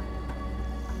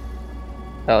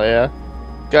 Hell yeah.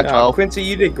 Got 12. Quincy,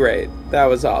 you did great. That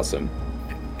was awesome.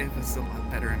 It was a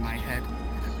lot better in my head.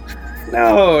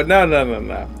 No.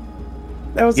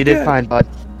 That was You good. did fine, bud.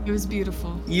 It was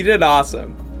beautiful. You did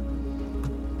awesome.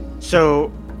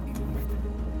 So,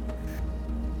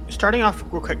 starting off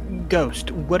real quick,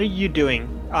 Ghost, what are you doing?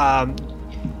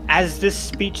 As this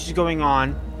speech is going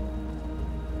on,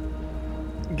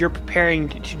 you're preparing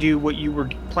to do what you were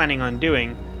planning on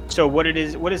doing. So what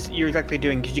is you're exactly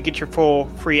doing? Because you get your full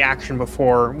free action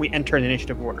before we enter the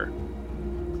initiative order.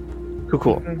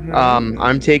 Cool.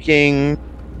 I'm taking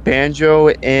Banjo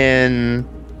and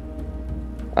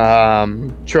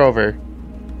Trover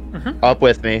up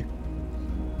with me.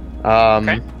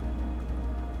 Okay.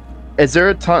 Is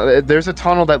there there's a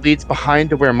tunnel that leads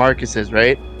behind to where Marcus is,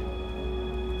 right?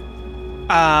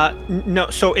 No.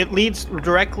 So it leads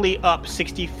directly up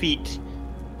 60 feet.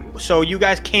 So you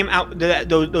guys came out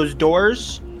those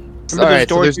doors. All right.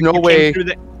 So there's no way.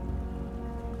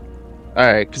 All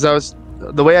right, because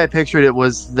the way I pictured it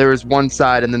was there was one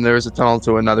side and then there was a tunnel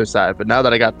to another side. But now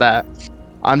that I got that,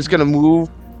 I'm just gonna move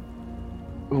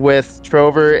with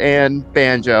Trover and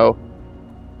Banjo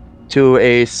to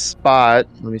a spot.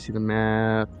 Let me see the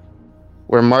map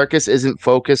where Marcus isn't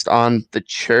focused on the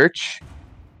church.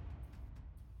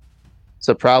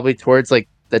 So probably towards like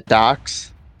the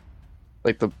docks,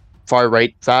 like the far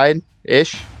right side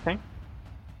ish. Okay.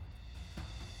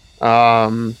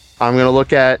 I'm gonna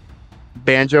look at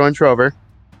Banjo and Trover.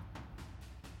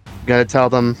 I'm gonna tell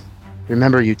them,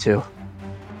 remember you two.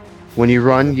 When you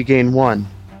run, you gain 1,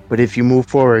 but if you move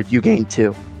forward, you gain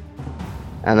 2.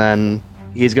 And then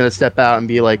he's gonna step out and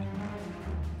be like,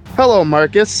 "Hello,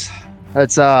 Marcus.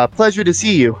 It's a pleasure to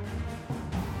see you."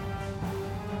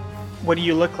 What do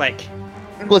you look like?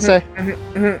 Let's say.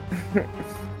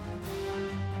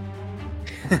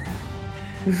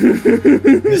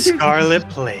 The Scarlet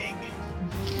Plague.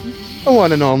 The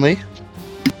one and only.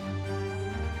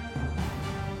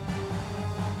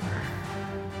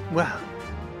 Well,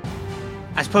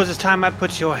 I suppose it's time I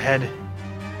put your head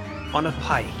on a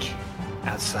pike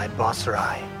outside Boss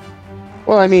Rai.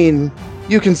 Well, I mean,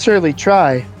 you can certainly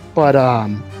try, but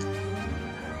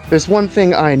there's one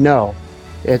thing I know.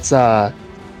 It's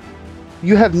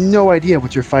you have no idea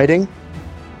what you're fighting.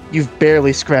 You've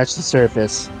barely scratched the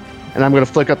surface. And I'm gonna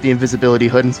flick up the invisibility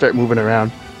hood and start moving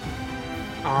around.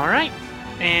 All right,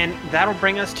 and that'll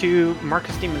bring us to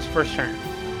Marcus Demon's first turn.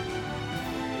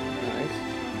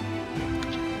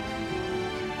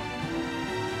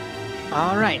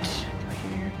 All right.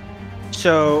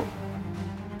 So,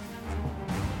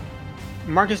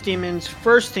 Marcus Demon's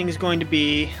first thing is going to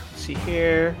be, let's see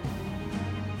here,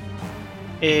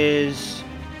 is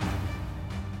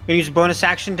going to use a bonus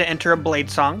action to enter a blade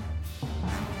song.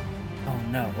 Oh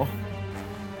no.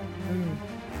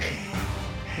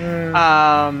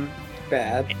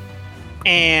 Bad.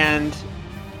 And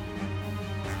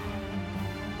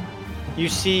you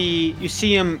see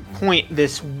him point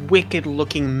this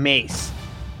wicked-looking mace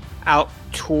out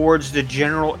towards the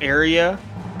general area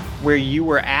where you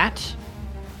were at.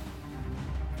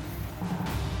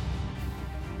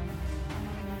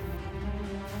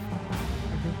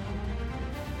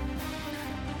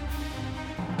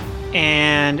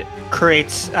 And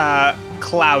creates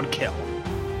cloud kill.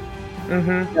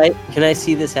 Can I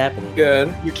see this happening?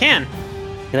 Good. You can.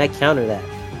 Can I counter that?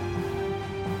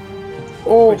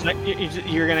 Oh.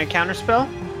 You're gonna counterspell?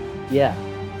 Yeah.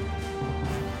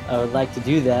 I would like to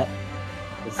do that.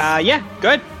 Yeah,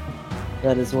 good.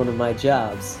 That is one of my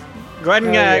jobs. Go ahead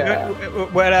and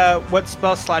what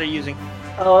spell slot are you using?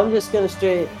 Oh, I'm just gonna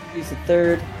straight use a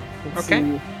third. Let's Okay.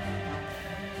 see.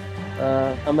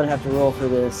 I'm gonna have to roll for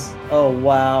this. Oh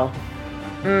wow.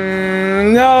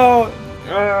 No.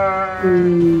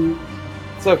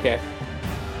 It's okay.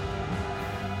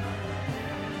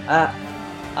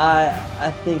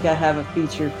 I think I have a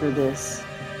feature for this.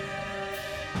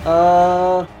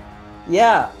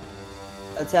 Yeah.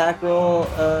 Attack roll.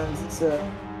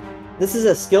 This is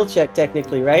a skill check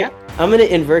technically, right? Yeah. I'm gonna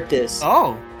invert this.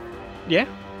 Oh. Yeah.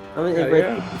 I'm gonna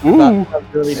invert. Ooh.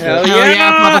 Really Hell Hell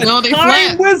yeah, probability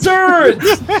Time flip.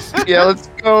 wizards! Yeah, let's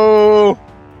go.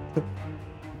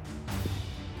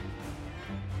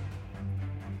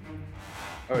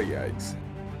 Oh, yikes.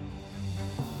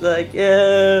 Like,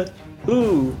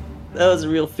 ooh, that was a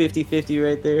real 50-50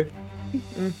 right there.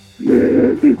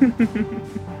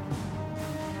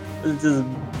 Just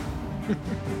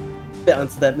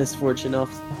bounce that misfortune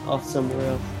off somewhere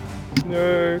else.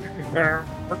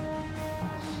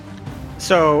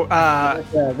 So, that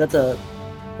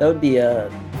would be a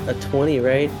 20,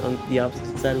 right? On the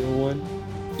opposite side of a 1.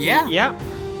 Yeah. yeah.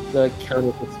 The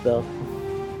counter the spell.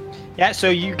 Yeah, so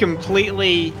you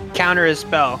completely counter his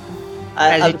spell.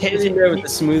 I'm sitting there with the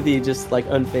smoothie just like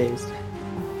unfazed.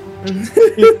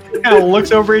 He kind of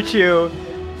looks over at you,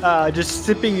 just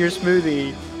sipping your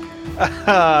smoothie,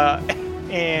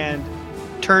 and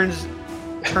turns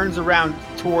around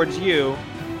towards you,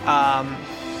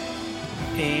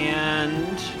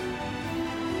 and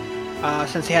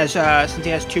since he has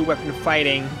 2 weapon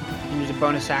fighting, you can use a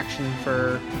bonus action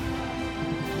for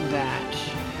that.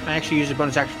 I actually used a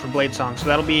bonus action for Blade Song, so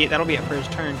that'll be it for his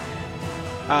turn.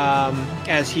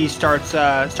 As he starts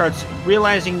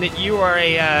realizing that you are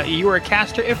a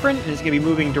caster Ifrin, and is going to be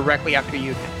moving directly after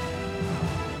you.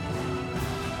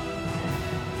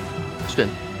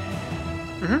 Question.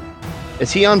 Mhm.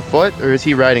 Is he on foot or is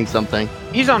he riding something?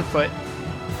 He's on foot.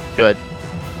 Good.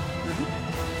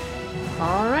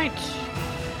 All right.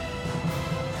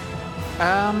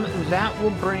 That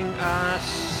will bring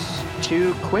us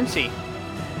to Quincy.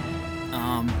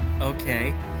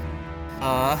 Okay.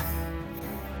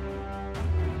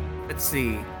 Let's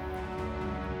see.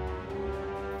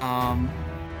 Can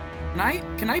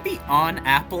I be on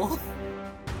Apple?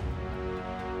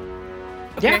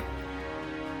 Okay.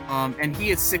 Yeah. And he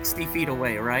is 60 feet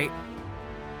away, right?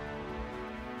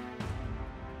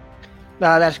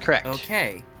 That's correct.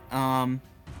 Okay. I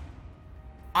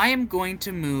am going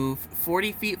to move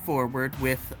 40 feet forward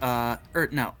with, yeah,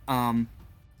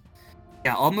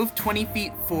 I'll move 20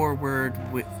 feet forward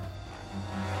with...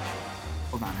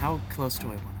 Hold on, how close do I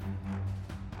want to...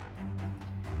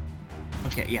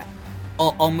 Okay, yeah.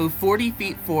 I'll move 40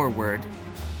 feet forward.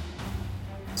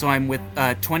 So I'm with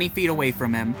 20 feet away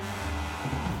from him.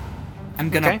 I'm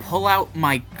gonna pull out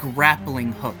my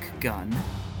grappling hook gun.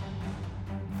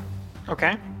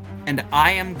 Okay. And I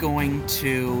am going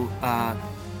to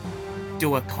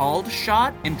do a called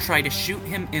shot and try to shoot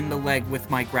him in the leg with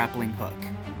my grappling hook.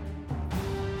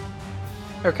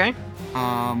 Okay.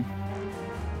 Oh,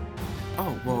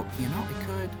 well, you know, I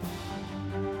could...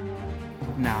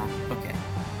 Nah, okay.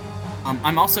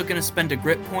 I'm also going to spend a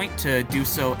grit point to do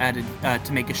so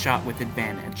to make a shot with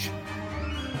advantage.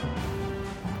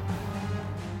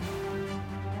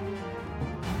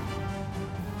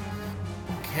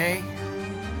 Okay.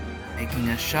 Making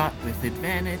a shot with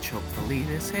advantage. Hopefully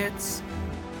this hits.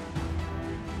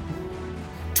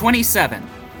 27.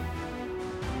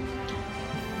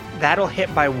 That'll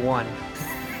hit by 1.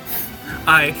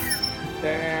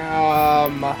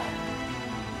 Damn.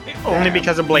 Only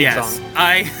because of Blade Yes, Song.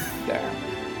 I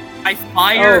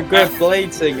fire. Oh, good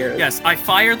Blade Singer. Yes, I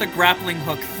fire the grappling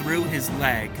hook through his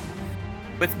leg.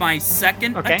 With my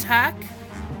second attack,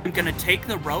 I'm gonna take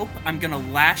the rope. I'm gonna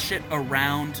lash it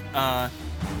around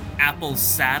Apple's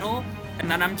saddle, and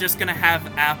then I'm just gonna have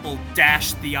Apple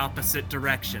dash the opposite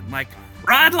direction, like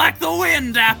ride like the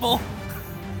wind, Apple.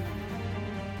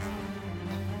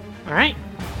 All right.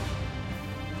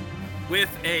 With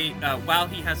a while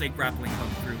he has a grappling hook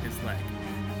through his leg.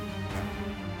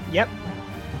 Yep.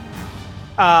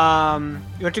 You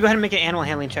want to go ahead and make an animal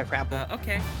handling check for Apple?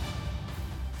 Okay.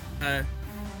 But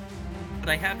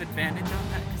I have advantage on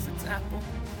that because it's Apple,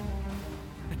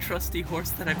 a trusty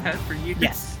horse that I've had for years.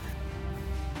 Yes.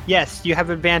 Yes, you have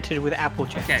advantage with Apple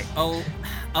checks. Okay.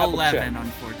 11,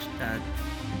 unfortunately.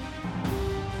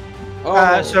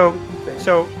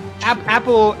 So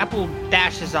Apple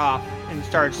dashes off and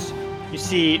starts. You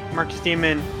see Marcus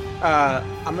Demon.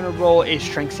 I'm gonna roll a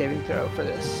strength saving throw for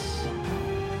this.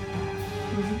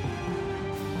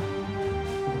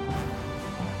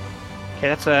 Okay,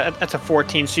 that's a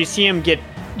 14. So you see him get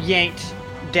yanked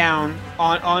down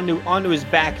onto his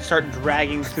back, and start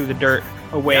dragging through the dirt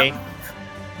away,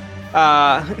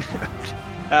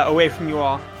 away from you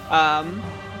all.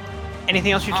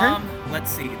 Anything else your turn? Let's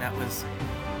see. That was.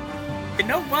 You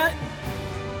know what?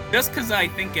 Just because I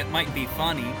think it might be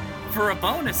funny, for a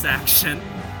bonus action,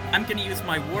 I'm gonna use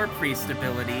my War Priest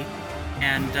ability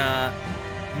and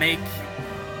make.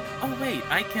 Oh wait,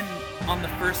 I can on the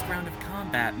first round of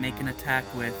combat make an attack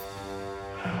with.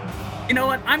 You know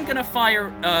what? I'm gonna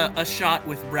fire a shot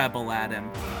with Rebel at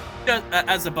him, just,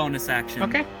 as a bonus action.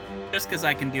 Okay. Just because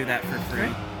I can do that for free.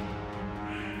 Okay.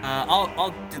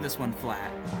 I'll do this one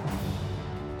flat.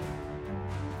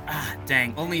 Ah,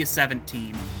 dang! Only a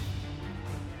 17.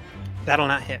 That'll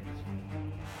not hit.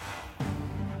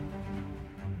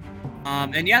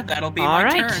 And yeah, that'll be my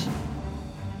turn.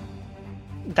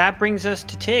 That brings us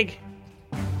to Tig.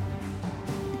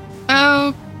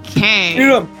 Okay.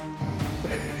 Shoot him.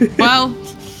 Well,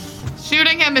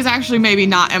 shooting him is actually maybe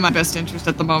not in my best interest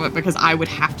at the moment because I would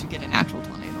have to get a natural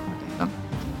 20 in order to hit him.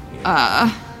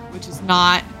 Which is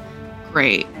not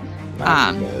great.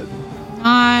 Not good.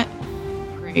 Not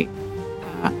great.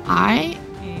 I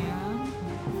am.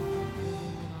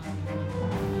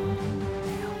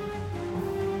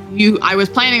 I was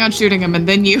planning on shooting him, and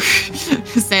then you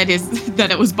said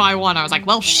that it was by 1. I was like,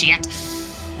 well, shit.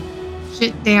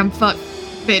 Shit, damn, fuck,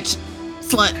 bitch,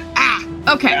 slut. Ah,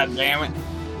 okay. God damn it.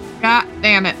 God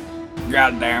damn it.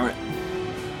 God damn it.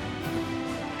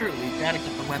 Truly, gotta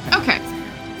get the weapon. Okay.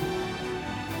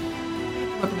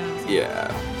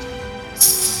 Yeah.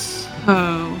 So.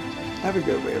 I have a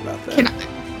good way about that.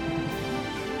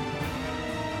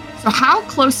 So how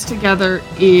close together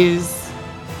is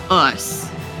us?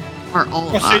 Are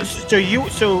all of us? So you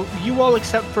all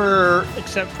except for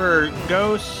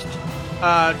Ghost,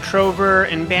 Trover,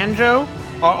 and Banjo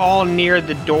are all near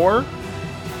the door.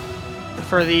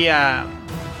 For the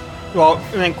well,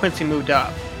 and then Quincy moved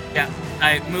up. Yeah,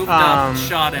 I moved up,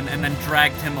 shot him, and then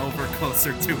dragged him over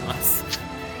closer to us.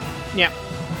 Yeah.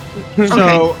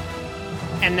 So,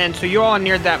 and then so you all are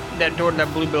near that door to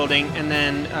that blue building, and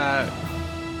then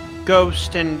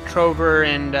Ghost and Trover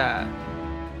and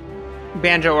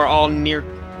Banjo are all near,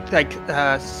 like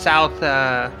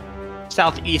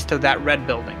southeast of that red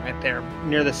building right there,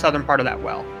 near the southern part of that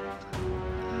well.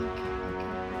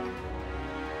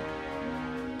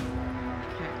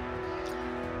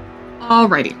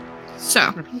 Alrighty.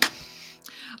 So,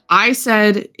 I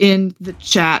said in the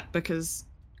chat, because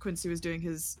Quincy was doing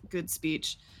his good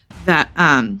speech, that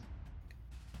I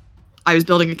was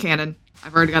building a cannon.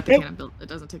 I've already got the cannon built. It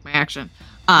doesn't take my action.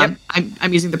 I'm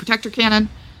using the protector cannon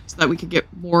so that we could get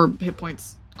more hit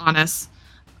points on us.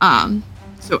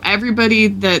 So everybody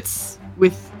that's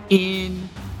within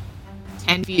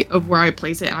 10 feet of where I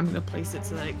place it, I'm going to place it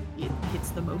so that it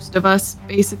hits the most of us,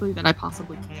 basically, that I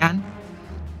possibly can.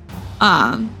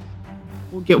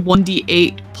 We'll get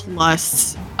 1d8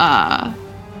 plus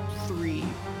 3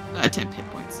 temp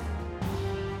hit points.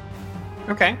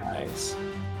 Okay. Nice.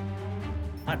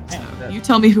 So you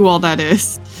tell me who all that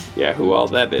is. Yeah, who all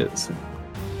that is.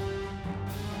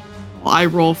 Well, I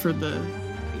roll for the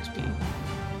HP. Oh,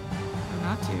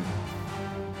 not to.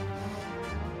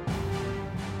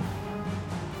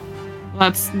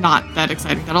 That's not that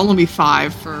exciting. That'll only be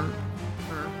 5 for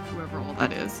whoever all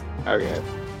that is. Okay.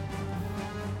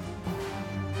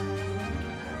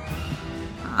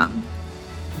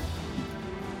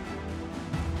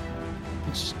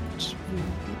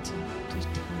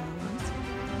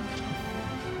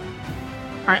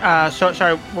 Alright, so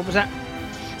sorry, what was that?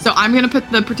 So I'm gonna put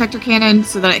the protector cannon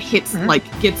so that it hits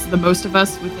gets the most of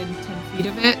us within 10 feet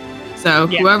of it. So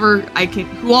whoever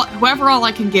all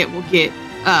I can get will get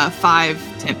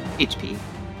 5 temp HP.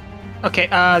 Okay,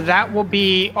 that will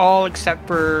be all except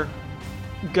for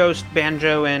Ghost,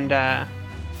 Banjo, and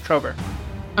Trover.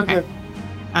 Okay.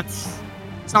 That's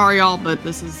sorry y'all, but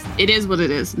it is what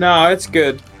it is. No, it's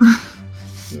good.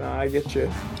 No, I get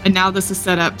you. And now this is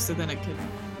set up so then we can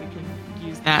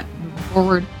use that moving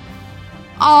forward.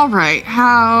 All right,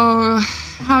 how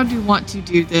do you want to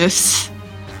do this?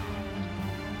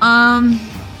 I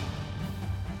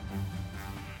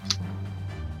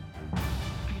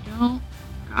don't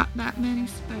got that many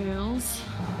spells.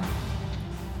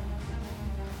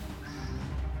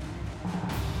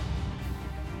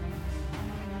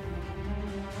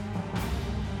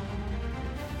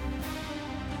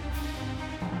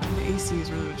 The AC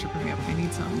is really what tripping me up. I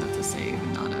need something that's a save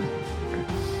and not a...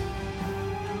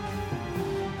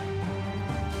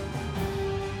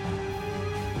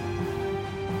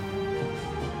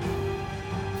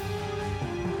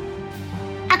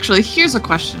 Actually, here's a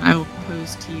question I will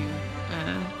pose to you,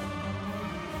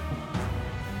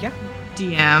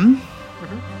 DM.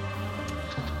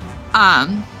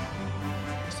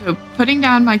 So putting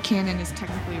down my cannon is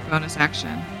technically a bonus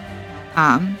action.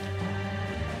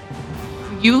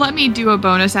 You let me do a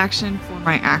bonus action for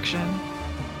my action.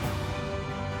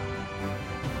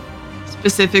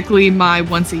 Specifically my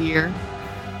once a year.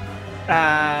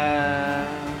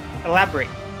 Elaborate.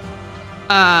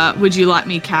 Would you let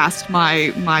me cast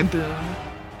my boon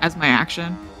as my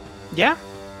action? Yeah.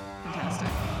 Fantastic.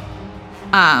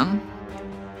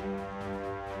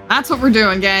 That's what we're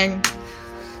doing, gang.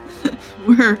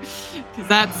 Because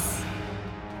that's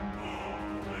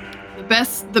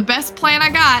the best plan I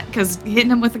got, because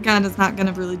hitting him with a gun is not going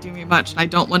to really do me much, and I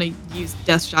don't want to use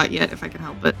Death Shot yet if I can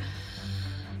help it.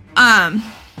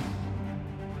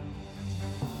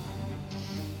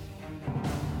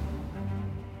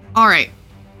 All right.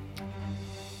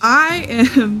 I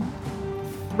am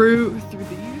through the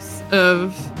use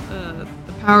of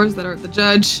the powers that are at the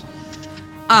judge,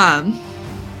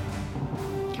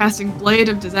 casting Blade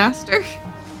of Disaster.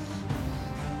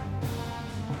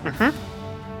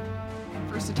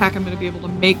 First attack I'm going to be able to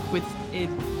make with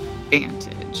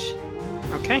advantage.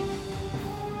 Okay.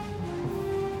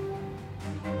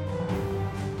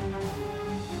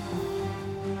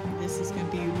 This is going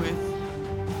to be with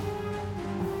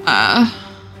my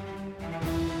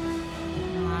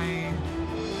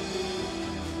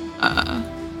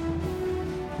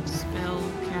spell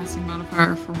casting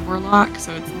modifier for Warlock,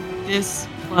 so it's this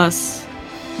plus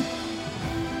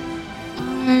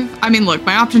 5. I mean, look,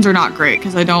 my options are not great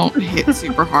because I don't hit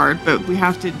super hard, but you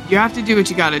have to do what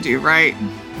you gotta do, right?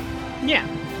 Yeah.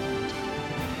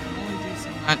 Only do so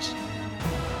much.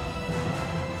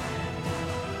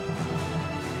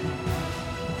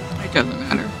 It doesn't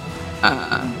matter.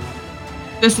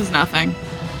 This is nothing.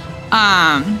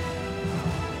 I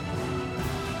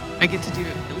get to do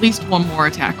at least one more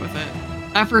attack with it.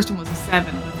 That first one was a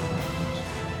 7 with advantage.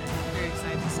 Very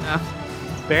exciting stuff.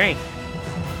 Very.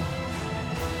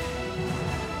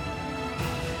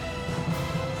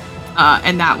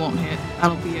 And that won't hit.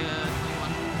 That'll be a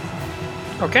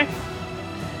 21. Okay.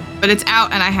 But it's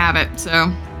out and I have it,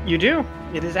 so. You do.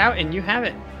 It is out and you have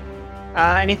it.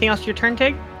 Anything else your turn,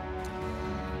 Tig?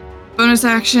 Bonus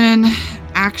action.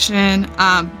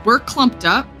 We're clumped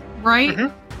up,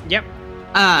 right? Yep.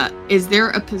 Is there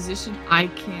a position I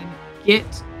can get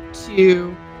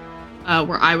to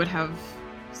where I would have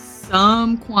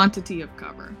some quantity of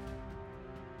cover?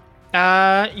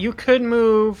 You could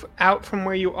move out from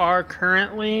where you are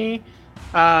currently,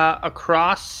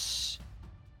 across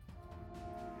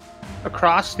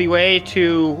the way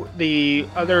to the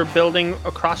other building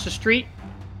across the street.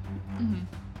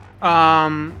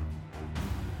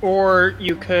 Or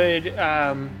you could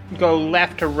go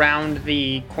left around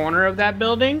the corner of that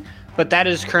building, but that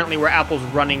is currently where Apple's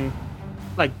running,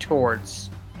 like, towards.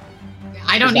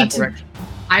 I don't need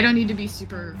to be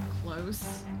super close.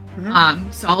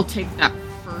 So I'll take that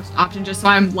first option just so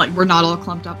I'm like we're not all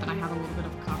clumped up and I have a little bit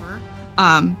of cover.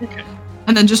 Okay.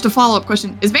 And then just a follow-up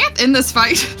question: is Vanth in this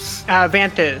fight?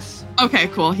 Vanth is. Okay,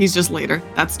 cool. He's just later.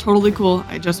 That's totally cool.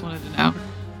 I just wanted to know.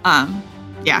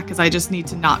 Yeah, because I just need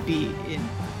to not be in.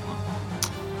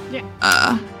 Yeah.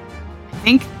 I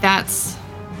think that's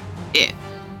it.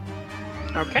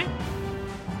 Okay.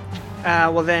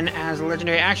 Well then, as a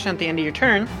legendary action at the end of your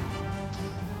turn,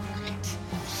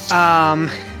 I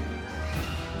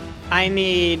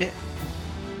need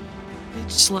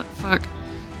Slut fuck.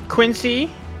 Quincy,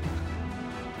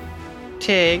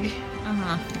 Tig.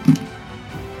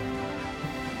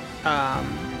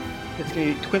 It's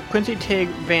gonna be Quincy, Tig,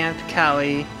 Vanth,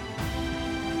 Callie.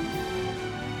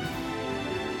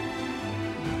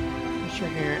 Sure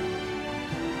here.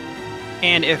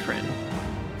 And Ifrin.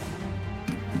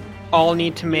 All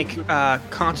need to make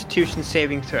Constitution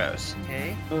saving throws.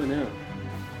 Okay. Oh no.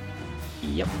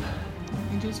 Yep.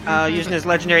 Using his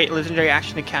legendary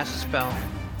action to cast a spell.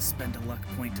 Spend a luck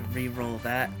point to re-roll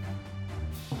that.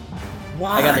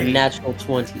 Why? I got a natural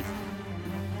 20.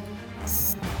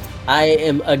 I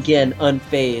am again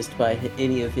unfazed by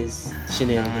any of his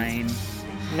shenanigans.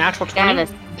 9. Natural Got 20. a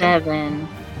 7.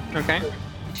 Okay. You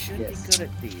should be good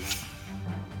at these.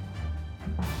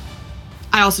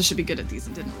 I also should be good at these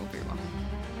and didn't roll very well.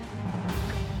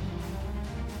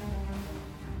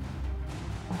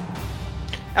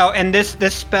 Oh, and this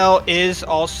spell is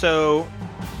also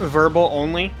verbal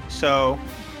only. So,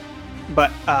 but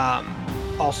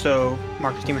also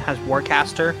Marcus Demon has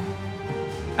Warcaster.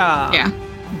 Yeah.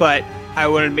 But I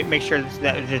want to make sure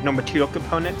that there's no material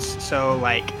components. So,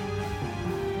 like,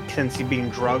 since he's being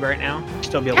drugged right now,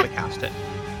 still be able to cast it.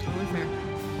 Totally fair.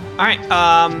 All right.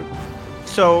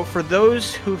 So for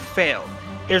those who failed,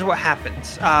 here's what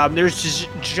happens. There's this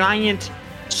giant,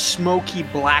 smoky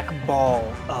black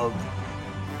ball of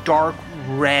dark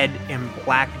red and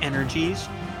black energies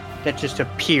that just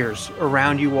appears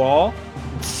around you all.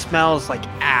 It smells like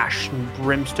ash and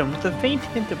brimstone with a faint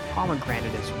hint of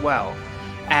pomegranate as well,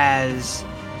 as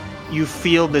you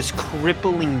feel this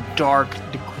crippling, dark,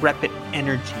 decrepit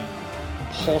energy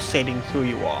pulsating through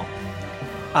you all.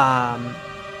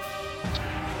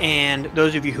 And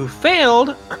those of you who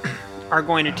failed are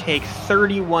going to take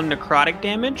 31 necrotic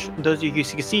damage. Those of you who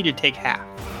succeeded take half.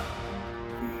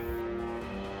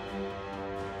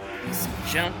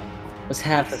 Jump. What's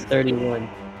half of 31?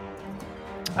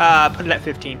 Put it at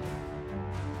 15.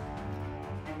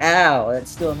 Ow, that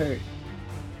still hurt.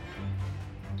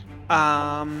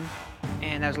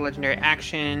 And that's a legendary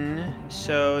action,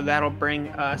 so that'll bring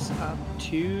us up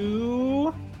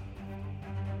to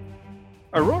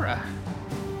Aurora.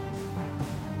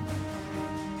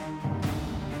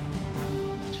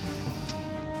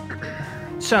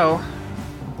 So,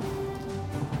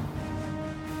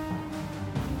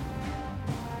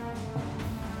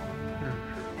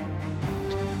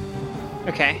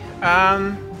 okay,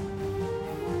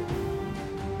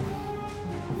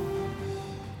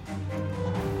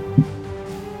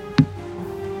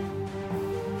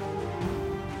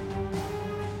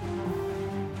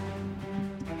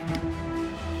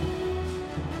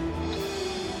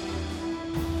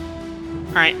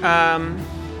 alright,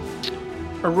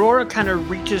 Aurora kind of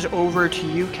reaches over to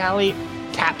you, Callie,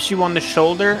 taps you on the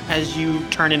shoulder as you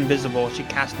turn invisible. She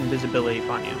casts invisibility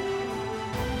upon you.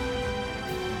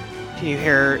 You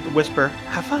hear her whisper,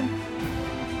 "Have fun."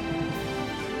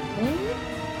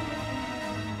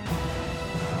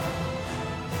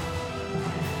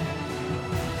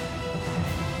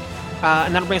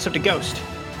 And that'll bring us up to Ghost.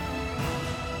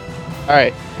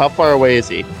 Alright, how far away is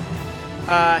he?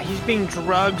 He's being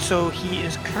drugged, so he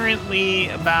is currently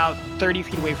about 30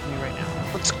 feet away from you right now.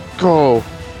 Let's go.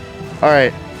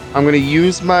 Alright, I'm gonna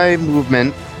use my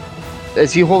movement.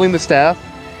 Is he holding the staff?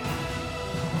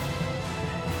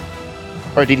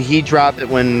 Or did he drop it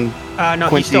when No,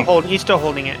 Quincy... he's still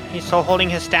holding it. He's still holding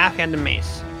his staff and the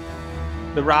mace.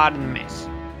 The rod and the mace.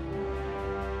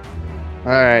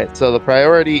 Alright, so the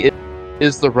priority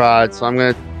is the rod, so I'm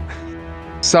gonna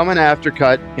summon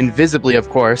Aftercut, invisibly of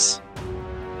course.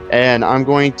 And I'm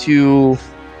going to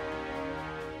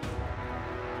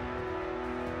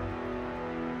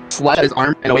slash at his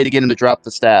arm in a way to get him to drop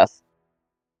the staff.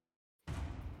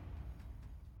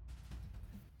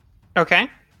 Okay.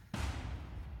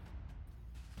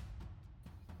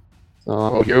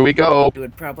 So here we go. You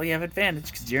would probably have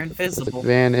advantage because you're invisible.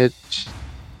 Advantage.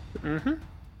 Mm-hmm.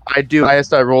 I do.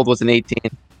 Highest I rolled was an 18.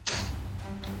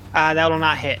 That will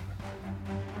not hit.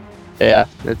 Yeah,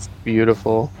 it's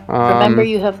beautiful. Remember,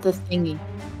 you have the thingy.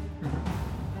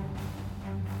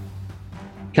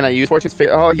 Can I use Fortune's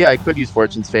Favor? Oh, yeah, I could use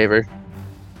Fortune's Favor.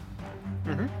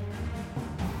 Mm-hmm.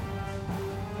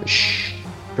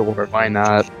 Sure, why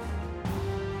not?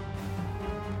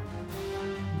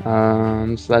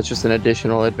 So that's just an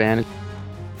additional advantage.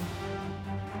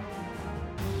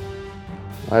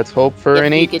 Let's hope for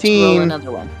an 18. You get to roll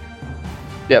another one.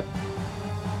 Yep.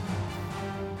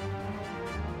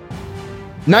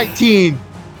 19!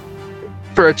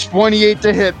 for a 28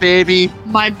 to hit, baby.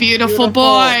 My beautiful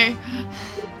boy.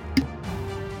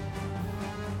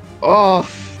 Oh,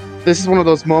 this is one of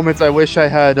those moments I wish I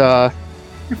had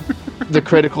the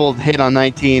critical hit on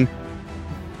 19.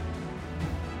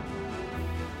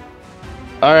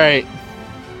 All right.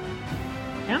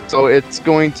 Yeah. So it's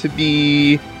going to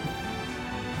be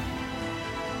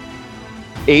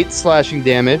 8 slashing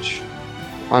damage.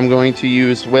 I'm going to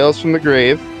use Wails from the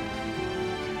Grave.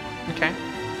 Okay.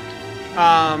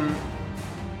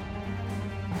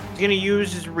 He's gonna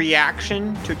use his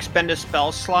reaction to expend a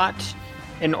spell slot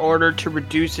in order to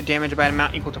reduce the damage by an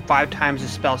amount equal to 5 times the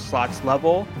spell slot's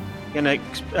level. Gonna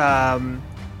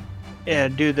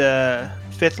do the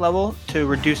 5th level to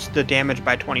reduce the damage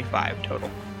by 25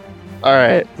 total. All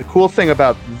right. The cool thing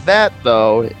about that,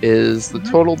 though, is the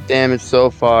total damage so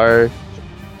far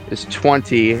is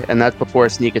 20, and that's before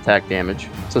sneak attack damage.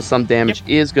 So some damage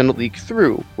is going to leak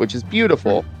through, which is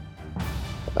beautiful.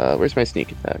 Where's my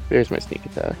sneak attack? There's my sneak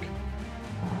attack.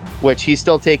 Which he's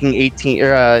still taking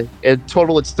 18. In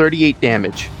total, it's 38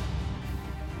 damage.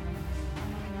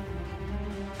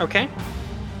 Okay.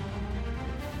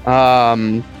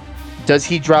 Does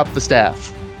he drop the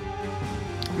staff?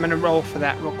 I'm gonna roll for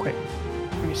that real quick.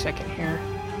 Give me a second here.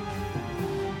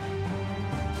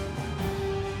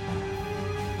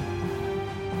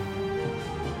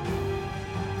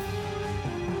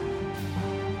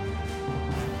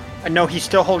 No, he's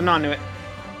still holding on to it.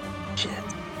 Shit.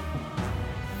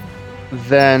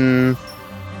 Then.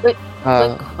 Quick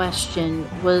question: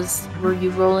 were you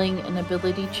rolling an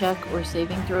ability check or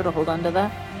saving throw to hold on to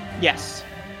that? Yes.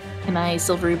 Can I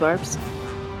silvery barbs?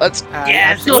 Let's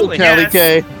absolutely. Kelly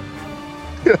K.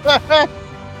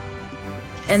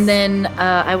 And then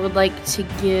I would like to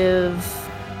give,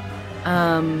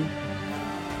 I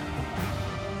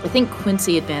think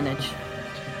Quincy advantage.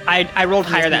 I rolled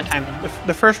higher that time.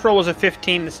 The first roll was a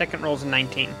 15. The second roll was a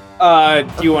 19.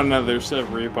 Do you want another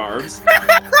silvery barbs?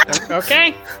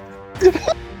 Okay.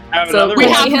 So we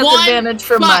he have has one advantage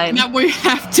from spot mine. that we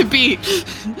have to beat.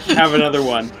 Have another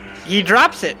one. He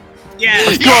drops it. Yeah.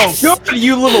 Yes! Go,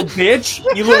 you little bitch.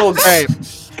 You little Hey.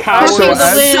 coward. So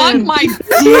Suck my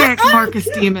dick, Marcus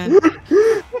Demon.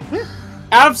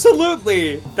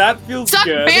 Absolutely. That feels Suck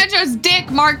good. Banjo's dick,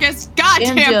 Marcus. God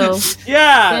damn Banjo. it.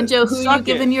 Yeah. Banjo, who are you suck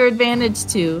giving it. your advantage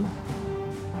to?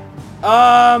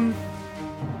 Well,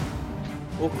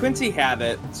 Quincy had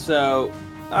it, so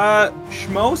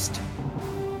Schmost.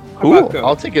 How Cool. about go?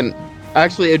 I'll take an.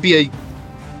 Actually, it'd be a.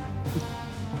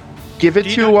 Give it Do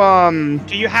you to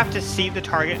Do you have to see the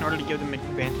target in order to give them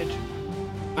advantage?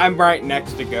 I'm right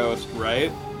next to Ghost,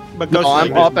 right? But No,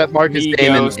 I'm up at Marcus Me,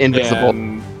 Damon, Ghost, invisible.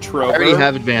 and I Trover. already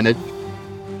have advantage.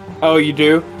 Oh, you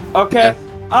do? Okay.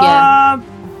 Yeah.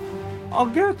 I'll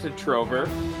go to Trover.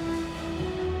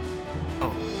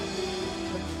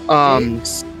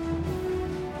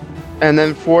 And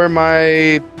then for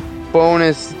my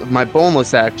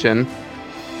boneless action,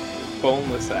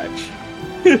 Boneless edge.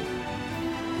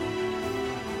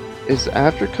 is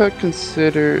aftercut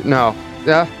considered? No,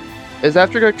 yeah, is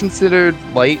aftercut considered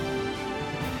light?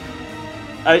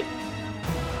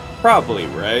 Probably,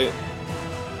 right?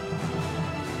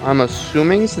 I'm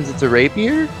assuming since it's a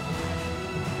rapier,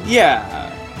 Yeah.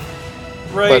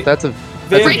 Right. but that's a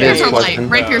Rapiers big are light. question.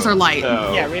 Rapiers are light.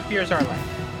 So, Yeah, rapiers are light.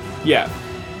 Yeah.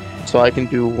 So I can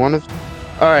do one of.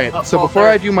 All right. Well, So well, before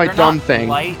they're- I do my they're dumb not thing,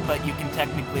 light, but you can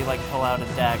technically like pull out a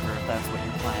dagger if that's what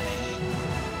you're planning.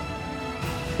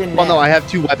 well, no, I have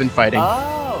 2 weapon fighting.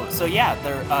 Oh, so yeah,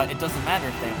 they're. It doesn't matter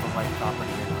if they have the light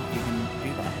property or not. You can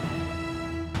do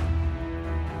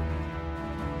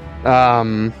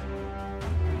that.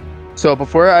 So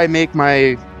before I make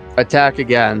my attack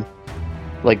again,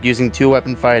 like using 2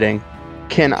 weapon fighting,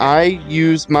 can I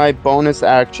use my bonus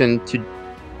action to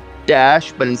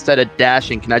dash? But instead of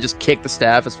dashing, can I just kick the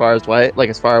staff as far away?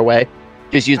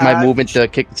 Just use my movement to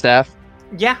kick the staff.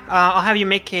 Yeah, I'll have you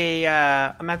make a.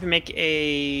 I'm gonna have you make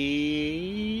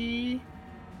a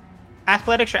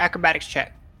athletics or acrobatics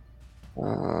check. Do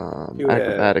it.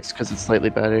 Acrobatics because it's slightly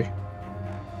better.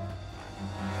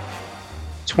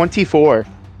 24.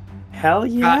 Hell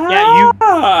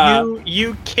Yeah,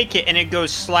 you kick it and it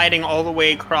goes sliding all the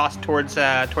way across towards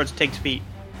Tig's feet.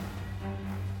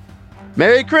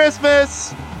 Merry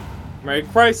Christmas! Mary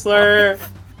Chrysler.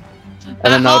 And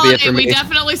then that'll be it for we me.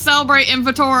 definitely celebrate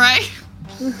Inventory.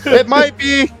 It might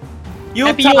be, Happy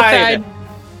Yuletide. Yuletide.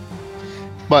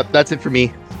 but that's it for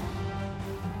me.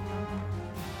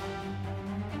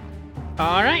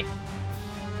 All right.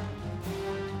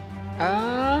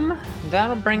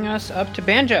 That'll bring us up to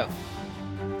Banjo.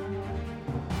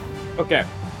 Okay.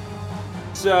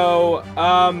 So,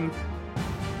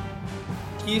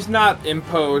 he's not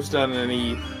imposed on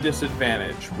any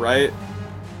disadvantage, right?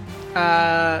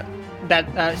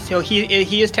 So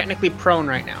he is technically prone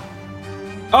right now.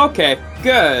 Okay,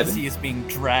 good. As he is being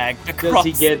dragged across.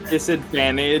 Does he get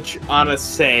disadvantage on a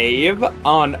save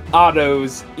on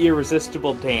Otto's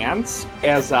Irresistible Dance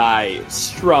as I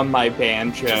strum my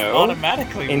banjo Just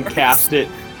automatically and works. cast it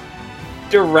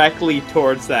directly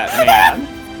towards that man?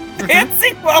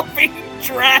 Dancing while being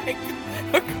dragged.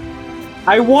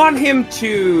 I want him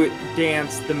to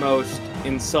dance the most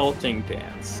insulting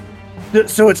dance.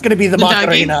 So it's gonna be the Dougie?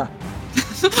 Macarena.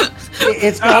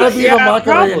 It's gotta be the Macarena.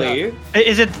 Probably.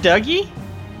 Is it Dougie?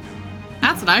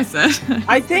 That's what I said.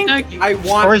 I think Dougie. I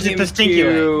want Or is it him the stinky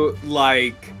to,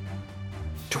 like,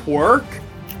 twerk,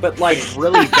 but, like,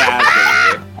 really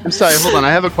badly. I'm sorry, hold on.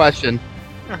 I have a question.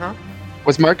 Uh-huh.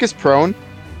 Was Marcus prone?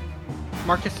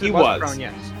 Marcus He was was. prone,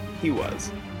 yes. He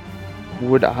was.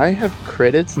 Would I have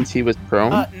critted since he was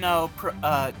prone? No,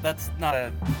 that's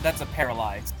a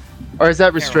paralyzed. Or is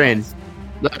that restrained?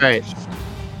 Alright.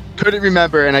 Couldn't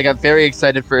remember, and I got very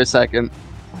excited for a second.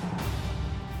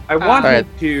 I want him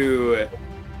Alright. to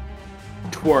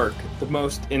twerk, the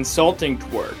most insulting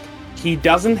twerk. He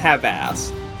doesn't have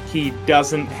ass. He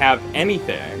doesn't have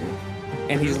anything.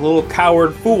 And he's a little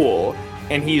coward fool.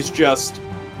 And he's just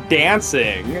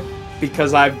dancing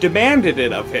because I've demanded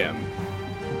it of him.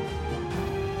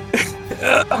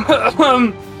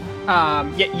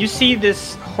 Yeah, you see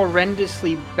this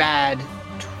horrendously bad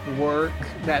twerk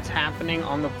that's happening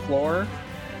on the floor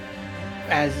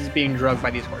as he's being drugged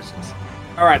by these horses.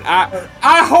 Alright,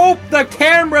 I hope the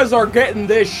cameras are getting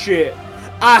this shit.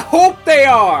 I hope they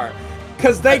are.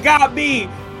 Cause they got me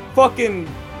fucking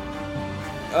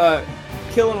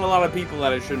killing a lot of people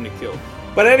that I shouldn't have killed.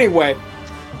 But anyway,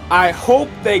 I hope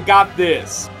they got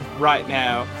this right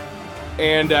now.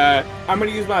 And I'm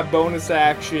gonna use my bonus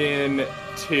action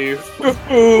to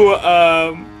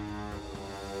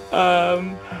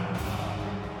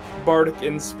Bardic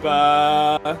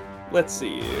Inspa. Let's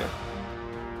see.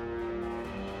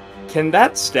 Can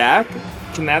that stack?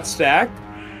 Can that stack?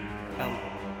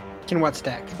 Can what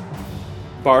stack?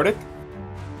 Bardic?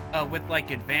 With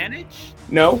like advantage?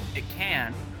 No. It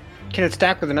can. Can it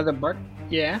stack with another bard?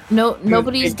 Yeah. No,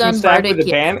 nobody's It can done stack Bardic with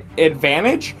yet.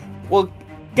 advantage? Well,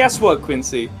 guess what,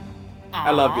 Quincy?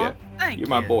 I love you. Thank You're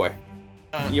my you. boy.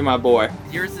 You're my boy.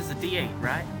 Yours is a D8,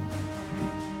 right?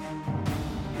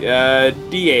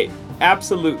 D8.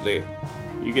 Absolutely.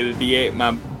 You get a D8,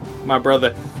 my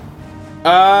brother.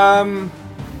 Oh,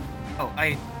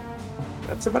 I.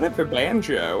 That's about it for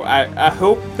Banjo. I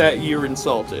hope that you're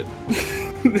insulted.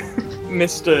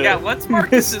 Mr. Yeah, what's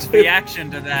Marcus's Mr. reaction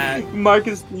to that?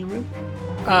 Marcus Demon?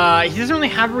 He doesn't really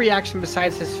have a reaction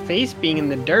besides his face being in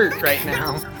the dirt right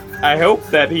now. I hope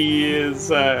that he is,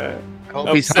 hope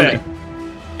he's upset.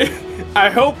 I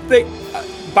hope they...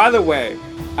 by the way,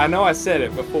 I know I said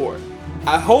it before.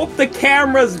 I hope the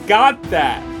cameras got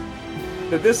that.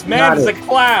 That this man is a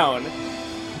clown.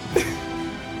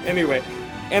 Anyway,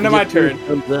 end of my turn.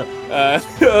 Thumbs up.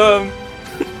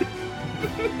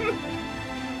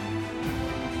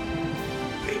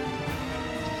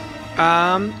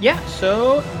 Yeah,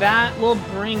 so that will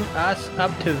bring us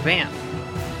up to Vant.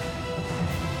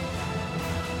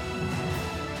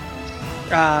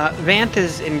 Vant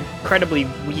is incredibly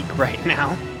weak right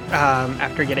now,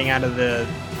 after getting out of the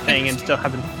thing and still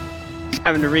having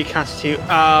to reconstitute.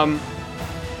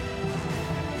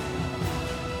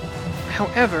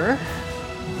 However,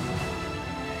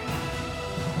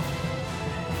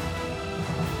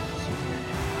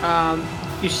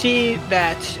 you see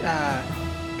that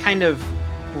kind of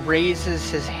raises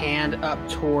his hand up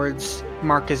towards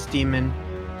Marcus Demon.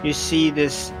 You see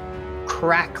this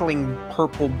crackling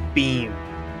purple beam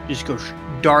just go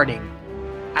darting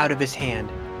out of his hand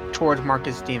towards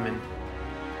Marcus Demon.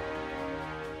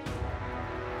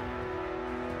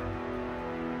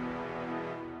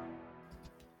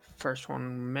 First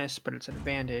one missed, but it's an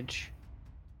advantage.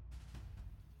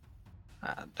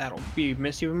 That'll be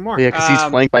missed even more. Yeah, because he's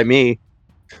flanked by me.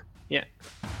 Yeah.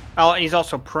 Oh, he's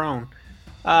also prone.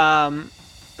 Yeah,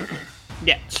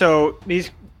 so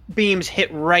these beams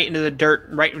hit right into the dirt,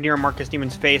 right near Marcus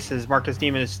Demon's face, as Marcus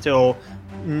Demon is still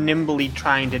nimbly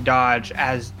trying to dodge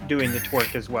as doing the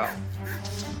twerk as well.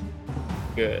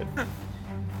 Good.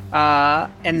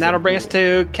 And that'll bring us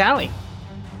to Callie.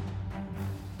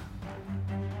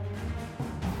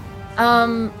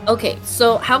 Okay,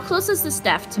 so how close is the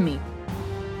staff to me?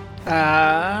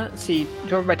 Let's see,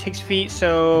 go over by 6 feet,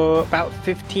 so about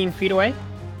 15 feet away.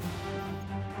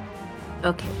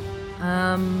 Okay.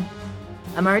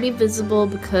 I'm already visible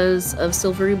because of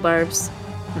silvery barbs.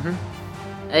 Mhm.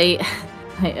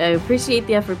 I appreciate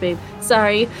the effort, babe.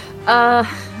 Sorry. It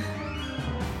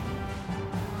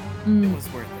was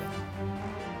worth it.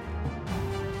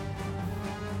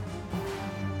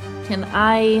 Can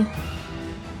I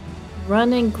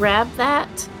run and grab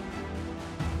that?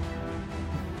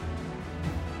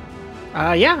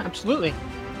 Yeah, absolutely.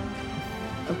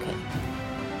 Okay.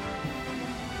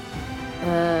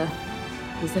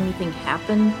 Does anything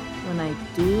happen when I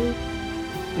do?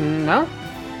 No,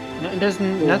 it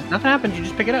doesn't. Cool. Nothing happens. You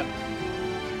just pick it up.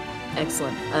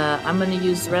 Excellent. I'm gonna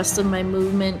use the rest of my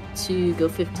movement to go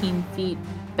 15 feet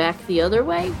back the other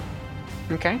way.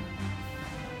 Okay.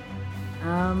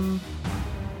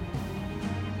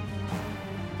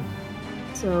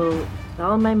 So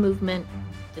all of my movement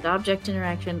did object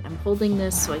interaction. I'm holding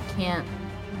this, so I can't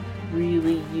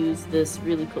really use this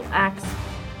really cool axe.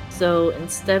 So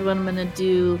instead, what I'm gonna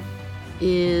do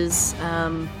is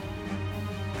a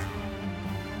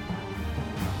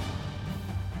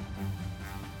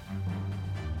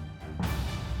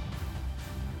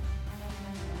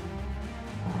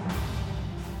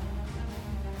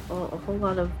whole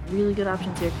lot of really good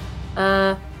options here.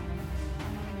 I'm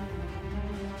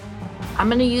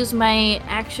gonna use my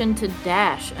action to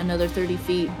dash another 30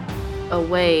 feet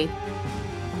away.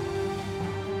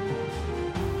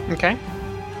 Okay.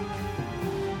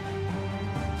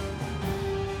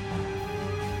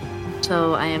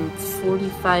 So I am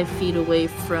 45 feet away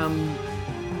from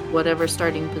whatever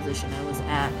starting position I was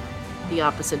at, the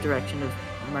opposite direction of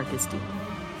Marcus D.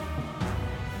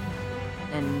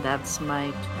 And that's my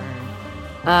turn.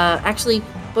 Actually,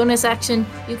 bonus action.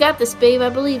 You got this, babe. I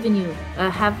believe in you.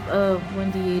 Have a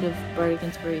 1d8 of Bardic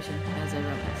Inspiration as I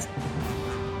run past.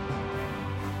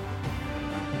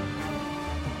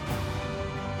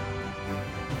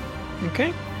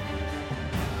 Okay.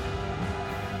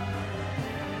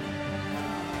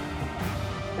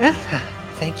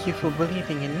 Thank you for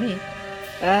believing in me.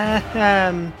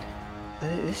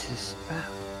 This is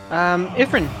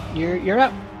Ifrin, you're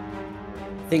up.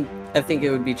 I think it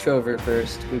would be Trover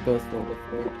first. We both rolled it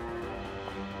for.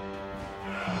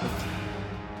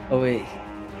 Oh wait.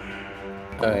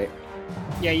 All right.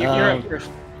 Yeah, you're up first.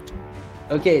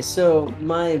 Okay, so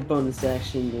my bonus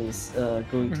action is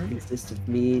going to consist of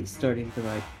me starting to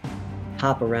like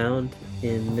hop around,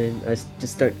 and then I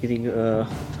just start getting a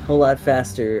whole lot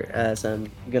faster as I'm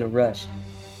gonna rush.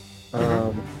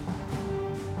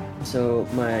 So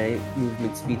my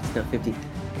movement speed is now 50.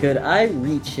 Could I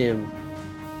reach him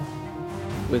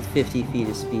with 50 feet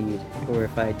of speed, or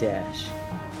if I dash?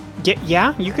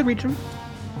 Yeah, you could reach him.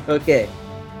 Okay.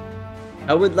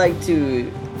 I would like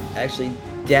to actually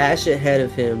dash ahead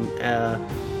of him,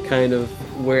 kind of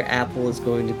where Apple is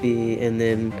going to be, and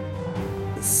then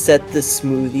set the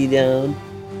smoothie down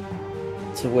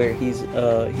to where he's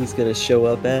gonna show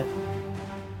up at,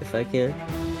 if I can.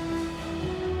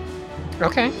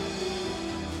 Okay.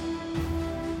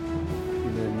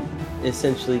 And then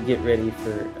essentially get ready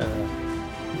for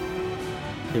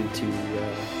him to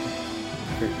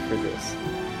for this.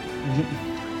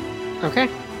 Okay.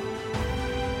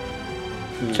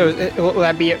 So will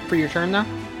that be it for your turn now?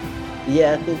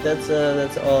 Yeah, I think that's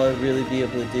all I'd really be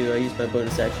able to do. I use my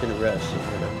bonus action to rush,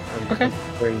 and I'm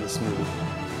wearing the smoothie.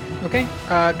 Okay.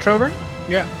 Trover?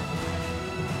 Yeah.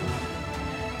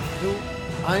 So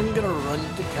I'm gonna run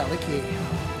to Kaliki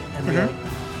and be like,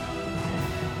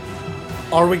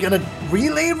 are we gonna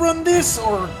relay run this,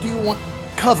 or do you want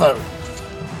cover?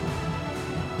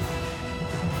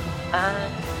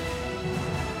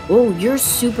 Oh, you're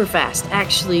super fast.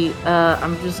 Actually,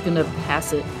 I'm just gonna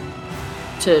pass it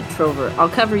to Trover. I'll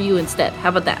cover you instead. How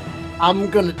about that? I'm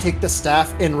gonna take the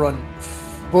staff and run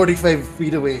 45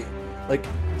 feet away,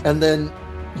 and then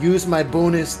use my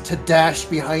bonus to dash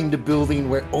behind the building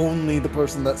where the only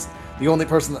person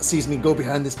that sees me go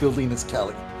behind this building is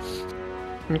Kelly.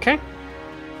 Okay.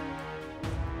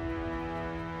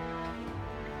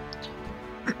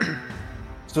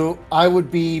 So I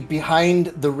would be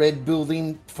behind the red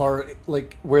building for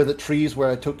where the trees where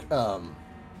I took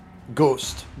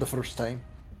Ghost the first time.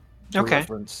 For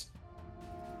reference.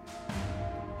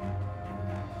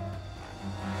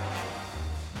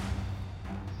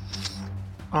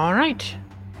 All right.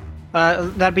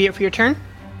 That'd be it for your turn?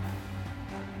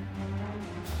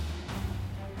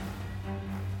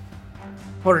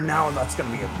 For now, that's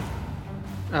gonna be it.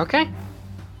 Okay.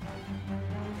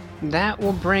 That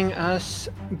will bring us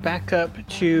back up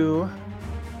to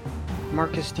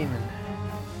Marcus Demon.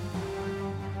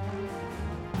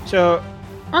 So,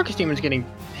 Marcus Demon's getting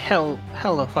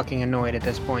hella fucking annoyed at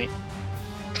this point.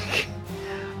 He's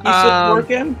still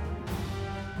twerking?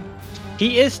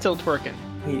 He is still twerking.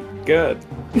 Good.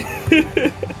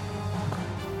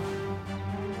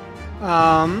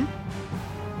 Let's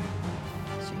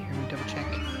see here, let me double check.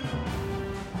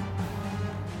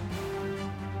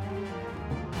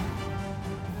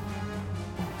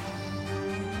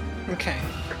 Okay.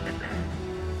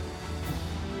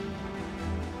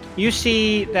 You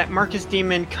see that Marcus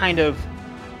Demon kind of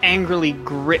angrily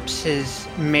grips his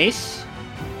mace,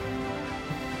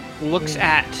 looks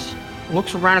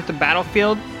around at the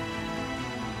battlefield,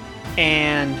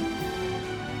 and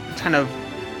kind of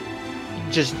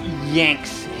just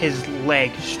yanks his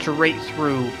leg straight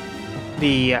through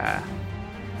the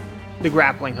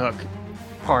grappling hook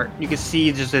part. You can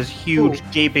see just this huge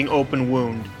gaping open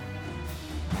wound.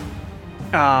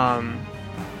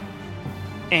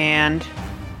 And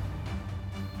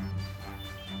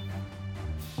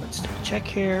let's check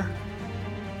here.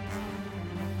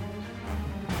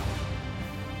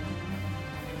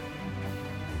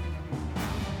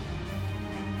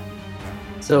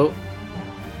 So,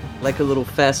 like a little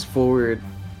fast forward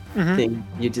thing,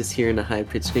 you just hear in a high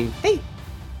pitched scream, "Hey!"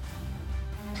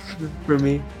 from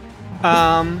me.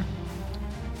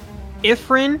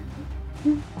 Ifrin,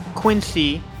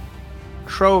 Quincy,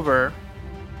 Trover,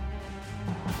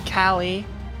 Callie,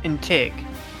 and Tig.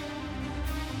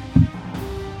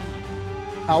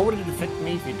 How would it affect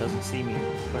me if he doesn't see me?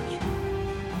 Question.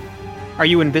 Are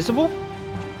you invisible?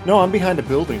 No, I'm behind a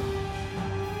building.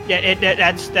 Yeah,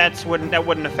 that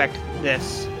wouldn't affect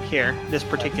this here, this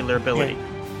particular ability.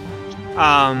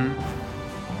 Double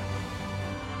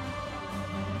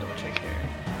check here.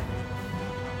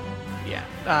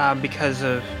 Yeah, because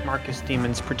of Marcus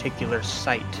Demon's particular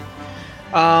sight.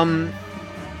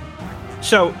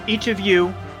 So each of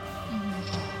you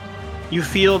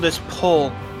feel this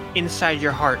pull inside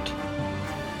your heart.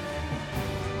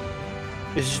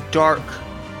 This dark,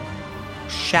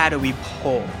 shadowy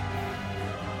pull.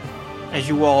 As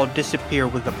you all disappear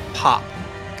with a pop.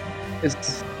 Is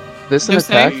this an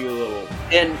attack?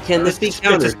 And can this be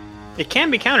countered? It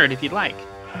can be countered if you'd like.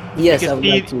 Yes, I would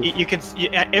like to. You could,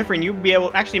 Ifrin, you'd be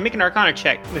able actually make an Arcana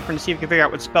check, Ifrin, to see if you can figure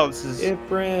out what spell this is.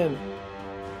 Ifrin.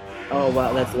 Oh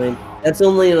wow, that's lame. That's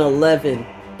only an 11.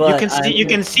 But you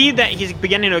can see that he's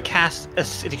beginning to cast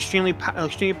an extremely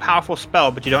powerful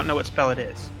spell, but you don't know what spell it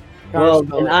is. Well,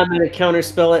 then I'm gonna counter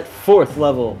spell at 4th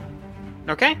level.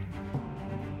 Okay.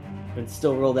 And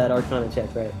still roll that Arcana check,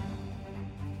 right?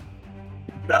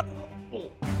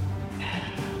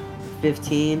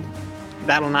 15.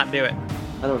 That'll not do it.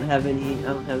 I don't have any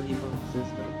bonuses.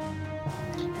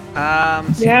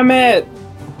 Damn it!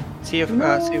 See if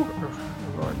Aurora.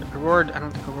 I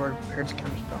don't think Aurora prepared to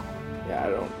counter spell. Yeah, I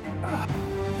don't.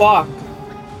 Fuck.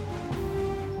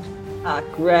 Ah,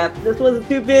 crap! This wasn't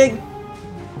too big.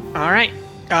 All right.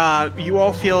 You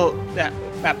all feel that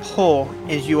pull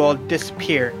as you all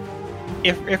disappear.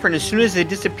 Ifrin, as soon as they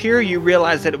disappear, you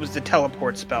realize that it was the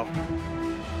teleport spell.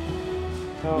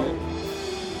 Oh.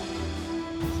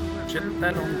 Shouldn't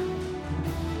that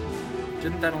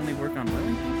only work on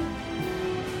living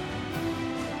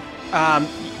people?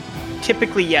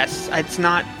 Typically, yes. It's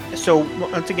not. So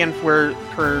once again, per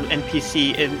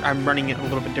NPC, I'm running it a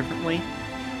little bit differently,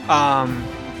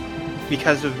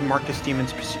 because of Marcus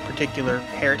Demon's particular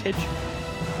heritage.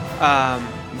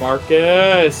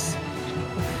 Marcus.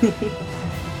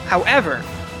 However,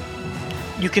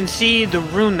 you can see the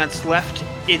rune that's left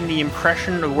in the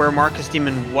impression of where Marcus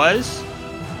Demon was.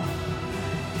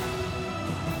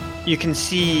 You can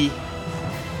see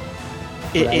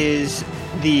it is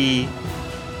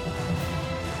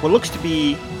what looks to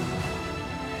be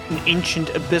an ancient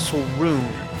abyssal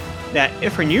rune that,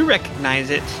 Ifrin, you recognize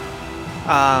it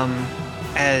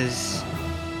as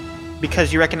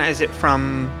because you recognize it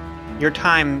from your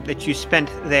time that you spent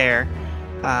there.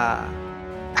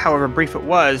 However brief it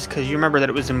was, because you remember that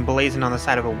it was emblazoned on the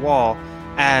side of a wall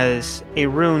as a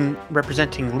rune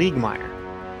representing Liegmeyer.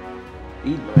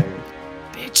 Liegmeyer.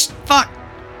 Bitch, fuck.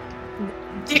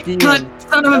 Dick Demon. cut,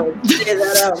 son of a... Say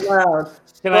that out loud.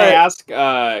 Can I ask,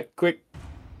 quick?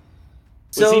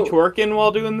 Was So- he twerking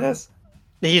while doing this?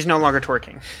 He's no longer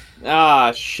twerking.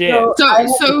 Ah, shit. I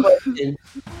have a question.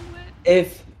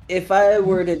 If I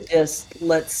were to just,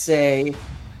 let's say,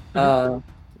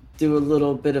 do a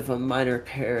little bit of a minor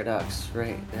paradox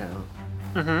right now.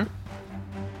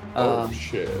 Mm-hmm.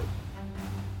 Shit.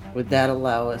 Would that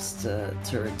allow us to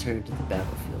return to the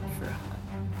battlefield for a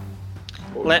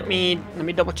hot? Let me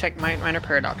double check my minor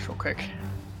paradox real quick.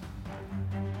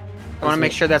 I want to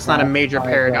make sure that's not a major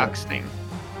paradox thing.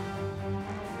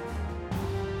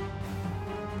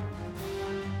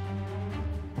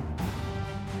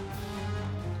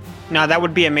 No, that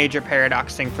would be a major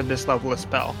paradox thing for this level of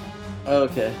spell.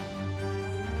 Okay.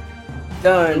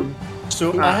 Done.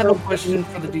 So I have a question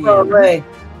for the DM. Oh, Ray.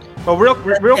 Well, real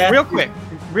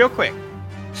quick.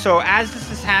 So as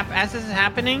this is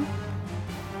happening,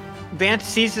 Vance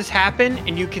sees this happen,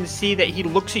 and you can see that he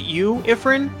looks at you,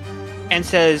 Ifrin, and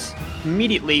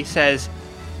immediately says,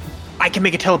 "I can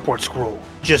make a teleport scroll.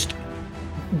 Just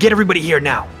get everybody here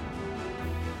now."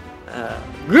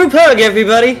 Group hug,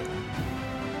 everybody.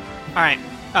 All right.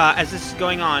 As this is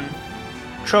going on,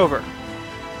 Trover,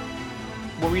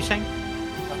 what were you saying?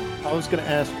 I was going to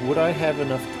ask, would I have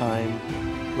enough time?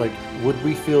 Like, would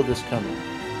we feel this coming?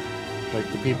 Like,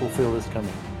 the people feel this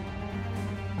coming?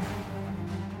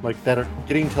 Like, that are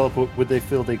getting teleported, would they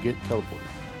feel they get teleported?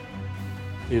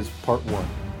 Is part one.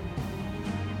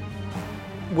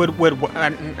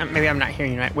 Maybe I'm not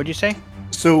hearing you right. What'd you say?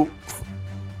 So,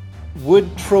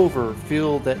 would Trover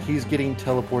feel that he's getting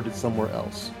teleported somewhere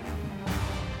else?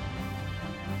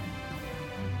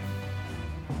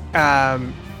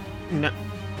 No.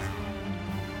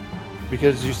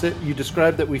 Because you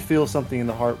described that we feel something in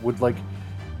the heart. Would like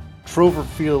Trover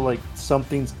feel like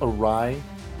something's awry?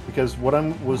 Because what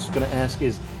I was going to ask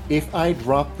is, if I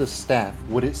drop the staff,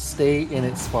 would it stay in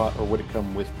its spot or would it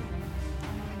come with me?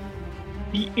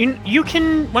 You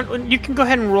can go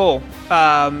ahead and roll.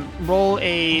 Roll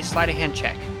a sleight of hand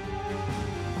check.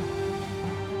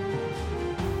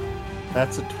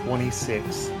 That's a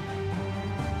 26.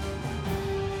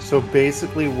 So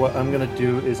basically what I'm going to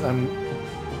do is I'm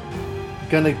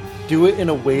going to do it in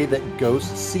a way that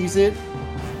Ghost sees it.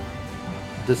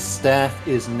 The staff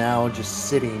is now just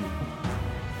sitting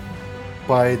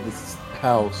by this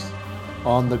house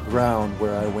on the ground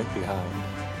where I went behind.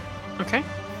 Okay.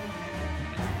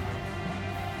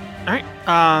 All right.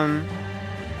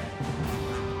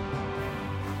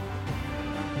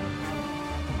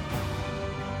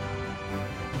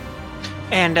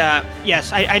 And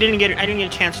yes, I didn't get a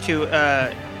chance to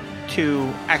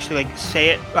actually like say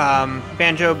it,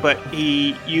 Banjo, but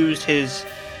he used his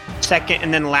second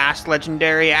and then last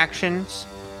legendary actions.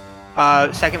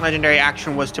 Second legendary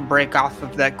action was to break off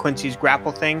of that Quincy's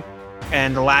grapple thing,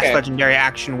 and the last legendary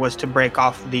action was to break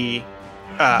off the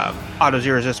Otto's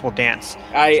irresistible dance.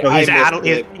 I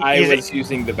was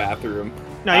using the bathroom.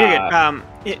 No,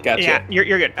 you're good. Gotcha. Yeah,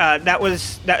 you're good. That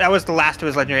was the last of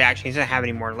his legendary action. He doesn't have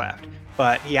any more left,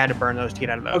 but he had to burn those to get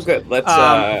out of those. Oh, good. Let's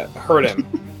hurt him.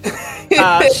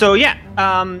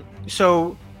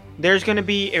 So there's going to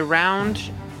be a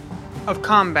round of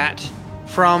combat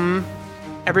from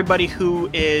everybody who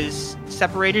is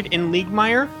separated in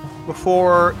Leaguemire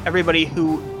before everybody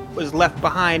who was left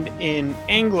behind in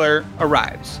Angler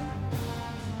arrives.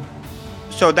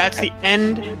 So that's the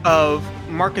end of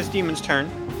Marcus Demon's turn,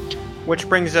 which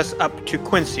brings us up to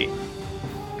Quincy.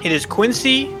 It is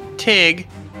Quincy, Tig,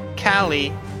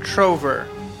 Callie, Trover,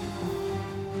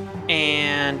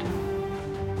 and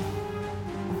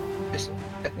is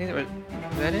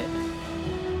that it?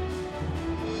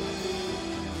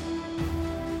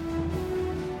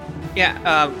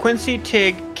 Yeah, Quincy,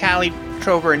 Tig, Callie,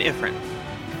 Trover, and Ifrin.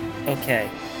 Okay,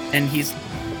 and he's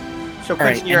so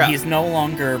Quincy, you're up. He's no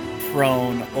longer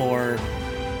prone or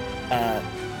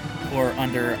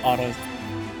under auto.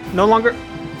 No longer.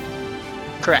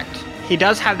 Correct. He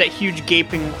does have that huge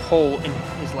gaping hole in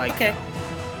his leg. Okay.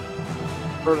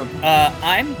 Hurt him.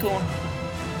 I'm going.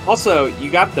 Also, you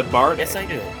got the bard. Yes, I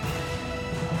do.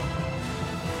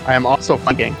 I am also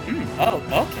flanking. Oh,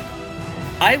 okay.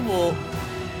 I will.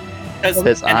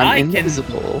 Because I'm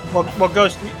invisible. Well,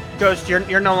 Ghost,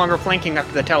 you're no longer flanking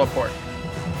after the teleport.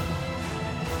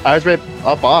 I was right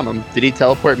up on him. Did he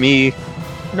teleport me?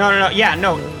 No. Yeah,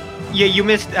 no. Yeah, you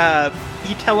missed.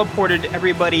 He teleported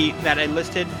everybody that I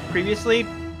listed previously: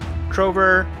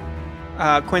 Trover,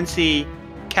 Quincy,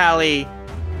 Callie,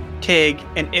 Tig,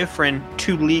 and Ifrin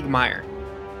to Leaguemire.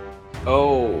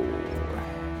 Oh.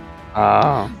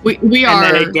 We are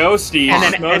and then Ghosty.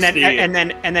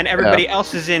 And then everybody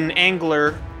else is in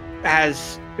Angler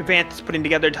as Vance is putting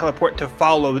together a teleport to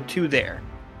follow to there.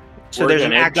 So there's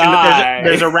an action.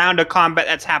 There's a round of combat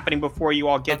that's happening before you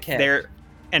all get there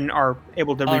and are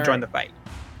able to rejoin the fight.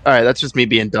 All right, that's just me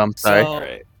being dumb. Sorry.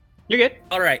 So, you're good.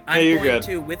 All right, I'm going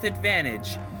to, with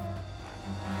advantage,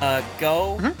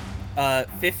 go.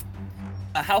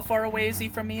 How far away is he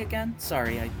from me again?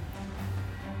 Sorry,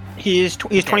 He's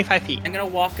 25 feet. I'm gonna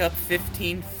walk up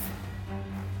 15.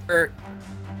 Or,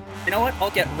 you know what? I'll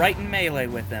get right in melee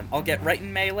with him. I'll get right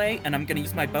in melee, and I'm gonna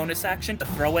use my bonus action to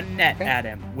throw a net at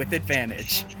him with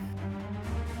advantage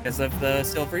because of the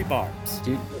silvery barbs.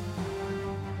 Dude.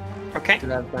 Okay.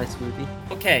 Did I have my smoothie?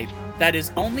 Okay, that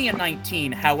is only a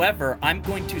 19. However, I'm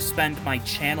going to spend my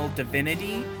channel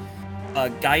divinity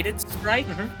guided strike.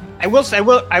 I will say,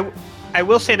 I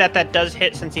will say that does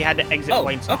hit since he had to exit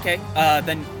Blade Song. Okay.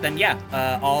 Then yeah.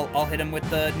 I'll hit him with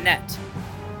the net.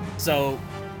 So,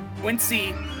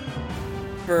 Quincy,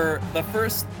 for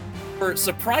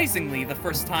surprisingly the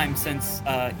first time since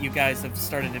you guys have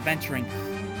started adventuring,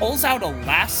 pulls out a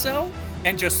lasso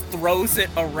and just throws it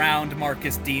around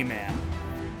Marcus D-Man.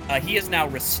 He is now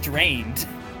restrained.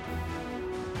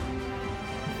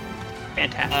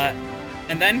 Fantastic.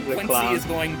 And then The Quincy clown. is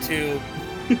going to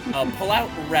pull out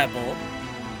Rebel,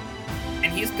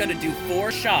 and he's going to do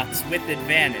 4 shots with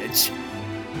advantage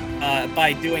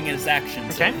by doing his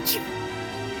action surge.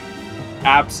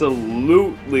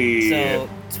 Absolutely. So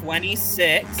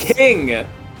 26. King.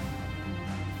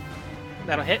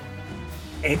 That'll hit.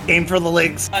 Aim for the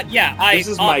legs. Yeah, This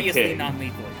is my obviously king.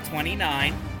 non-lethal.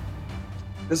 29.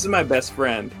 This is my best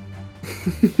friend.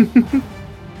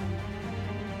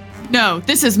 No,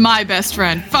 this is my best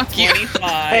friend. Fuck you. 25.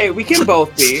 Hey, we can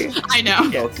both be. I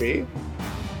know. Both be.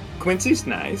 Quincy's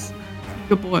nice.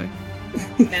 Good boy.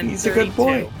 And He's a good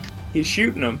boy. 32. He's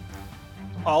shooting them.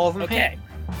 All of them Okay.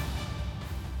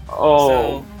 Oh,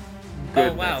 So,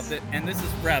 goodness. oh wow, and this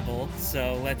is Rebel,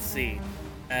 so let's see.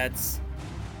 That's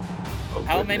Oh,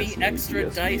 how goodness many me, extra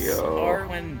Dios dice mío. are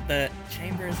when the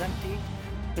chamber is empty?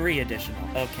 3 additional.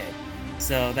 Okay.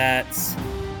 So that's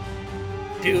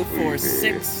 2 for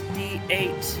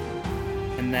 6d8.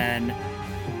 And then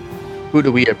Who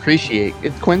do we appreciate?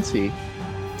 It's Quincy.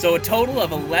 so a total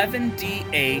of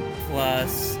 11d8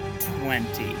 plus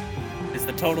 20 is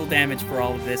the total damage for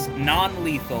all of this.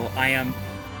 Non-lethal. I am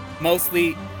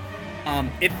mostly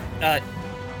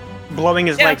Blowing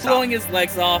his legs blowing his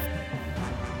legs off.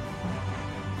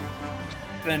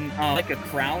 Then like a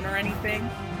crown or anything.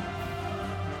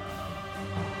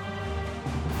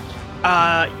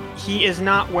 He is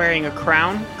not wearing a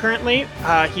crown currently.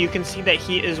 You can see that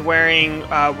he is wearing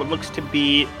what looks to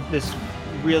be this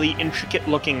really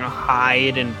intricate-looking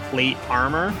hide and plate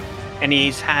armor, and he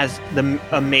has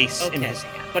a mace in his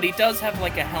hand. But he does have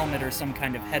like a helmet or some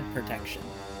kind of head protection.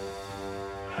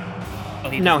 Oh,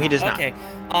 No, he does not. Okay.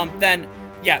 Then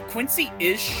yeah, Quincy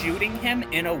is shooting him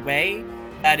in a way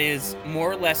that is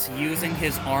more or less using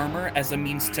his armor as a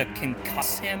means to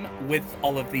concuss him with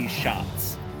all of these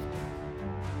shots.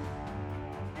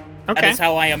 Okay. That is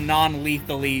how I am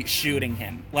non-lethally shooting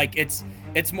him. Like it's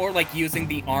more like using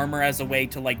the armor as a way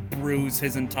to like bruise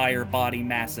his entire body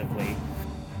massively.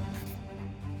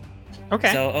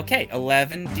 Okay. So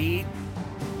 11d8s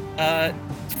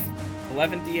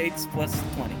plus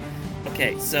 20.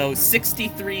 Okay, so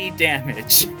 63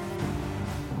 damage.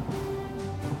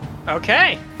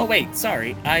 Okay. Oh wait,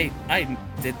 sorry. I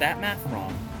did that math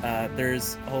wrong.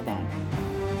 Hold on.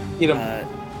 Eat 'em.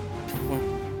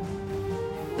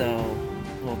 So,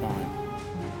 hold on.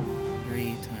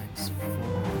 3 times 4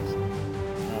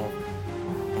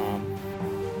 12.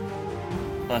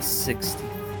 Plus 60.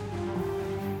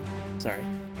 Sorry.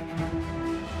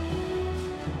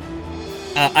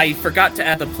 I forgot to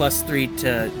add the plus 3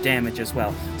 to damage as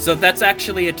well. So that's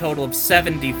actually a total of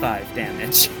 75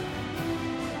 damage.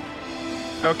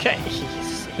 Okay.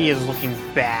 He is looking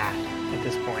bad at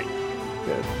this point.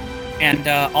 Good. And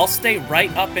I'll stay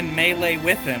right up in melee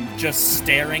with him, just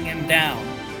staring him down.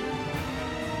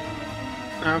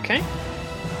 Okay.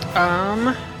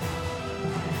 I'm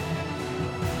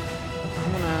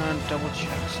gonna double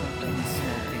check something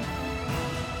here.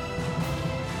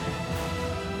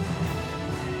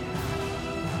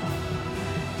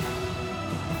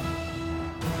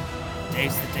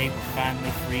 Today's the day we're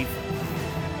finally free from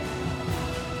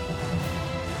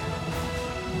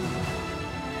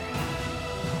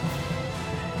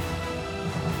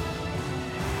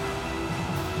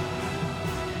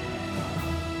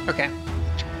Okay.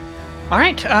 All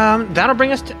right. That'll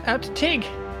bring us out to Tig.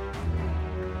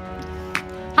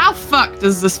 How fucked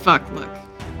does this fuck look?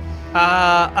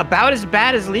 About as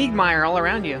bad as Leaguemire all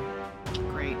around you.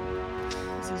 Great.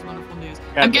 This is wonderful news.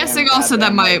 Goddamn, I'm guessing also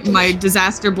that goddamn my Marcus.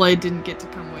 disaster blade didn't get to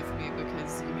come with me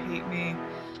because you hate me.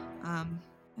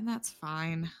 And that's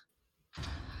fine.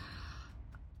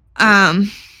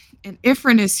 And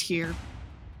Ifrin is here.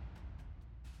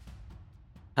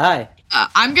 Hi.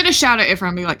 I'm gonna shout at Ifrin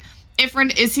and be like,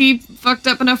 Ifrin, is he fucked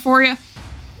up enough for you?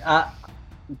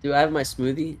 Do I have my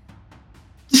smoothie?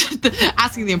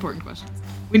 Asking the important questions.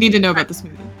 We need to know about the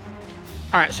smoothie.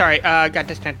 All right. Sorry. Got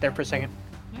disconnected there for a second.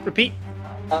 Repeat.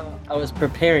 I was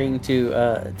preparing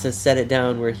to set it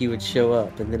down where he would show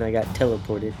up, and then I got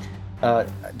teleported.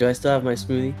 Do I still have my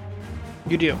smoothie?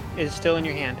 You do. It's still in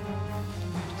your hand.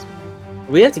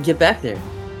 We have to get back there.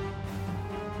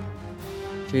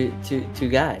 To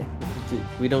Guy.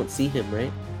 We don't see him,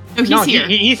 right? No, he's here.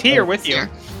 He's here Oh, with you. Here.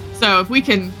 So if we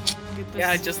can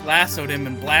Yeah, I just lassoed him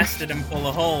and blasted him full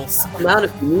of holes. Knock him out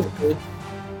if you need to.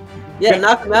 Yeah,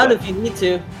 knock him out if you need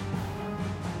to.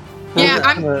 Yeah,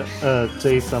 I'm gonna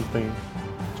say something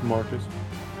to Marcus.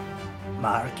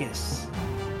 Marcus,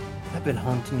 I've been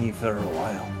hunting you for a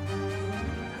while.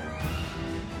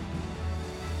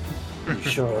 You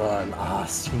sure are an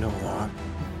ass, you know that.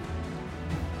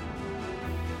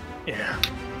 Yeah.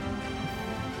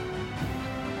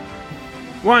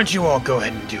 Why don't you all go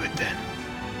ahead and do it then?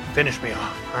 Finish me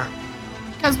off, huh?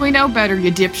 Because we know better, you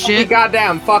You dipshit.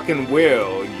 goddamn fucking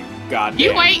will, you goddamn.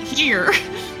 You ain't here.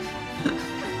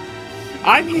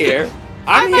 I'm here.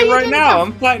 I I'm thought here you right didn't now. know.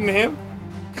 I'm fighting him.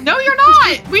 No, you're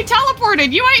not. We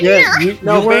teleported. You ain't here.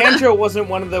 No, Banjo wasn't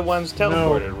one of the ones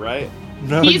teleported, right?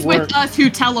 No, He's you with weren't. us who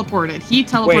teleported. He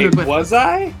teleported Wait, with was us.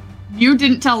 I? You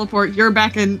didn't teleport. You're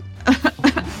back in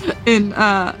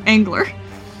Angler.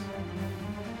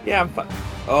 Yeah, I'm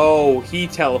Oh, he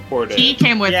teleported. He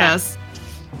came with us.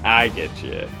 I get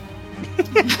you.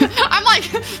 I'm like,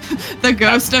 the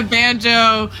ghost of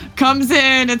Banjo comes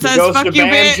in and says, Ghost fuck of you,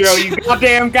 Banjo,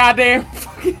 bitch. you goddamn.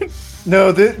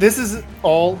 No, this is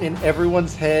all in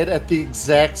everyone's head at the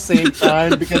exact same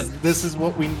time because this is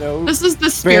what we know. This is the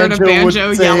spirit of Banjo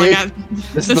would say. yelling at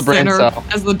This the is the brain sinner cell.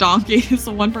 as the donkey. It's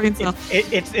the one brain cell.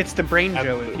 It's the brain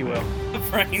Joe, if you will. The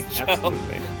brain Joe.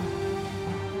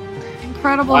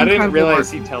 Incredible, I didn't incredible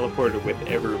realize work. he teleported with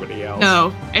everybody else.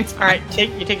 No, it's All right.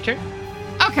 Take a turn.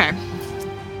 Okay.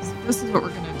 So this is what we're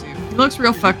gonna do. He looks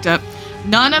real fucked up.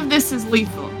 None of this is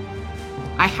lethal.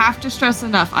 I have to stress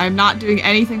enough. I'm not doing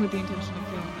anything with the intention of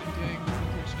killing. I'm doing with the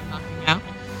intention of knocking out.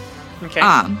 Okay.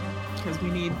 Because we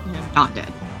need him not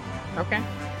dead. Okay.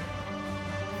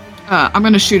 I'm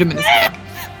gonna shoot him in his neck.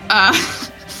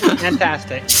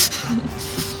 Fantastic.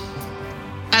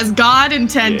 As God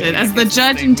intended, as the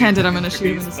judge intended, I'm gonna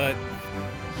shoot him in his neck.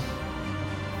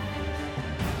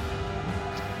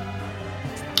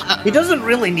 He doesn't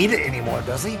really need it anymore,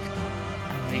 does he?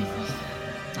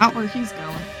 Not where he's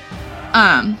going.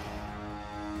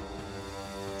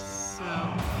 So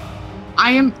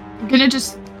I am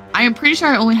pretty sure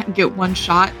I only get one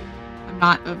shot. I'm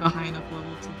not of a high enough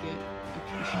level to get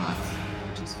extra shots,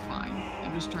 which is fine.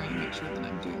 I'm just trying to make sure that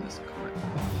I'm doing this correctly.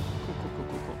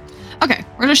 Cool. Okay,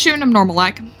 we're just shooting him normal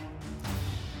like.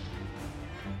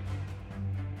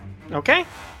 Okay.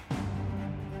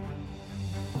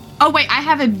 Oh wait, I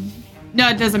have a. No,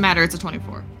 it doesn't matter. It's a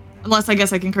 24. Unless I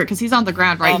guess I can crit because he's on the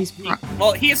ground, right? He's Do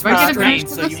restrained, I get advantage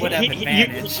so you would have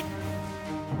advantage.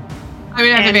 I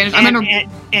would have advantage. I'm gonna.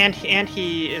 And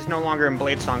he is no longer in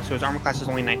Blade Song, so his armor class is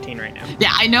only 19 right now.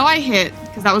 Yeah, I know I hit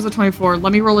because that was a 24.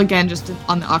 Let me roll again just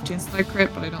on the off chance that I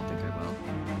crit, but I don't think I will.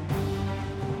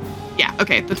 Yeah,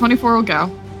 okay, the 24 will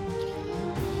go.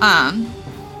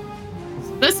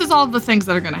 So this is all the things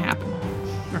that are gonna happen.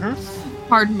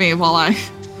 Pardon me while I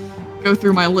go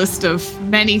through my list of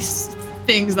many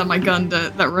things that my gun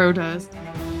that Ro does.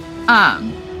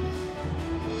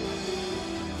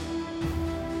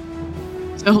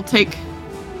 So he'll take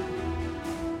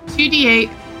 2d8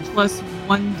 plus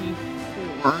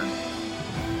 1d4.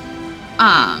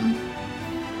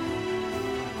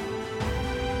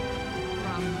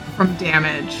 From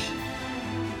damage.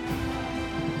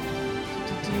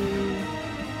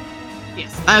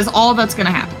 Yes, that is all that's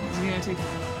gonna happen. He's gonna take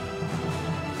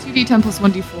 2d10 plus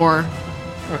 1d4.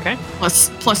 Okay.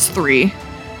 Plus 3.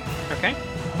 Okay.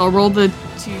 I'll roll the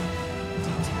 2d10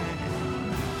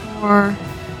 4.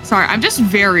 Sorry, I'm just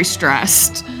very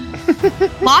stressed.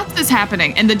 Lots is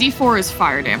happening, and the d4 is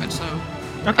fire damage, so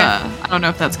okay. I don't know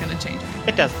if that's gonna change anything.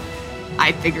 It does.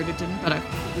 I figured it didn't, but it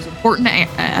was important to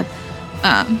add.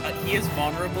 He is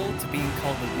vulnerable to being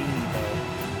called a weenie,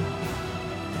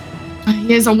 though.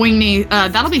 He is a weenie.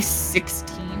 That'll be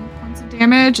 16 points of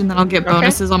damage, and then I'll get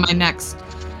bonuses on my next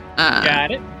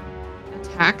Got it.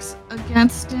 attacks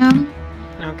against him.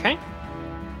 Okay.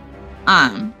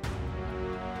 And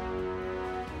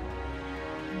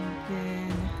then,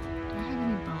 do I have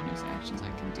any bonus actions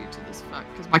I can do to this fuck?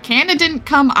 Because my cannon didn't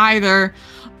come either.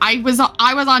 I was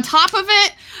on top of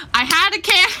it. I had a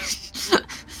cannon,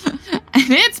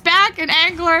 and it's back in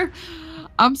Angler.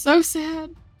 I'm so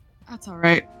sad. That's all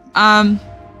right. I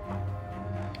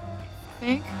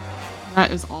think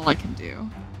that is all I can do.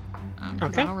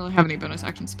 Okay. I don't really have any bonus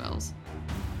action spells.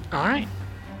 All right.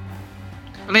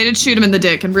 But I did shoot him in the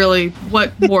dick, and really,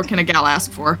 what more can a gal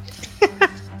ask for?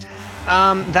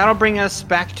 That'll bring us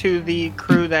back to the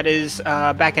crew that is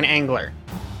back in Angler.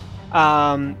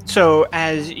 So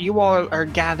as you all are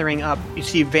gathering up, you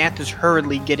see Vanth is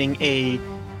hurriedly getting a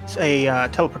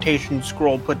teleportation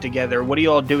scroll put together. What are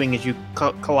you all doing as you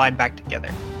collide back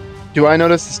together? Do I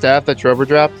notice the staff that Trevor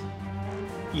dropped?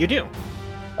 You do.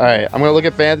 All right, I'm gonna look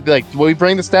at Vance and be like, "Will we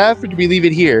bring the staff, or do we leave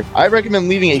it here?" I recommend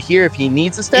leaving it here if he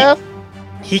needs the staff.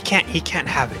 He can't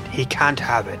have it. He can't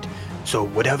have it. So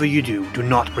whatever you do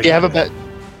not bring Do you have it. a bag?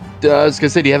 I was gonna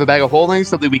say, do you have a bag of holding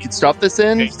something we can stuff this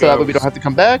in, so that way we don't have to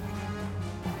come back?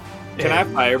 Can I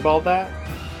fireball that?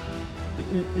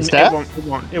 The staff?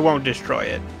 It won't destroy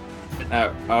it.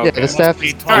 Oh, okay. Yeah, the staff.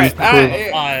 All right,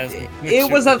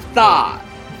 it was a thought.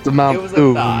 The Mount It was a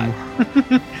Boom.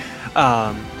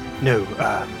 thought. No.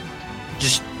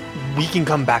 Just we can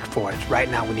come back for it.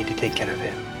 Right now, we need to take care of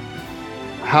him.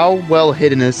 How well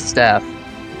hidden is the staff?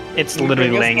 It's Can you literally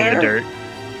bring us laying in the there? dirt.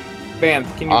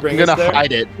 Vanth, can you bring I'm us gonna there?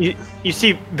 hide it. You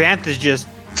see, Vanth is just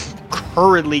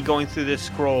hurriedly going through this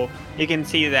scroll. You can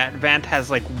see that Vanth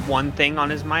has like one thing on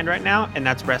his mind right now, and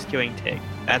that's rescuing Tig.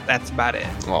 That's about it.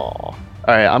 Aw. All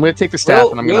right, I'm gonna take the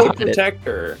staff and I'm gonna We'll hide it. protect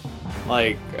her.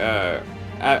 Like,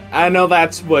 I know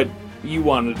that's what you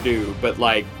want to do, but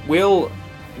like, we're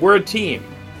a team.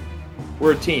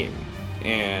 We're a team,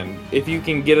 and if you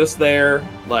can get us there,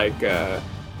 like,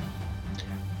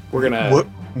 we're gonna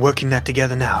Working that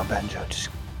together now, Banjo. Just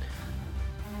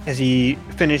as he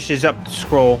finishes up the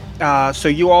scroll. So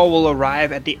you all will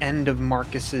arrive at the end of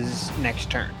Marcus's next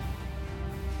turn.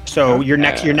 So your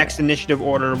next initiative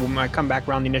order, when I come back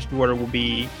around, the initiative order will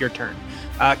be your turn.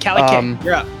 Callie King,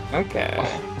 you're up. Okay.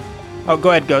 Oh,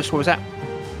 go ahead, Ghost. What was that?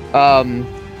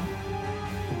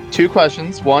 2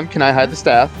 questions. 1, can I hide the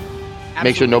staff?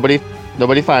 Make sure nobody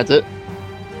finds it,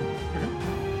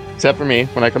 except for me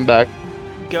when I come back.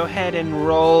 Go ahead and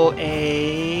roll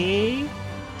a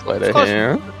Sleight of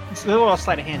hand. It's a little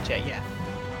sleight of hand check, yeah.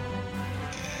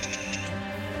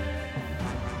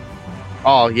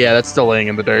 Oh yeah, that's still laying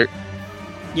in the dirt.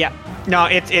 Yeah. No,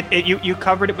 you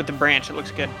covered it with the branch. It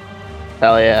looks good.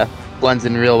 Hell yeah, blends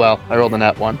in real well. I rolled a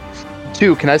nat 1.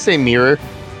 2, can I say mirror?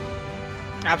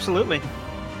 Absolutely.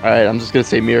 All right, I'm just gonna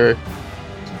say mirror.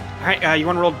 All right, you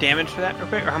want to roll damage for that real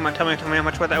quick, or how much? Tell me how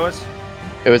much what that was.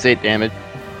 It was 8 damage.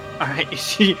 All right, you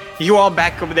see, you all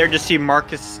back over there just see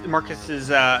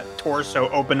Marcus's torso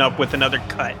open up with another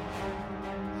cut.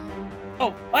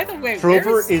 Oh, by the way,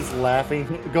 Trover is laughing,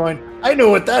 going, I know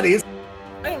what that is.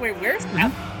 By the way, where's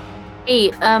Apple?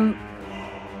 Hey,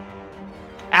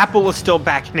 Apple is still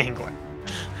back in England.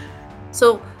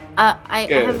 So, I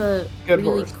Good. have a Good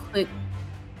really horse. quick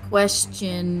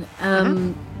question.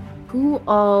 Who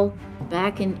all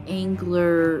back in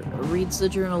Angler reads the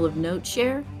Journal of Note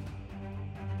Share?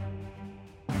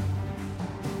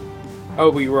 Oh,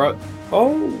 we wrote.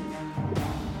 Oh.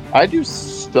 I do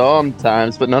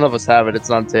sometimes, but none of us have it. It's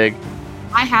on Tig.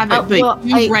 I have it, but well,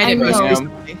 you read I it most know.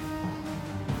 recently.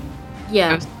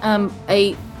 Yeah.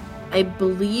 I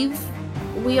believe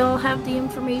we all have the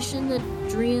information that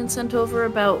Drian sent over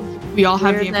about. We all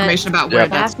have where the information about that where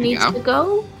staff that's needs going to to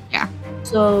go. go. Yeah.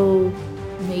 So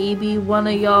maybe one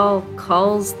of y'all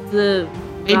calls the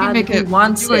Maybe god make who it.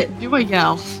 wants Do it. a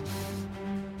yell.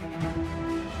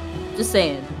 Just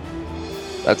saying.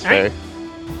 That's All fair.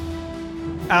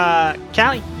 right.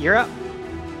 Callie, you're up.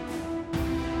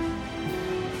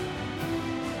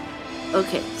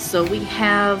 Okay, so we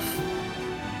have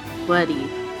Buddy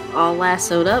all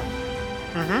lassoed up.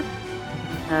 Mm-hmm.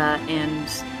 And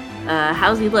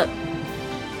how's he look?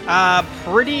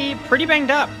 Pretty banged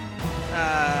up.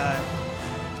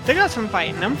 Still got some fight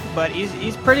in him, but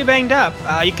he's pretty banged up.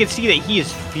 You can see that he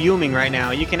is fuming right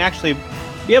now. You can actually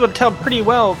be able to tell pretty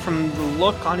well from the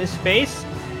look on his face,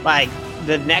 like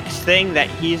the next thing that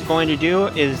he's going to do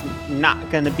is not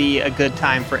going to be a good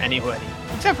time for anybody,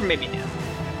 except for maybe him.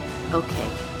 Okay,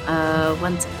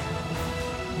 one second.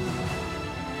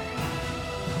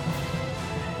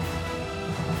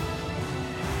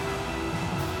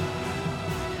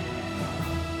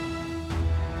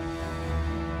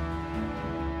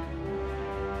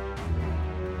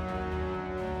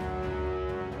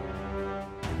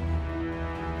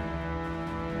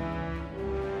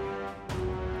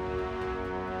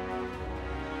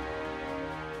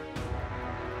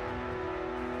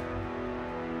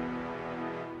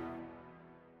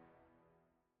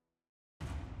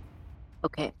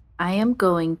 Okay, I am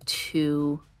going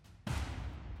to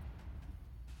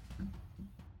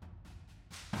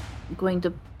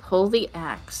pull the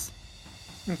axe.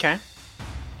 Okay.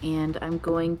 And I'm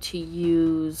going to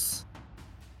use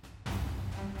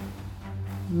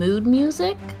mood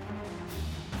music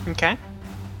Okay.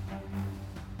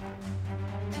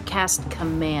 to cast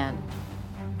command.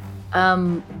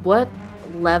 What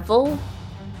level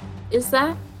is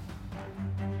that?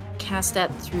 Cast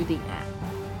that through the axe.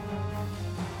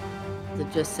 It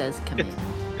just says command.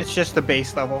 It's just the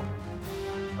base level.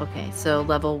 Okay, so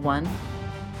level 1.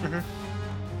 Mm-hmm.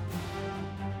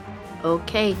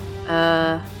 Okay.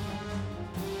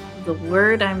 The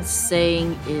word I'm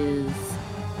saying is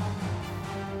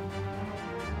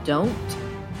don't.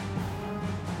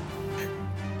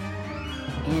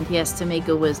 And he has to make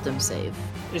a wisdom save.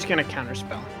 He's gonna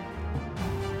counterspell.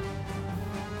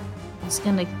 He's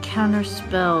gonna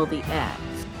counterspell the axe.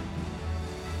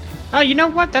 Oh, you know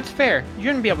what? That's fair.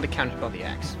 You're gonna be able to counterspell the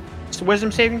axe. It's a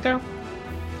wisdom saving throw?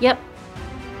 Yep.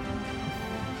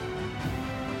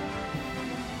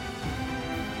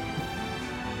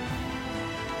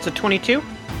 It's a 22?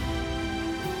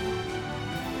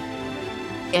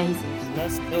 Yeah, he's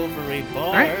less silvery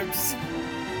barbs.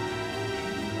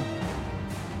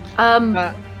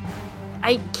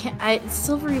 I can't.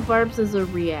 Silvery barbs is a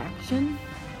reaction.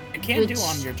 It can't do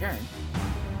on your turn.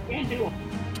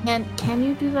 Can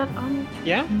you do that on your turn?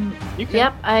 Yeah, you can.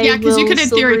 Yep, Yeah, because you could in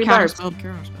theory barbs.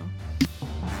 counterspell.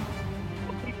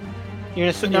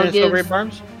 You're gonna silvery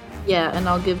barbs? Yeah, and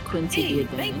I'll give Quincy the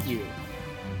advantage. Thank you.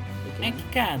 Thank you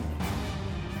kindly.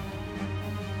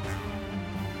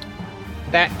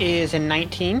 That is a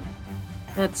 19.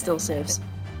 That still saves.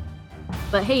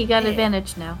 But hey, you got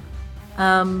advantage now.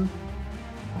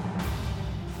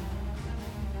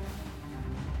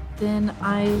 Then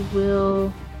I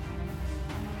will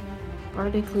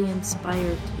bardically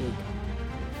inspire Tig.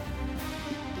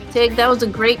 Tig, that was a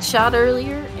great shot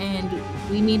earlier, and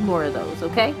we need more of those,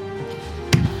 okay?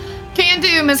 Can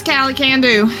do, Miss Callie, can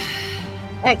do.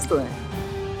 Excellent.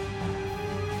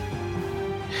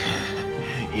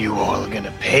 You all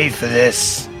gonna pay for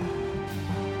this.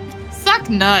 Suck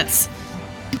nuts.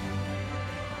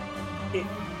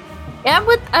 Yeah,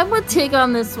 I'm with Tig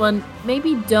on this one.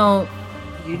 Maybe don't.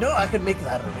 You know I could make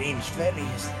that arranged very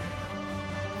easily.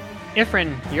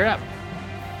 Ifrin, you're up.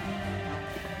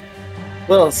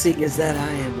 Well, seeing as that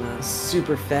I am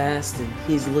super fast and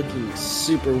he's looking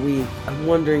super weak, I'm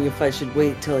wondering if I should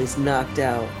wait till he's knocked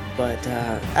out. But,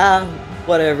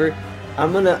 whatever.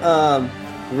 I'm gonna,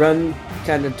 run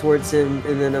kind of towards him,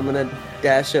 and then I'm gonna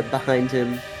dash up behind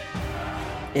him.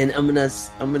 And I'm gonna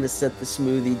set the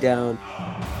smoothie down,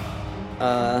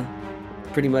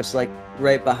 pretty much like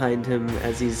right behind him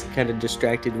as he's kind of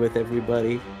distracted with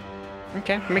everybody.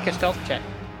 Okay, make a stealth check.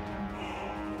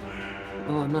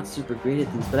 Oh, I'm not super great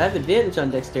at these, but I have advantage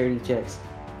on dexterity checks.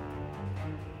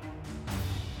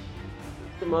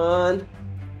 Come on.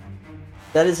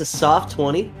 That is a soft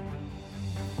 20.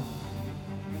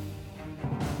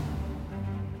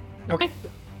 Okay.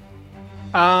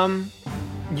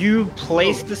 You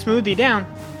place the smoothie down.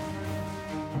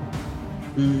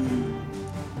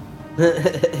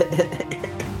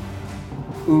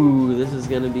 Ooh, this is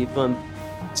gonna be fun.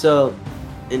 So,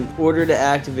 in order to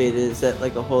activate it, is that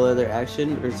like a whole other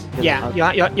action, or is it gonna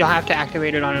You'll have to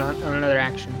activate it on another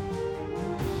action.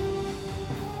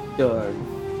 Sure.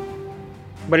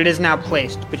 But it is now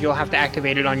placed. But you'll have to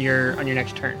activate it on your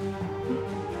next turn.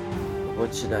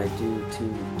 What should I do to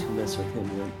mess with him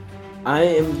then? I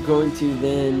am going to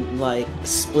then like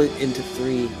split into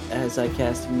 3 as I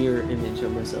cast mirror image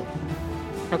on myself.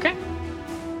 Okay.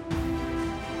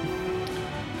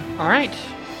 All right.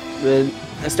 Then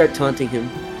I start taunting him.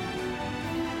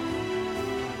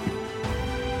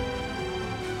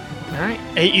 All right.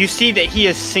 You see that he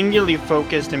is singularly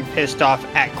focused and pissed off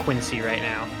at Quincy right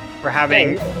now for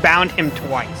having bound him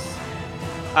twice.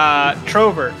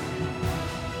 Trover,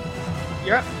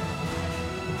 you're up.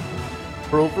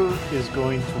 Trover is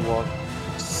going to walk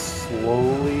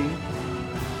slowly,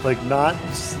 like not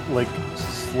like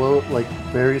slow, like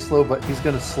very slow, but he's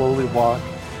going to slowly walk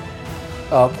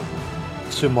up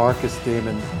to Marcus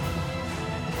Damon.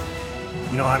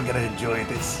 You know I'm gonna enjoy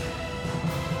this.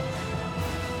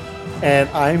 And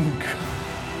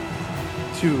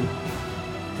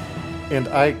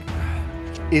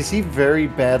is he very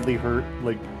badly hurt,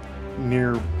 like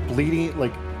near bleeding?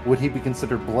 Like, would he be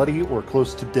considered bloody or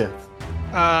close to death?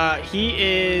 He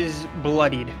is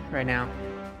bloodied right now.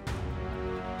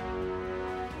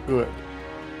 Good.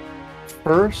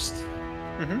 First,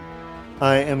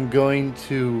 I am going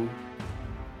to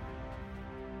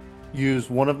use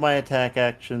one of my attack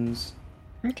actions.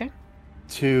 Okay.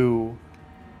 To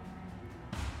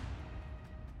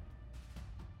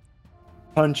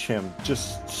punch him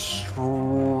just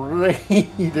straight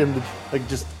in the, like,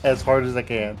 just as hard as I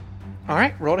can. All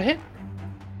right, roll to hit.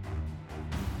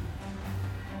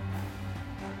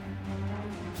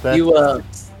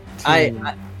 I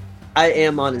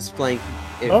am on his flank.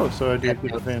 So I do get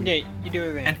advantage. Yeah, you do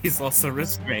advantage. And he's also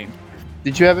restrained.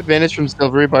 Did you have advantage from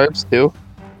silvery barbs too?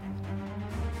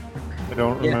 I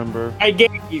don't remember. I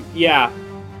gave you, yeah.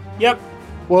 Yep.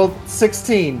 Well,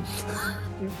 16.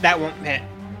 That won't hit.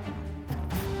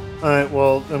 Alright,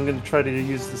 well, I'm gonna try to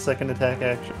use the second attack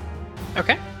action.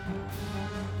 Okay.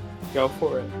 Go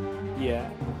for it. Yeah.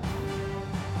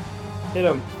 Hit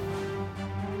him.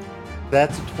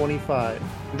 That's a 25.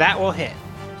 That will hit.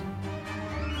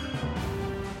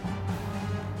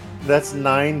 That's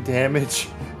 9 damage.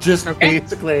 Just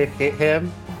basically hit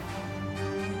him.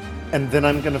 And then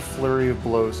I'm gonna flurry of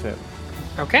blows him.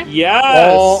 Okay.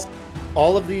 Yes!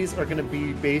 All of these are gonna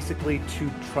be basically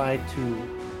to try to,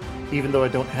 even though I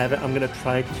don't have it, I'm gonna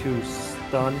try to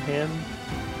stun him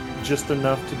just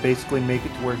enough to basically make it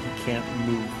to where he can't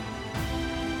move.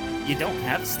 You don't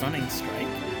have Stunning Strike.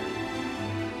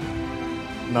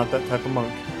 Not that type of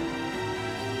monk.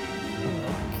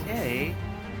 Okay.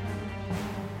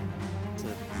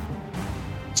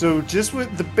 So just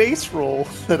with the base roll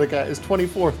that I got is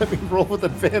 24. Let me roll with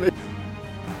advantage.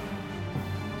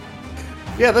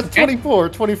 Yeah, that's 24.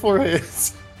 24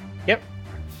 hits. Yep.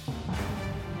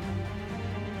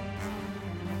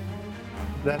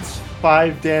 That's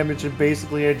 5 damage, and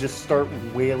basically I just start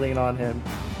wailing on him.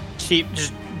 See,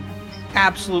 just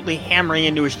absolutely hammering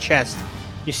into his chest.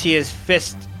 You see his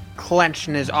fist clenched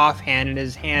in his offhand, and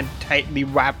his hand tightly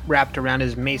wrapped around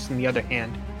his mace in the other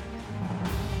hand.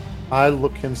 I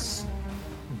look him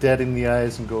dead in the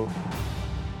eyes and go,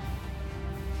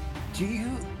 Do you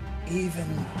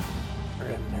even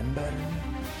remember me?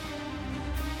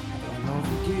 I don't know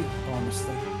if you do,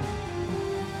 honestly.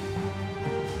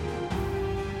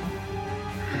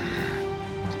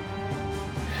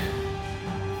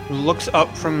 Looks up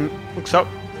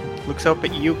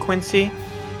at you, Quincy.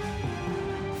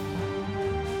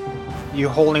 You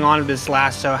holding on to this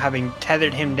lasso, having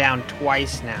tethered him down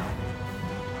twice now.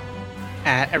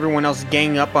 Everyone else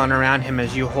gang up on around him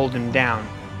as you hold him down.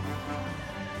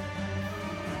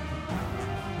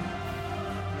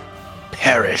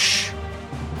 Perish.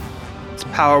 It's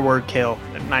power word kill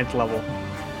at 9th level.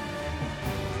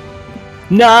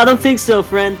 No, I don't think so,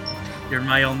 friend. You're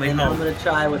my only And hope. I'm gonna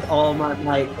try with all my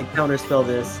might to counterspell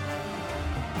this.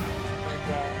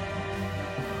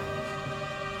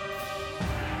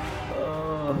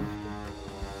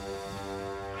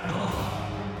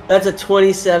 That's a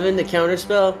 27 to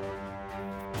counterspell.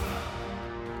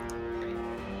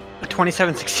 A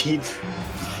 27 succeeds.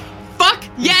 Fuck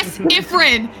yes,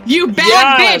 Ifrin! You bad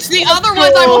Yes! bitch! The other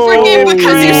ones I will forgive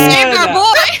because you saved our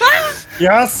boy!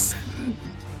 yes!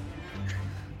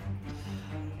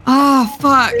 Oh,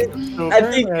 fuck. I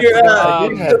think you're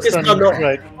focused on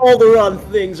all the wrong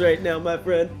things right now, my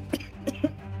friend.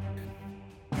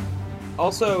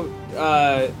 Also,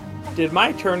 did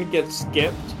my turn get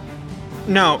skipped?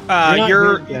 No,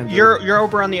 you're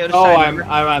over on the other Oh, side.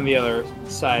 I'm on the other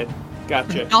side.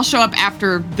 Gotcha. I'll show up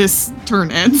after this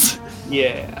turn ends.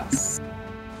 Yes.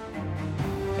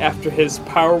 After his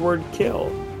power word kill.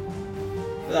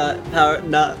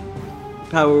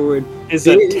 Power word. His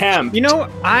attempt. You know,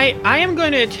 I am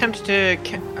going to attempt to.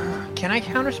 Can I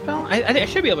counterspell? I think I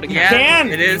should be able to. Yeah,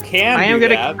 it is. Can I am do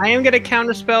gonna. that. I am gonna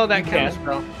counterspell that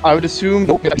counterspell. I would assume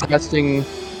casting.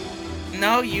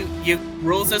 No, you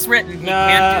rules as written. You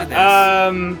can't do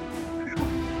this.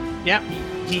 Yep.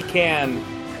 He can.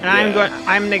 And I'm gonna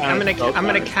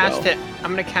cast it.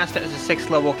 I'm gonna cast it as a 6th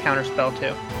level counterspell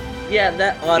too. Yeah,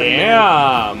 that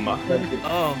automatically. Damn.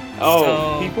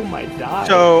 Oh, so people might die.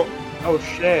 So. Oh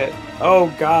shit. Oh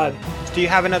god. Do you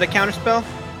have another counterspell?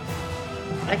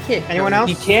 I can't. Anyone else?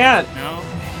 He can't. No.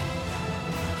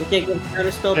 You can't get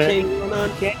counterspell chain going on.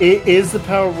 Is the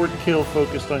power word kill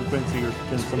focused on Quincy, or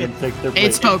can someone take their place?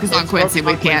 It's focused on Quincy.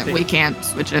 We can't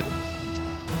switch it.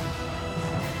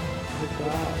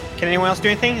 Can anyone else do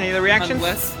anything? Any other reactions?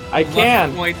 Unless I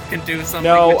can. Point can do something.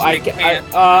 No, which I they can't.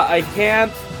 can't. I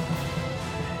can't.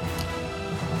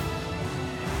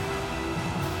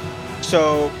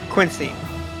 So, Quincy,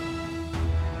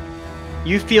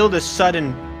 you feel this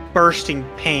sudden bursting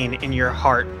pain in your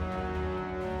heart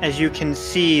as you can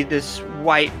see this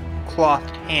white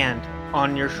clothed hand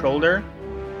on your shoulder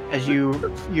as you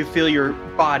feel your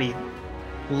body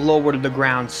lower to the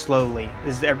ground slowly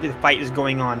as the fight is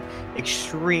going on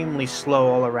extremely slow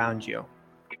all around you.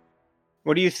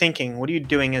 What are you thinking? What are you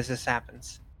doing as this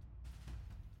happens?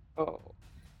 Oh.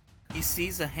 He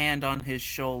sees a hand on his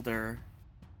shoulder.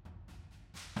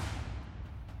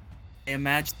 I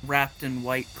imagine wrapped in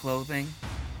white clothing.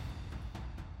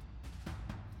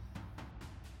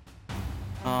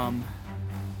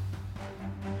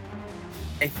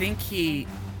 I think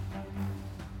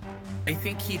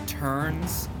he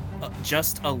turns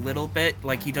just a little bit,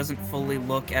 like he doesn't fully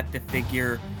look at the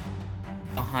figure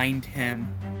behind him.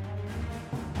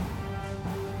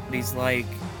 But he's like,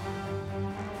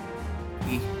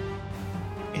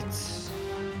 It's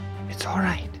all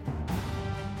right.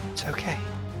 It's okay.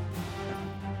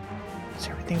 So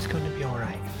everything's going to be all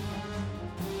right.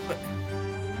 But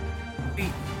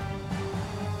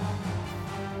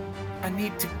I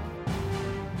need to.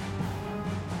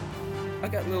 I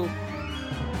got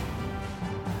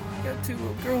 2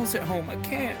 little girls at home. I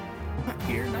can't. Not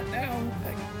here, not now.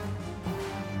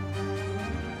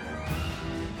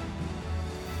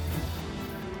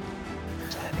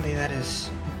 Sadly, that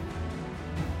is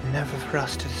never for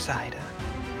us to decide.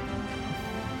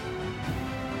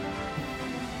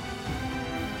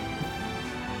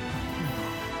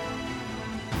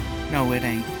 No, it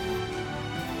ain't.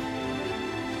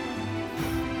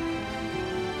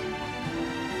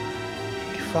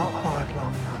 You fought hard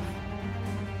long enough.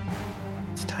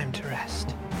 It's time to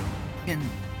rest.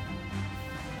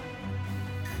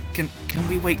 Can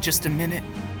we wait just a minute?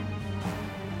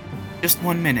 Just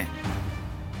 1 minute.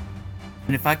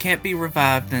 And if I can't be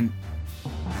revived, then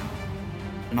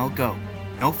I'll go.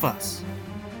 No fuss.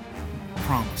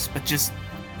 Promise. But just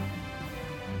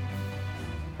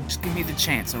give me the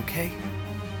chance, okay?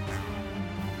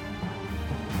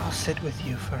 I'll sit with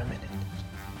you for a minute.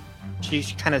 She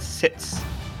kind of sits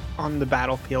on the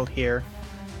battlefield here,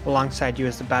 alongside you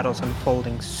as the battle's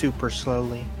unfolding super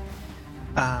slowly.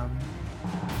 I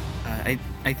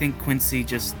think Quincy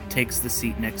just takes the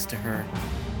seat next to her.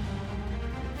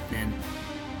 And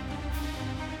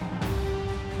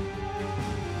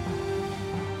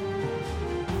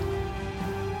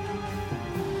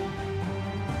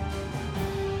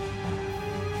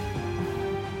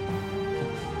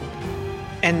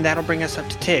And that'll bring us up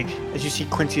to Tig, as you see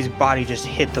Quincy's body just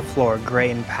hit the floor,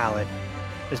 gray and pallid,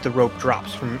 as the rope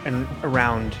drops from and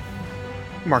around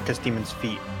Marcus Demon's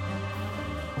feet.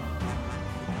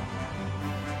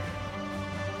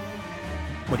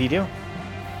 What do you do?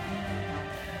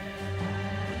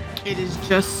 It is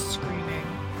just screaming.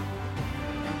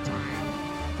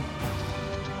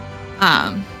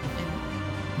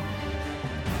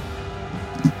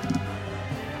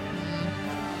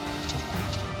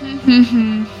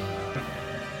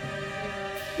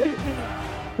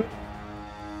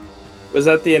 Was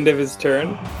that the end of his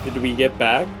turn? Did we get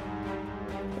back?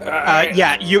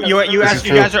 Yeah, you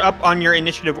guys are up on your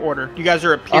initiative order. You guys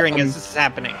are appearing as this is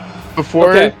happening.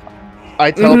 Before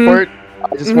I teleport,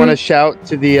 I just want to shout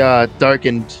to the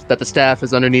darkened that the staff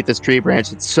is underneath this tree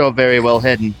branch. It's so very well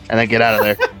hidden, and then get out of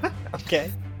there. Okay.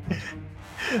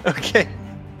 Okay.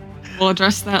 We'll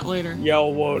address that later.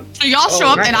 Y'all won't. So y'all show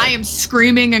up, and I am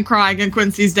screaming and crying, and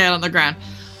Quincy's dead on the ground.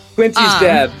 Quincy's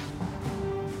dead.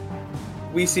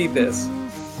 We see this.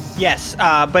 Yes,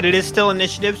 but it is still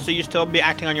initiative, so you still be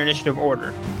acting on your initiative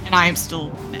order. And I am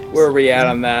still next. Where are we at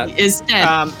on that? He is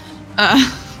dead.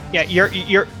 Yeah,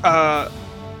 you're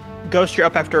Ghost, you're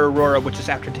up after Aurora, which is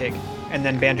after Tig, and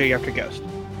then Banjo, you're after Ghost.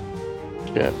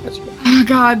 Yeah. Oh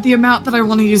god, the amount that I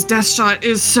want to use Death Shot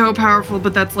is so powerful,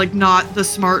 but that's like not the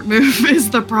smart move is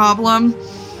the problem.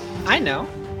 I know.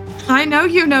 I know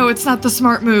you know it's not the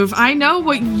smart move. I know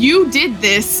what you did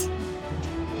this.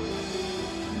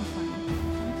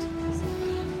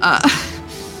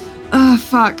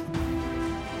 Fuck.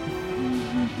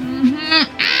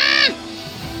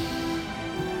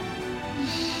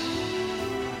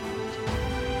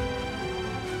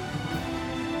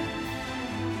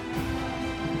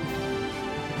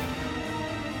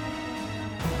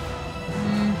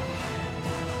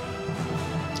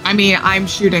 I mean, I'm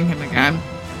shooting him again.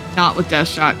 Not with Death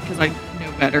Shot, because I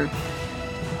know better.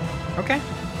 Okay.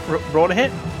 Roll to hit.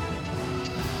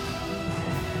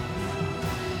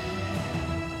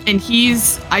 And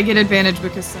I get advantage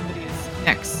because somebody is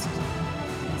next.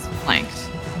 He's flanked.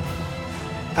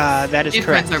 That is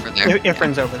correct. Ifrin's over there.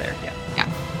 Ifrin's over there, yeah. Yeah.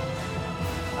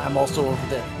 I'm also over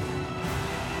there.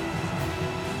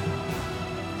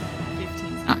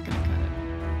 15's not gonna cut it.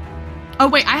 Oh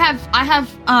wait, I have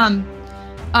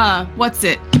what's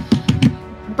it?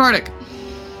 Bardic.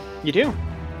 You do.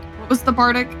 What was the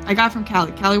Bardic I got from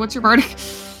Callie? Callie, what's your Bardic?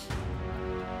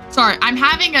 Sorry, I'm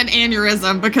having an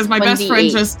aneurysm because my best friend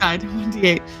just died.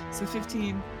 1d8. So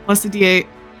 15 plus a d8.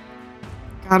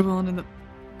 God willing, and the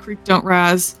creek don't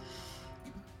raz.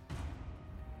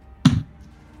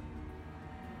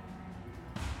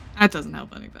 That doesn't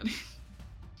help anybody.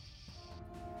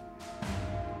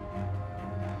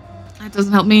 That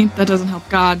doesn't help me. That doesn't help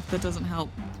God. That doesn't help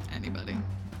anybody.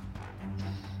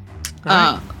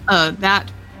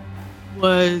 That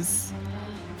was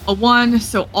a 1,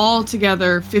 so all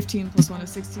together 15 plus 1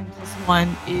 is 16 plus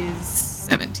 1 is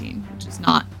 17, which is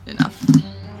not enough.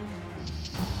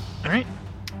 All right.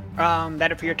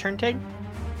 That it for your turn, Tig?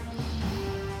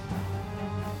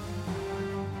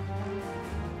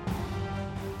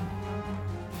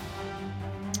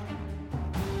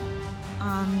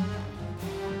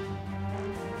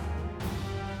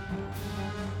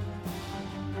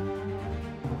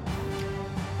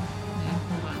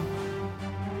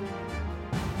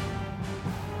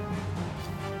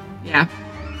 Yeah.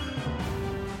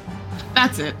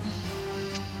 That's it.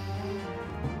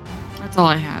 That's all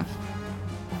I have.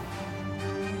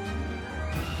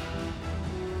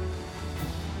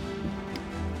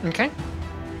 Okay.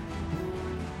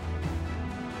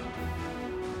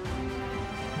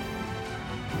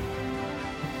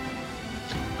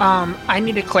 I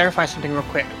need to clarify something real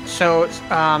quick. So,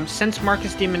 since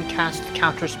Marcus Demon cast the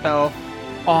counter spell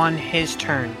on his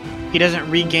turn, he doesn't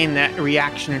regain that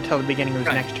reaction until the beginning of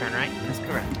his next turn, right? That's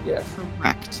correct. Yes.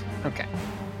 Correct. Okay.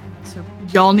 So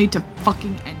y'all need to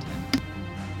fucking end him.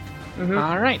 Mm-hmm.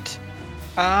 All right.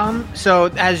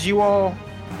 So as you all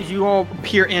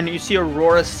peer in, you see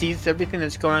Aurora sees everything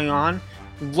that's going on,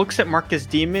 looks at Marcus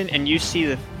Demon, and you see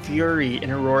the fury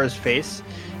in Aurora's face,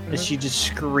 and she just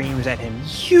screams at him,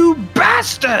 "You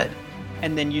bastard!"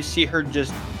 And then you see her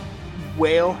just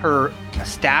wail her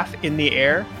staff in the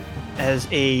air as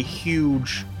a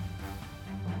huge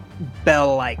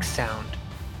bell-like sound,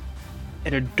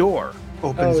 and a door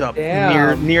opens up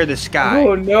near the sky.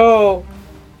 Oh no!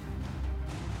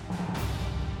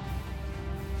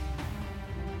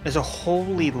 As a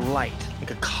holy light,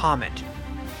 like a comet,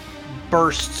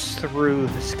 bursts through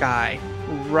the sky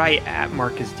right at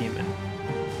Marcus Demon.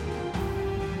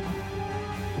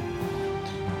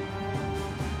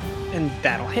 And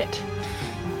that'll hit.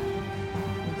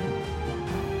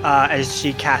 As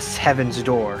she casts Heaven's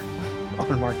Door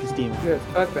on Marcus Demon. Good,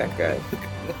 fuck that guy.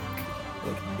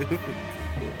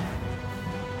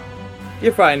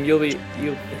 You're fine. You'll.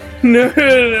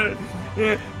 No.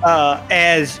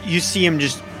 As you see him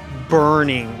just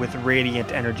burning with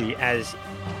radiant energy, as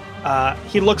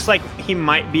he looks like he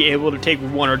might be able to take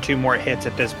one or two more hits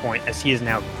at this point, as he is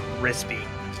now crispy.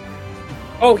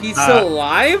 Oh, he's still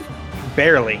alive?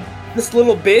 Barely. This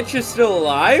little bitch is still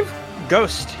alive?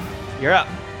 Ghost, you're up.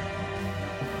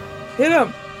 Hit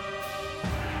him.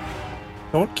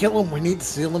 Don't kill him. We need to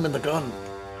seal him in the gun.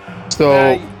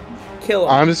 So kill him.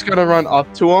 I'm just gonna run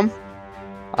up to him.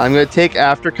 I'm gonna take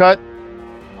aftercut.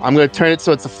 I'm gonna turn it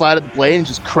so it's the flat of the blade and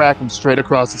just crack him straight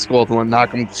across the skull and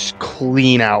knock him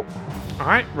clean out. All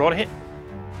right, roll to hit.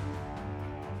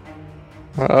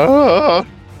 Oh.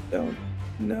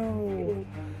 No.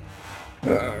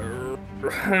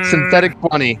 Synthetic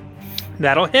 20.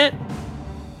 That'll hit.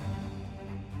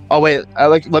 Oh wait,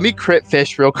 let me crit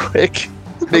fish real quick.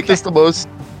 Make this the most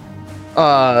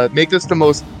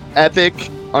epic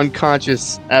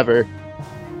unconscious ever.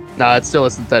 Nah, it's still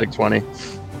a synthetic 20.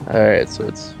 Alright, so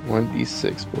it's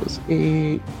 1d6 plus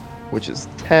 8, which is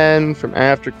 10 from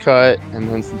aftercut, and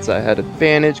then since I had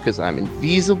advantage because I'm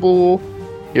invisible,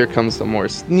 here comes some more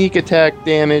sneak attack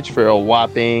damage for a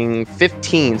whopping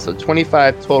 15, so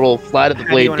 25 total flat of the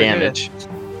blade damage.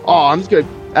 Oh, I'm just gonna,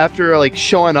 after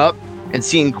showing up and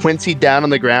seeing Quincy down on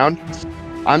the ground,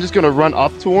 I'm just gonna run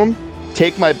up to him,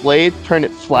 take my blade, turn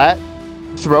it flat,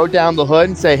 throw down the hood,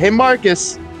 and say, "Hey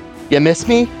Marcus, you miss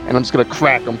me?" And I'm just gonna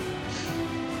crack him.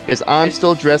 Because I'm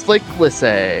still dressed like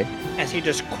Glissay. As he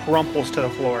just crumples to the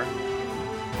floor.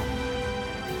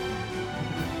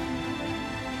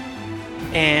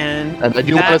 And I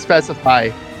do want to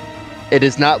specify, it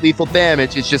is not lethal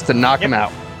damage, it's just to knock him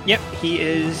out. Yep, he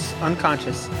is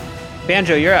unconscious.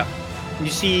 Banjo, you're up. You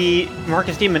see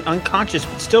Marcus Demon unconscious,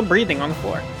 but still breathing on the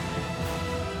floor.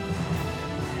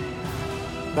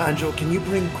 Banjo, can you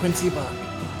bring Quincy back?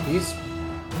 This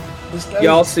guy.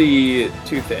 Y'all see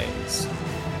two things.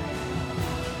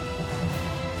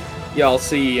 Y'all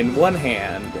see in one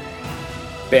hand,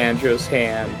 Banjo's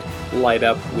hand light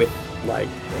up with like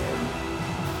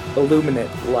an illuminate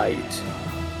light,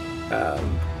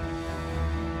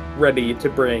 ready to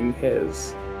bring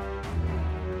his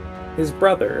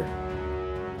brother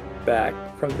back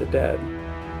from the dead.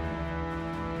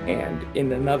 And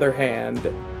in another hand,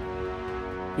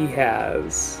 he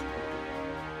has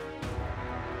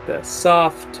the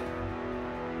soft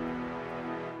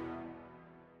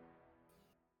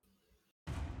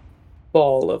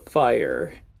ball of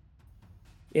fire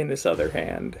in his other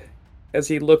hand as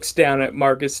he looks down at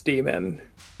Marcus Demon.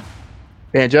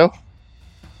 Banjo?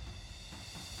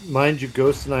 Mind you,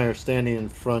 Ghost and I are standing in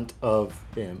front of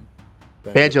him.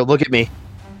 Banjo, look at me.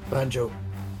 Banjo.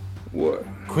 What?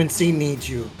 Quincy needs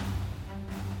you.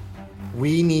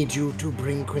 We need you to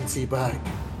bring Quincy back.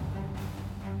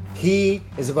 He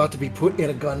is about to be put in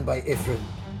a gun by Ifrin.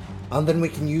 And then we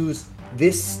can use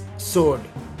this sword,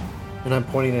 and I'm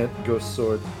pointing at Ghost's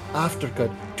sword,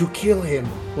 aftercut, to kill him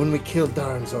when we kill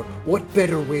Darnzor. What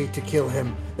better way to kill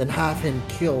him than have him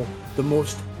kill the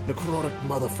most necrotic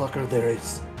motherfucker there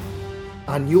is?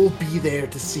 And you'll be there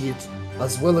to see it,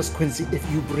 as well as Quincy, if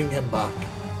you bring him back.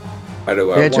 Why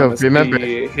do I Banjo, want to remember.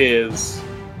 see his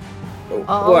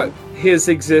all What? His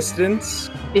existence?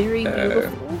 very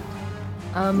beautiful.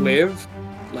 Live?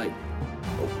 Like,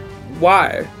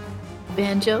 why?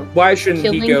 Banjo. Why shouldn't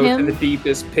he killing go him? to the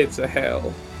deepest pits of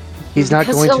hell? He's not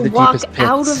Because going to he'll the walk deepest pits.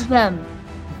 out of them.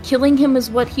 Killing him is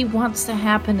what he wants to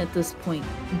happen at this point.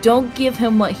 Don't give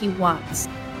him what he wants.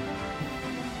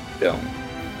 Don't.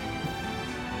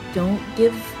 Don't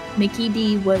give Mickey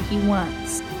D what he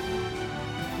wants.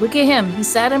 Look at him. He's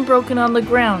sad and broken on the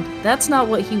ground. That's not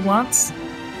what he wants.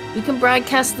 We can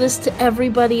broadcast this to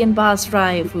everybody in Boss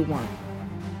Rye if we want.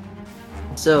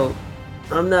 So,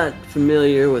 I'm not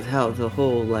familiar with how the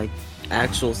whole, like,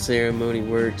 actual ceremony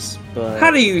works, but...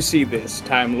 How do you see this,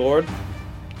 Time Lord?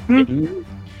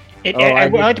 I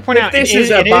would like to point out this is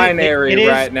a binary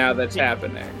right now that's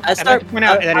happening. I'd like to point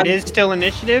out that it is still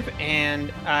initiative,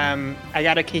 and I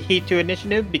gotta keep to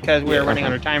initiative because we're running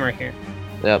on a timer here.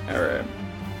 Yep. All right.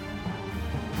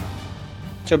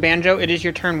 So Banjo, it is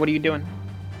your turn. What are you doing?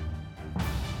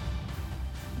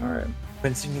 All right.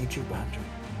 Quincy needs you, Banjo.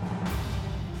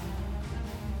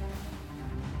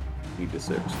 He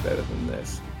deserves better than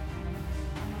this.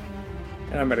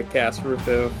 And I'm gonna cast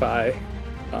Revivify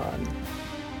on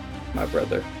my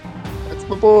brother. That's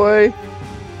my boy.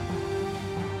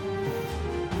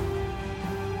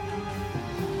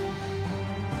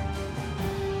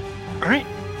 All right.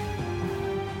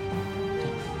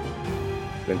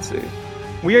 Let's see.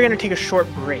 We are going to take a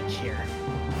short break here.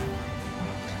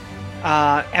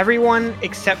 Everyone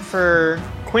except for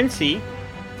Quincy,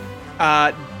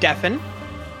 deafen.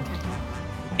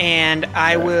 And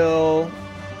I will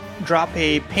drop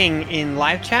a ping in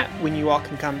live chat when you all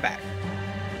can come back.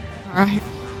 All right.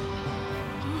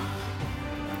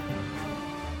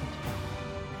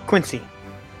 Quincy,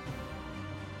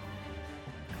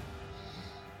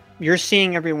 you're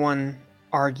seeing everyone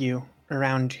argue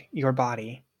around your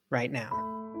body right now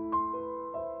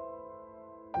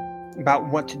about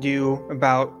what to do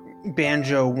about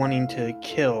Banjo wanting to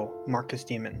kill Marcus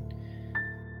Demon.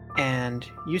 And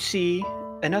you see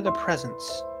another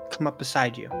presence come up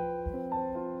beside you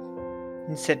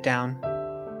and sit down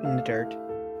in the dirt.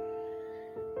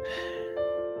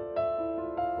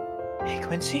 Hey,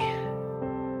 Quincy.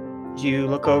 You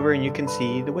look over and you can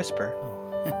see the Whisper.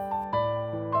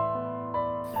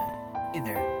 Hey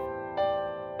there.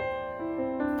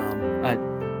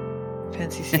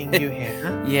 Fancy seeing you here,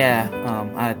 huh? Yeah,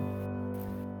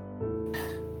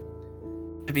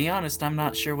 to be honest, I'm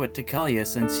not sure what to call you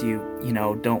since you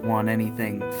don't want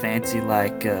anything fancy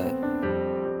like,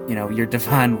 your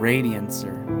divine radiance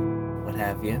or what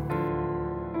have you.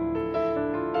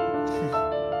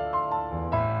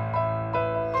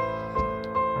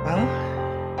 Well,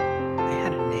 I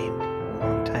had a name a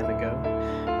long time ago,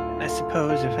 and I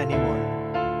suppose if anyone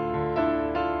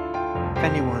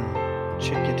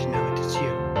should get to know it, it's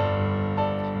you.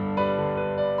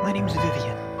 My name's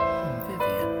Vivian.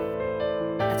 Vivian.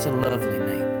 That's a lovely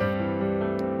name.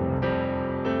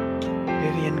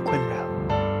 Vivian Quinrell.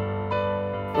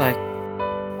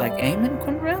 Like Eamon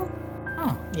Quinrell?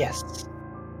 Oh. Yes.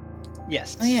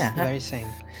 Yes. Oh yeah. The very same.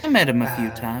 I met him a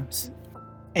few times.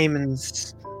 Eamon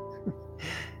is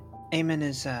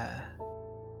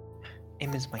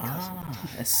my cousin. Ah,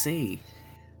 I see.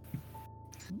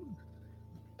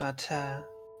 But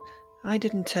I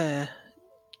didn't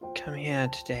come here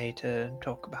today to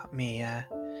talk about me. I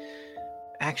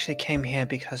actually came here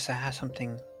because I have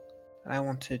something that I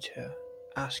wanted to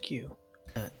ask you.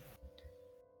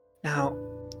 Now,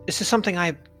 this is something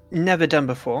I've never done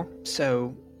before,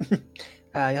 so you'll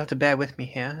have to bear with me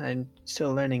here. I'm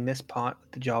still learning this part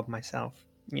of the job myself.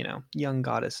 You know, young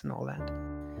goddess and all that.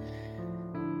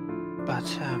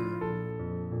 But,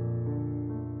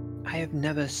 I have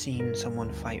never seen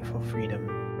someone fight for freedom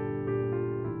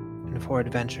and for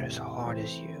adventure as hard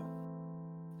as you.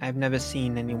 I've never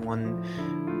seen anyone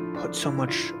put so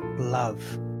much love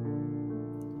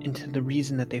into the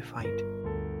reason that they fight.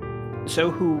 So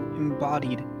who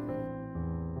embodied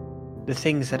the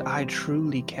things that I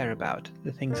truly care about,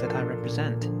 the things that I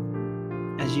represent,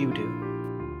 as you do.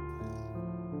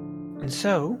 And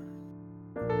so,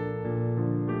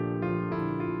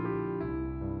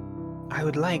 I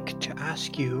would like to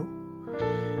ask you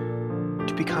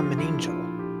to become an angel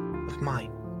of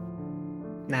mine.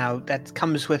 Now, that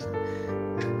comes with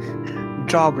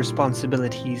job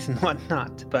responsibilities and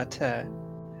whatnot, but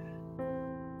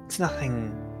it's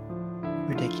nothing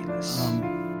ridiculous.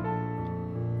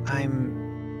 I'm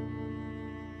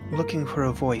looking for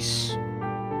a voice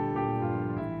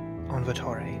on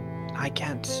Vittore. I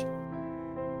can't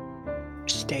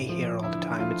stay here all the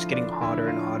time. It's getting harder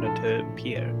and harder to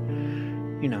appear.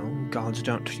 You know, gods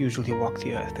don't usually walk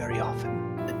the earth very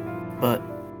often. But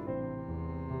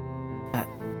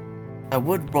I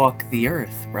would walk the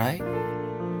earth, right?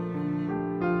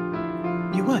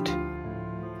 You would.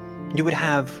 You would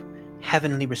have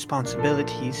heavenly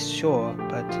responsibilities, sure,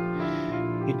 but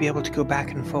you'd be able to go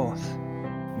back and forth.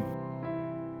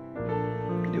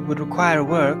 It would require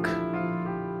work,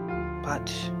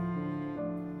 but,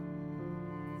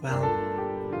 well,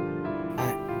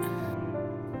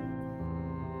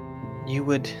 you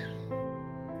would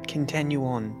continue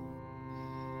on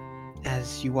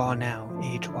as you are now,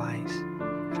 age-wise,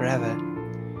 forever.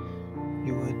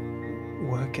 You would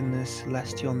work in the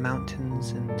Celestial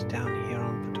Mountains and down here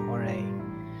on Petore.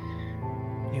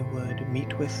 You would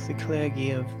meet with the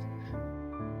clergy of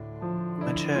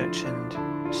my church and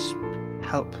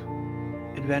help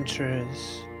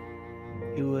adventurers.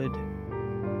 You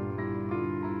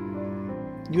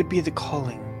would be the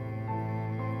calling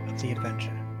of the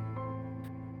adventure.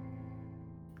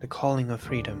 The calling of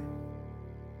freedom.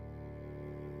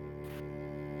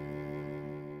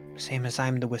 Same as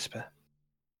I'm the whisper.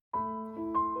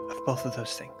 Of both of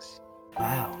those things.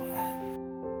 Wow.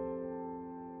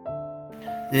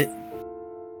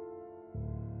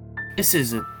 This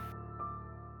is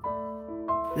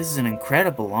an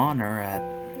incredible honor.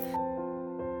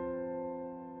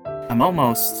 I'm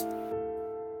almost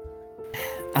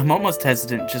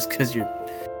hesitant just because you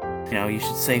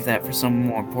should save that for someone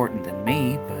more important than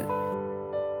me, but...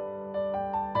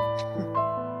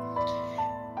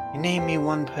 You name me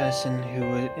one person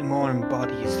who more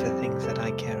embodies the things that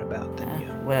I care about than you.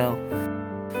 Well,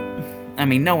 I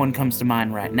mean, no one comes to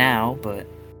mind right now, but...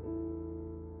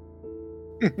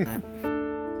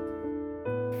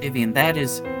 Vivian, that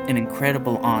is an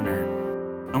incredible honor.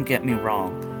 Don't get me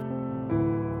wrong.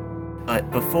 But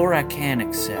before I can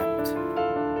accept,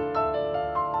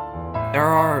 there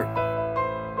are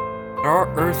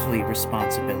earthly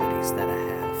responsibilities that I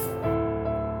have.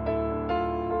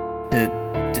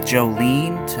 To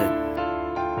Jolene, to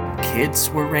kids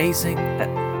we're raising.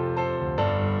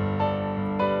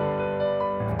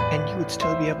 And you would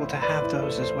still be able to have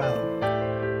those as well.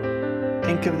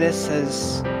 Think of this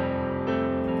as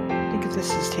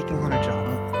taking on a job.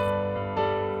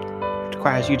 It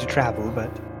requires you to travel, but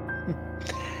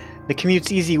the commute's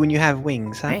easy when you have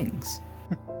wings, huh? Wings?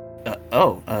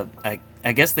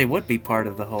 I guess they would be part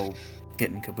of the whole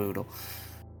kit and caboodle.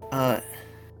 I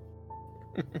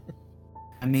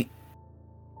mean,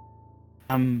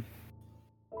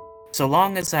 so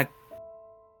long as I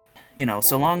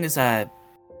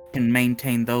can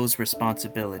maintain those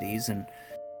responsibilities and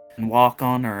walk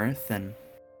on Earth and,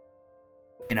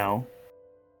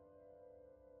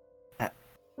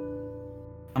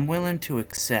 I'm willing to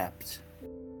accept.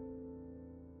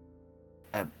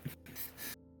 I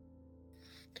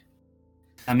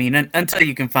mean, until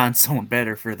you can find someone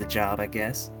better for the job, I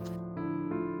guess.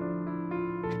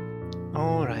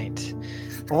 All right,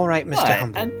 Mr.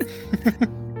 Humble.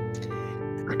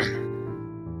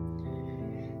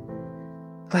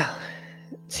 Well,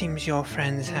 it seems your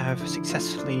friends have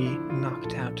successfully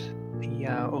knocked out the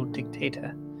old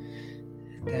dictator.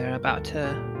 They're about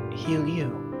to heal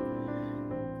you.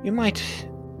 You might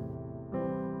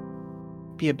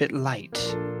be a bit light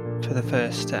for the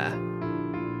first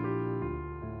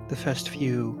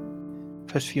few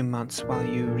months while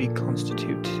you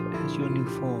reconstitute as your new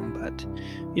form, but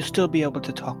you'll still be able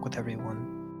to talk with everyone.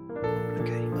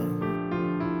 Okay.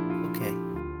 Okay.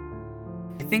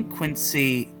 I think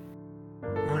Quincy,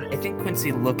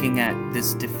 looking at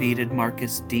this defeated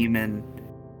Marcus demon,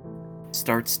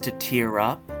 starts to tear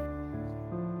up.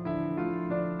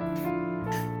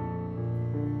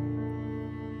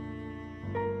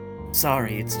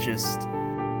 Sorry, it's just...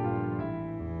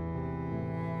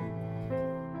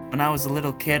 When I was a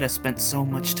little kid, I spent so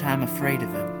much time afraid of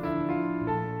him.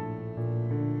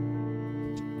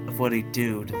 Of what he'd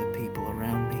do to the people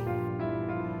around me.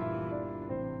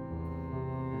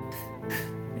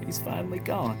 He's finally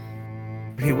gone.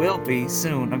 He will be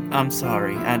soon. I'm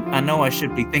sorry. I know I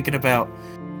should be thinking about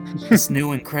this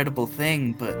new incredible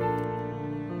thing, but...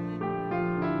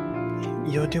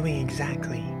 You're doing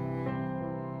exactly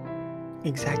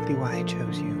why I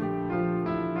chose you.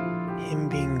 Him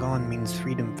being gone means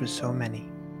freedom for so many.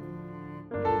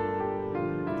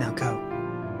 Now go.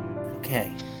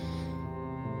 Okay.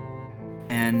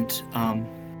 And,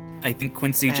 I think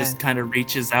Quincy just kind of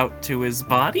reaches out to his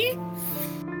body?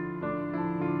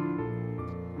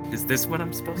 Is this what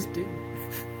I'm supposed to do?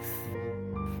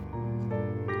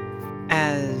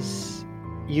 As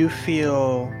you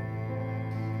feel...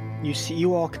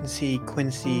 You all can see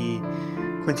Quincy's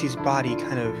body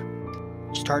kind of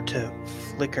start to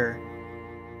flicker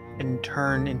and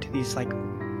turn into these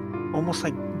almost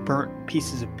like burnt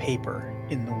pieces of paper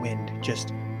in the wind,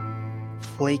 just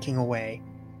flaking away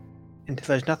until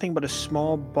there's nothing but a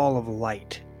small ball of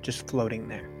light just floating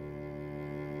there.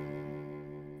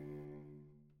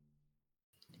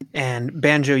 And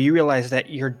Banjo, you realize that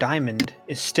your diamond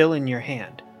is still in your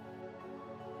hand.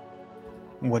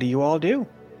 What do you all do?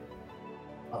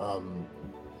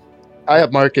 I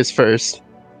have Marcus first.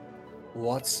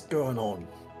 What's going on?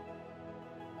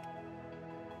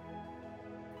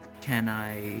 Can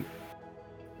I...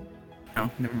 No,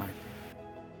 never mind.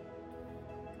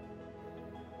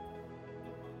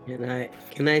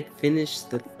 Can I finish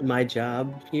my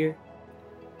job here?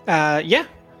 Yeah.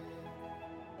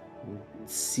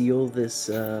 Seal this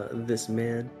this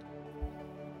man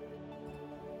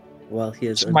while he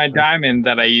is It's my diamond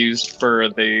that I used for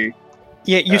the.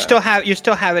 Yeah, you still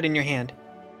have it in your hand.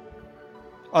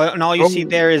 And all you see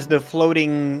there is the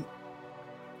floating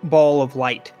ball of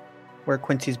light where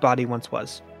Quincy's body once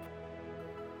was.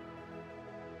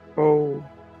 Oh.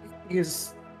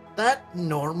 Is that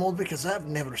normal? Because I've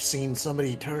never seen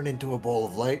somebody turn into a ball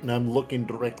of light, and I'm looking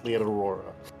directly at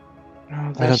Aurora.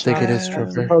 Oh, I don't think it is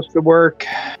Trevor. Supposed to work.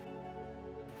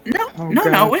 No, Oh, no,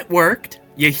 God. no, it worked.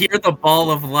 You hear the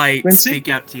ball of light Quincy? speak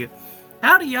out to you.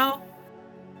 Howdy, y'all.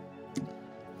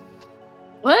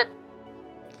 What?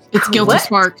 It's guilty What?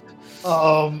 spark.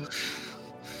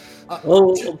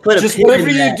 Put a Just pin whatever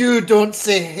in you that. do, don't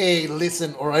say, hey,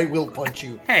 listen, or I will punch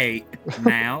you. Hey,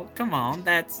 now, come on,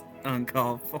 that's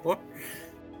uncalled for.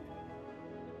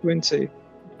 Quincy.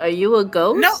 Are you a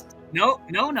ghost? No,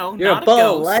 You're a not a ball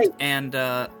of ghost. light. And,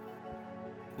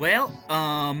 well,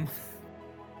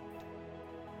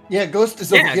 Yeah, Ghost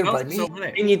is over yeah, here ghost by is me. over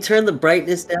there. Can you turn the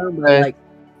brightness down by Hey. like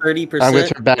 30%? I'm gonna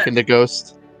turn back into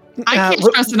Ghost. I can't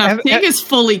stress enough. Tig is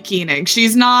fully keening.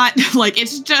 She's not like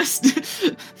it's just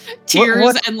tears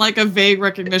What- and like a vague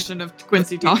recognition of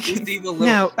Quincy talking.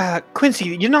 Now,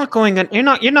 Quincy, you're not going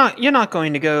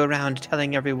to go around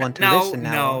telling everyone to listen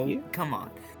now. No, come on.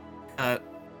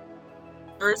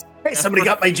 First, Hey, somebody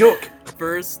got my joke.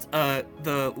 First,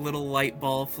 the little light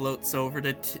ball floats over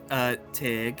to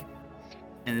Tig,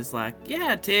 and is like,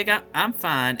 "Yeah, Tig, I'm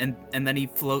fine." And then he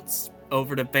floats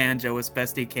over to Banjo as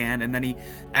best he can, and then he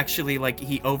actually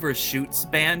he overshoots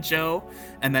Banjo,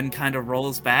 and then kind of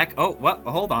rolls back. Oh, what?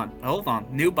 Hold on,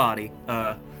 new body.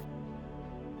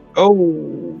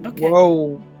 Oh. Okay.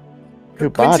 Whoa. New Quincy,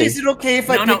 body. is it okay if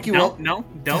I pick you up? No, to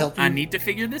don't. help I you? need to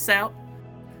figure this out.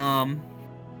 I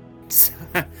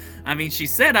mean, she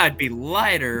said I'd be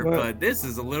lighter, What? but this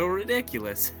is a little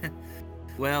ridiculous.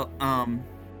 Well,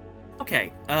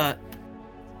 okay.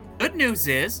 Good news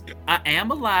is I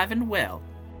am alive and well,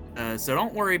 so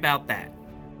don't worry about that.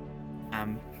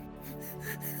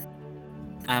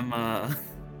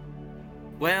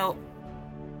 Well.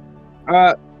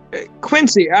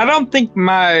 Quincy, I don't think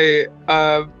my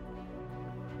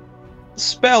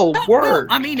spell worked.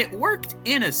 No, I mean, it worked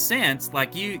in a sense.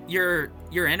 Like your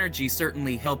energy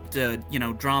certainly helped,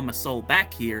 draw my soul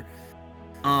back here.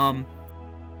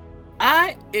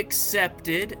 I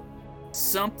accepted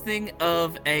something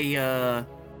of a, I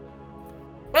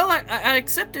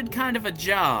accepted kind of a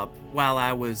job while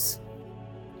I was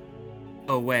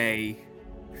away.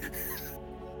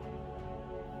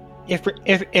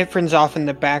 Ifrin's off in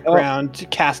the background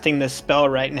casting the spell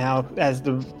right now as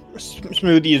the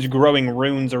smoothie is growing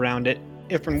runes around it.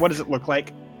 Ifrin, what does it look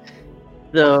like?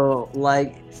 So,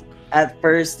 at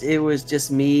first it was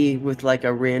just me with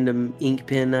a random ink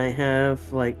pen I have,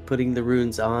 putting the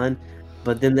runes on.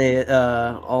 But then they,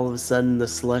 all of a sudden the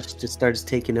slush just starts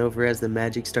taking over as the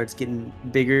magic starts getting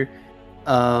bigger.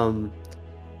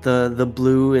 The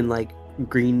blue and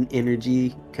green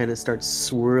energy kind of starts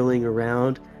swirling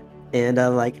around, and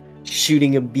I'm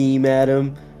shooting a beam at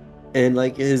him, and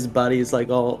his body is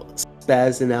all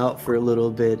spazzing out for a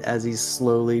little bit as he's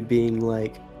slowly being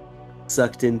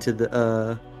sucked into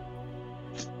the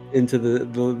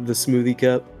smoothie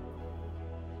cup.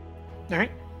 All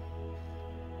right.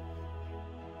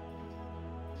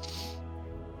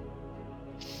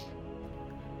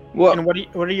 What? And what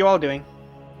are you all doing?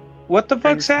 What the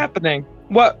fuck's happening?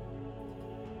 What?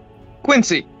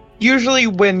 Quincy, usually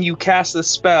when you cast a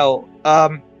spell,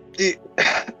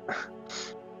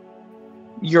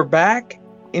 you're back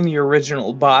in your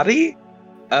original body?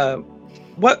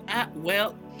 What?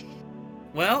 Well,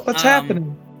 What's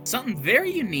happening? Something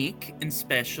very unique and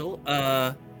special.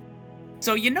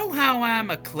 So you know how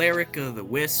I'm a cleric of the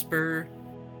whisper?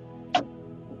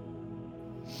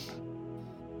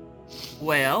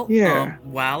 Well, Yeah.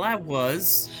 While I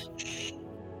was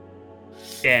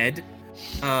dead,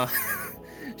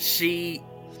 she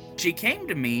came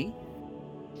to me,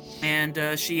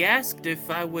 and she asked if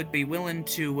I would be willing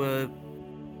to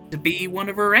be one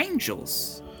of her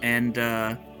angels. and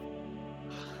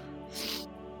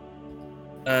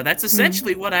that's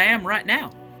essentially what I am right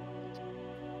now.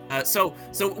 So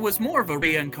it was more of a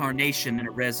reincarnation and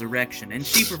a resurrection, and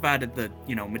she provided the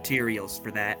materials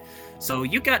for that. So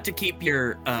you got to keep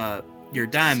your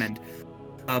diamond,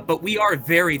 but we are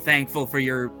very thankful for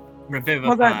your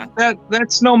revivify. Well,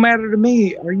 that's no matter to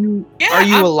me. Are you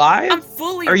alive? I'm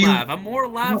fully alive. I'm more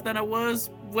alive than I was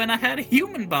when I had a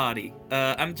human body.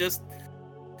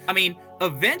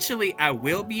 Eventually I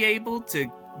will be able to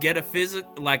get a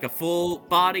full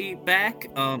body back.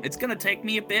 It's gonna take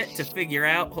me a bit to figure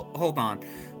out. Hold on.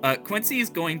 Quincy is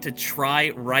going to try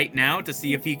right now to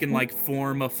see if he can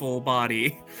form a full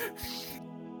body.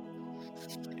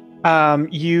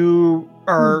 You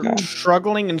are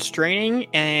struggling and straining,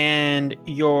 and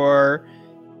your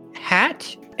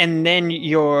hat and then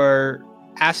your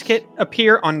asket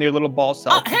appear on your little ball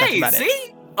cell. Hey,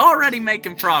 see? Already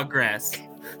making progress.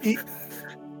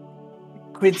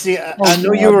 Quincy, I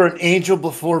know you were an angel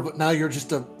before, but now you're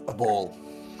just a ball.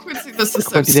 Quincy, this is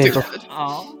so stupid.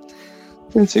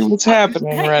 Quincy, what's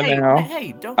happening now?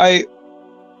 Hey, don't. I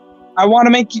want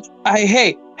to make you.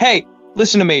 Hey,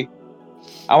 listen to me.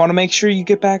 I want to make sure you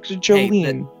get back to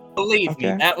Jolene. Believe me,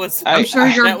 that was. I'm sure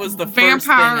that was the first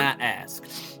thing I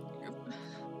asked.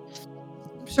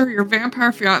 I'm sure your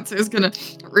vampire fiance is gonna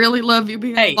really love you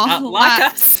being a ball of like I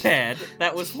wax. said,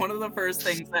 that was one of the first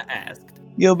things I asked.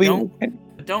 You'll be.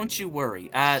 Don't you worry.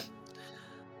 I'm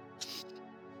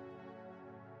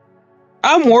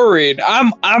worried.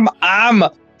 I'm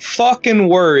fucking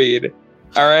worried.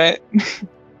 All right.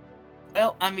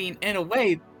 Well, I mean, in a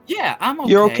way, yeah, I'm okay.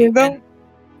 You're okay though.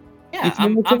 Yeah,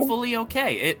 I'm fully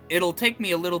okay. It'll take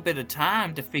me a little bit of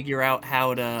time to figure out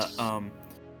how to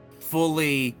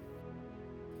fully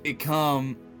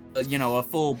become a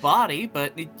full body,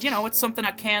 but it's something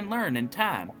I can learn in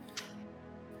time.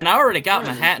 And I already got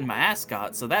my hat and my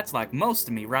ascot, so that's like most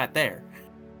of me right there.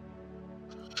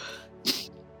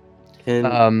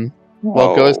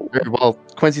 While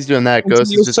Quincy's doing that,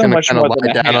 Ghost is just gonna kind of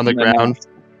lie down on the ground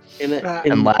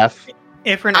and laugh.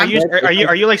 Efren,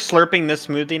 are you like slurping this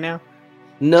smoothie now?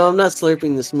 No, I'm not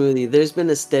slurping the smoothie. There's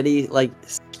been a steady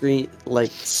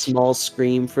small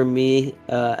scream from me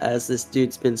as this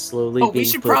dude's been slowly being we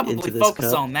should put probably into this focus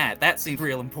cup. on that. That seems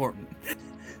real important.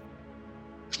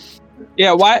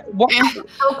 Yeah, why?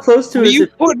 How close to is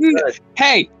it?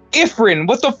 Hey, Efren,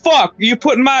 what the fuck? You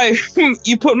putting my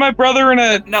brother in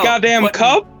a goddamn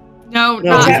cup? No,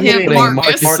 not him,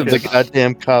 Marcus. Marcus of the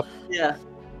goddamn cup. Yeah.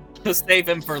 To save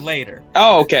him for later.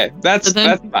 Oh, okay. That's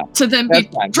fine. To then be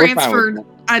transferred,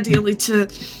 ideally, to.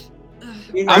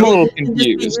 I'm a little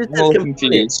confused.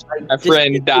 My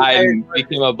friend died and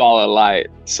became a ball of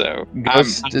light, so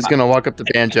Ghost is gonna walk up to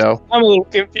Banjo. I'm a little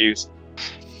confused.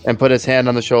 And put his hand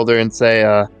on the shoulder and say,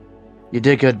 "You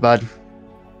did good, bud."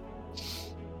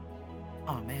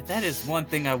 Oh man, that is one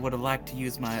thing I would have liked to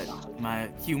use my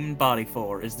human body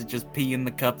for, is to just pee in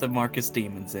the cup that Marcus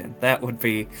Demon's in. That would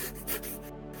be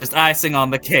just icing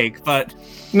on the cake, but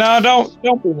no,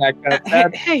 don't be like that.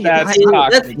 That's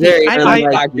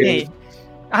toxic.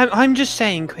 I'm just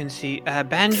saying, Quincy.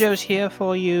 Banjo's here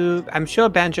for you. I'm sure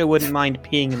Banjo wouldn't mind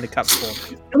peeing in the cup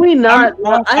for you. Can we not?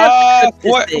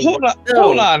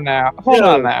 Hold on now.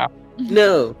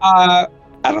 No. I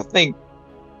don't think.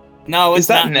 No, it's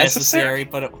that not necessary,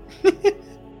 but.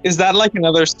 Is that like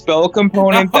another spell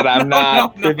component that I'm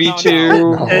not privy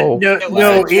to?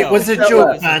 No, it was a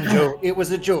joke, Banjo. It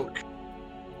was a joke.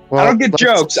 Well, I don't get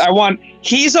jokes.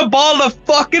 He's a ball of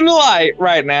fucking light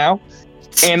right now,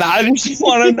 and I just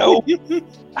want to know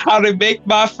how to make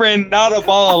my friend not a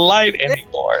ball of light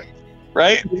anymore.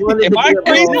 Right? Am I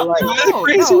crazy? Am I the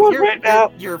crazy one right now?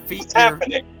 What's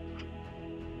happening?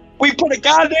 We put a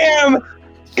goddamn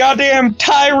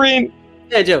tyrant.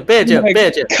 Banjo.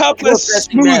 Cup of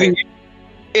smoothie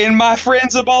in my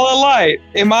friend's a ball of light.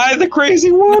 Am I the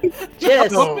crazy one?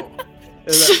 Yes.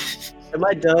 Am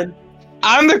I done?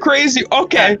 I'm the crazy.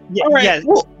 Okay. All right.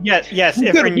 Yes.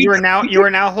 Efren, you are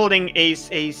now holding a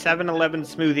 7-Eleven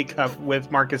smoothie cup with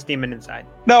Marcus Demon inside.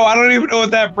 No, I don't even know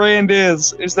what that brand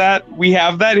is. Is that we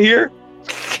have that here?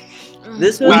 We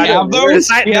have those.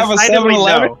 We have a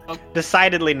 7-Eleven. No.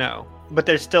 Decidedly no. But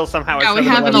there's still somehow Yeah, a we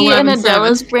have an 7-Eleven.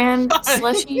 Anadella's brand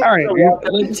slushy. All right.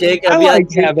 I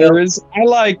like Heather's. I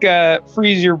like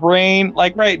Freeze Your Brain.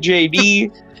 Like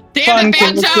JD. Damn it,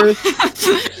 Banjo!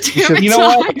 You know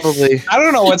what? Probably. I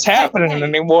don't know what's happening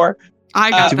anymore. I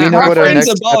got Do we know what our friend's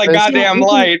next a ball of step is? goddamn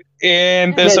light,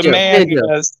 and there's a man in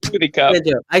a smoothie cup.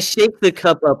 Banjo, I shake the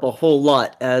cup up a whole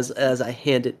lot as I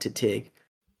hand it to Tig.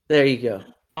 There you go.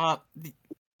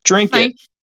 Drink it.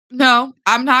 No,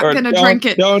 I'm not gonna drink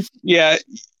it. Don't. Yeah.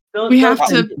 Don't, We don't have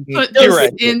to drink put You're this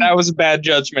right. in. That was a bad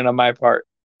judgment on my part.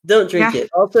 Don't drink Yeah. it.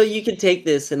 Also, you can take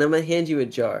this, and I'm gonna hand you a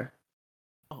jar.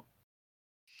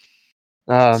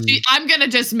 I'm gonna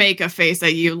just make a face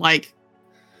at you, like,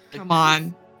 come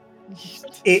on.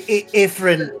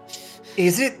 Ifrin,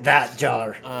 is it that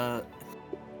jar? How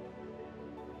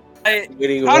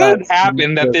did it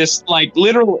happen that this, like,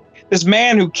 literal, this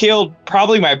man who killed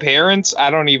probably my parents, I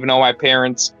don't even know my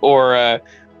parents, or a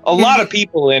lot of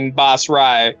people in Boss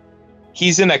Rye,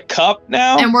 he's in a cup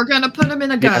now? And we're gonna put him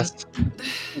in a gun.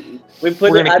 We're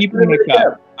gonna keep him in a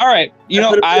cup. All right, you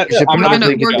know, I'm not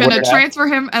We're gonna transfer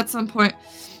him at some point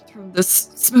from this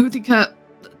smoothie cup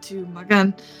to my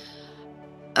gun.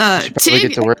 Should probably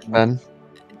get to work then.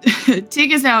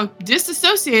 Tig is now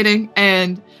disassociating,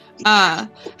 and how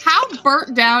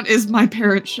burnt down is my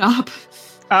parents' shop?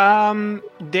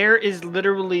 There is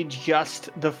literally just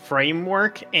the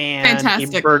framework and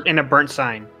Fantastic. a burnt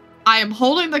sign. I am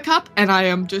holding the cup, and I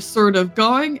am just sort of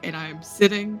going, and I am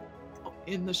sitting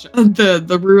in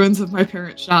the ruins of my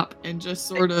parents' shop, and just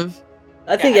sort of.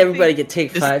 I think everybody could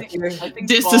take 5 here.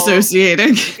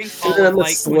 Disassociating. And then I'm gonna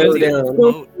slow down.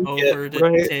 Float over to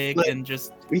right. Tig and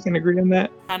just We can agree on that.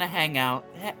 kind of hang out.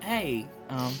 Hey,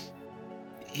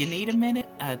 you need a minute?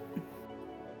 I'd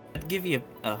give you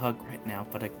a hug right now,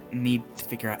 but I need to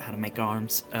figure out how to make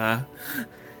arms.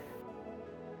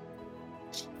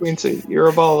 Quincy, you're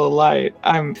a ball of light.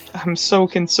 I'm so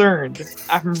concerned.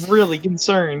 I'm really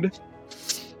concerned.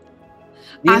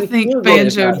 I think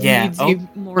Banjo Yeah, needs you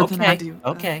more than I do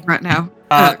Okay. right now.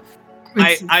 I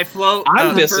float.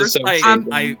 I'm First, disassociated.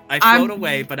 I float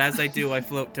away, but as I do, I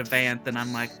float to Vanth, and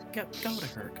I'm like, go to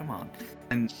her, come on.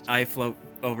 And I float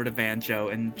over to Banjo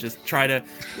and just try to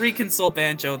reconsole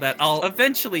Banjo that I'll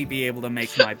eventually be able to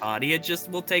make my body. It just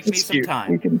will take me It's some cute.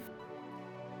 time.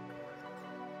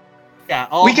 Yeah,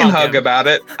 I'll We can hug him. about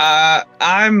it.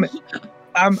 I'm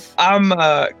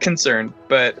concerned,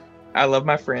 but I love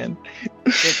my friend.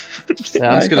 Yeah,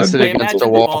 I'm just gonna sit I against imagine the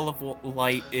the wall. ball of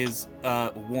light is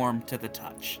warm to the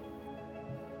touch.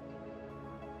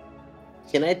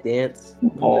 Can I dance?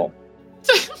 Oh.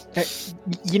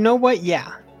 You know what? Yeah,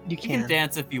 you You can can.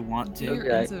 dance if you want to. You're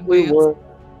Okay. instant We dance. will.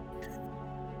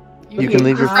 You can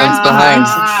leave your friends behind.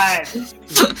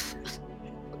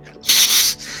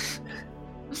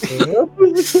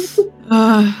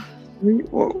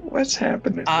 What's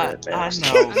happening? I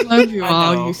know. I love you I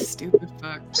all, know. you stupid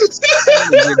fuck.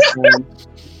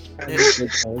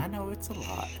 I know it's a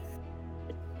lot.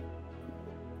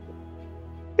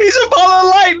 He's a ball of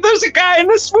light. There's a guy in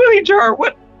the smoothie jar.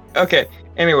 What? Okay.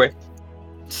 Anyway,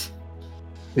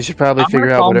 We should probably I'm gonna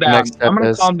figure out calm what our down. next step I'm gonna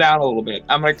is. calm down a little bit.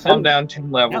 I'm gonna calm down 10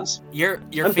 levels. Your I'm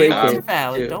feelings breaking are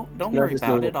valid. too. Don't No, worry just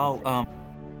about no. it. I'll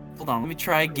hold on. Let me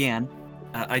try again.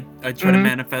 I try to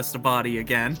manifest a body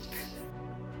again.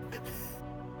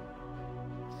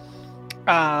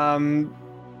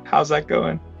 How's that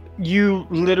going? You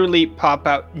literally pop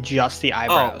out just the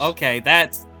eyebrows. Oh, okay.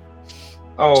 That's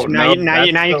Oh, So now, no, you, now,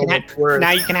 you, that's now, you so can much worse.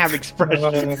 now you can have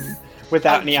expressions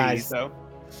without Oh, any eyes, jeez. though.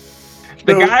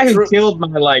 The True, guy who true. killed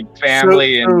my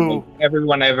family and True. like,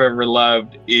 everyone I've ever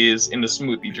loved is in the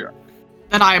smoothie jar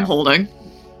That I am holding.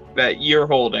 that you're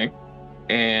holding,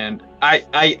 and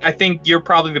I think you're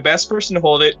probably the best person to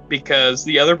hold it because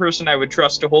the other person I would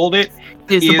trust to hold it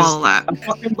Is the is ball of light. a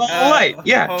fucking ball of light.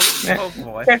 Yeah. Oh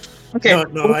boy. Okay.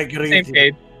 No, I agree Same with you.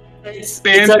 page. It's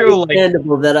Banjo, like,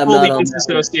 understandable that I'm fully not on that.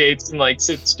 disassociates and like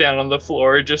sits down on the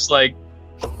floor, just like.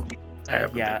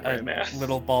 Yeah, right now. a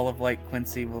little ball of light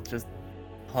Quincy will just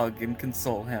hug and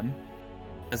console him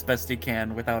as best he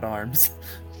can without arms.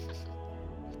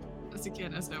 As you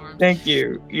can, as no arms. Thank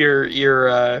you.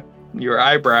 Your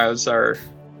eyebrows are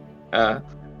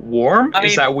warm. I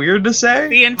Is mean, that weird to say?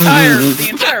 The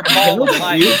entire ball of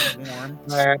light is warm.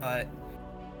 But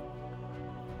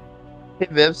Hey,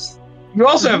 Vivs. You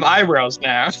also have eyebrows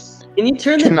now. Can you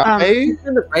turn Can the I?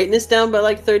 turn the brightness down by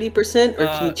like 30%, or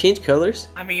can you change colors?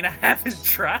 I mean, I haven't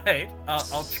tried.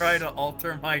 I'll try to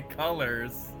alter my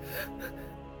colors.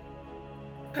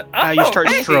 You start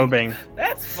hey, strobing.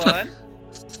 That's fun.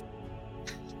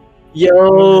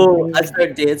 Yo, I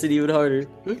start dancing even harder.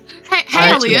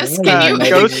 Hey, Elias,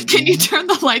 can you turn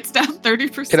the lights down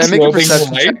 30%? Can I make a Sloping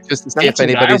perception light? check just to see if That's what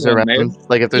I anybody's want, around? man.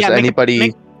 Like if there's Yeah,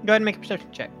 anybody. go ahead and make a perception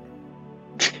check.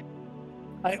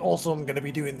 I also am going to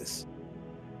be doing this.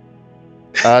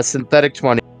 Synthetic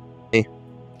 20.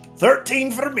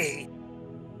 13 for me.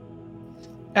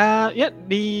 Yeah,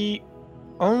 the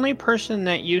only person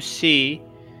that you see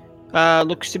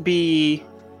looks to be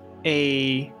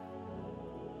a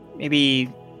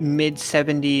maybe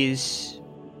mid-70s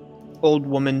old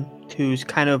woman who's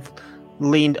kind of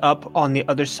leaned up on the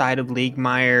other side of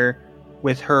Liegmeyer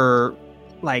with her,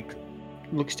 like,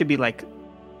 looks to be like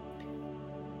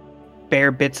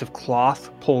bare bits of cloth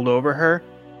pulled over her,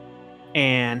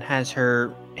 and has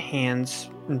her hands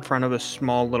in front of a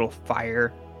small little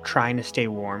fire trying to stay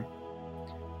warm.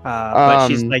 But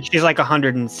she's like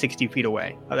 160 feet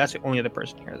away. That's the only other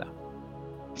person here, though.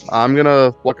 I'm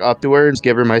gonna walk up to her and just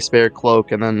give her my spare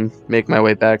cloak and then make my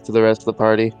way back to the rest of the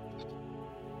party.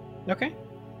 Okay.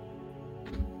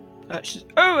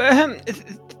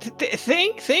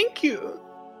 Thank you.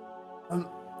 I'm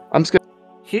just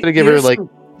gonna give her like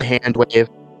a hand wave.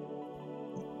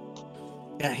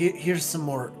 Yeah, here's some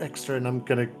more extra, and I'm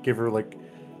gonna give her like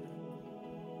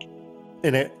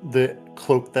the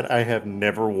cloak that I have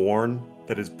never worn,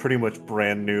 that is pretty much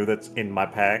brand new, that's in my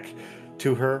pack,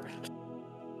 to her.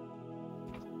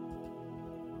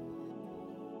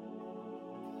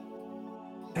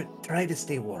 Try to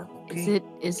stay warm, okay?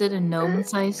 Is it a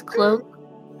gnome-sized cloak?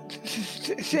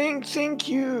 Thank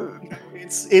you.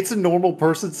 It's a normal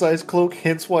person-sized cloak,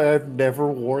 hence why I've never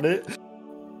worn it.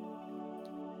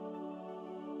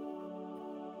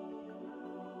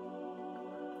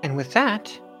 And with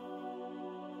that,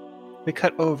 we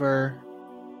cut over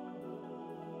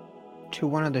to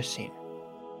one other scene.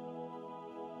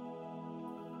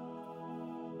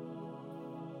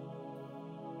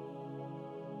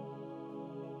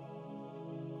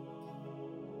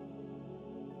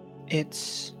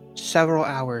 It's several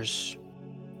hours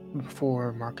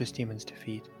before Marcus Demon's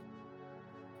defeat.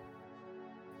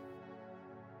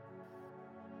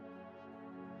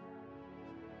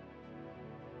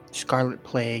 Scarlet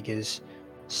Plague is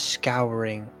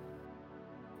scouring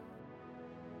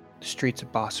the streets of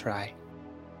Basrai,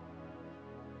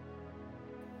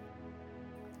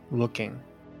 looking,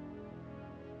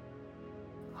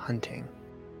 hunting.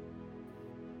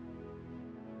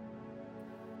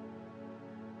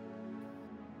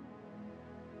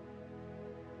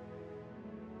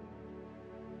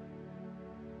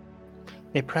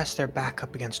 They press their back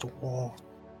up against a wall.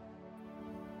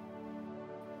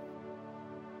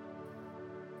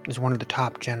 As one of the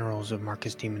top generals of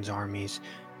Marcus Demon's armies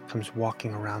comes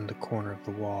walking around the corner of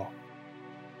the wall,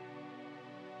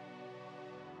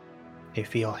 they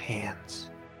feel hands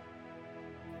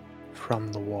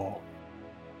from the wall,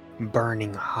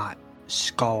 burning hot,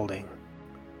 scalding,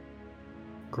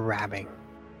 grabbing.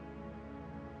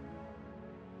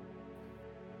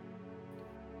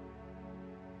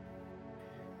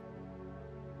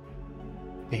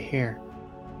 They hear,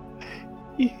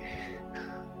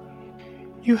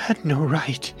 You had no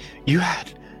right. You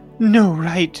had no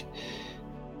right.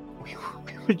 We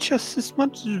were just as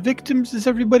much victims as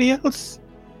everybody else.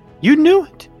 You knew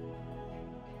it.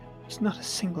 There's not a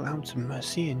single ounce of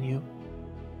mercy in you.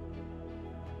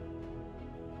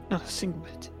 Not a single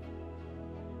bit.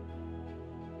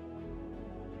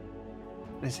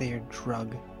 As they are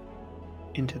drugged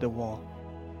into the wall.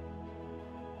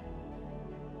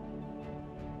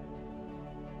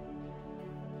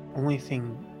 Only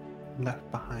thing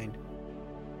left behind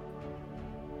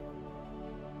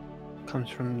comes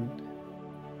from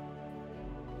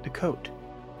the coat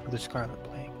of the Scarlet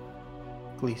Plague,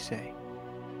 Glissé.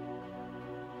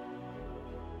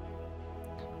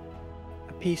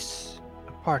 A piece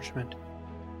of parchment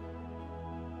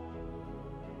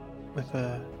with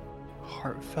a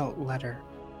heartfelt letter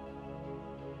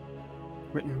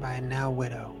written by a now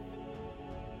widow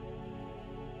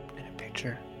and a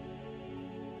picture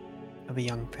of a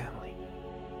young family.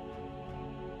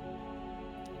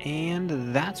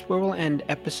 And that's where we'll end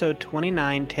episode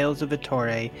 29, Tales of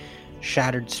Vittore,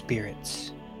 Shattered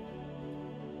Spirits.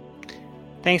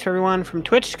 Thanks for everyone from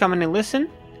Twitch coming to listen.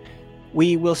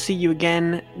 We will see you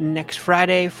again next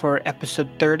Friday for episode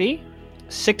 30,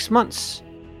 6 months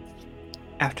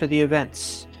after the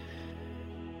events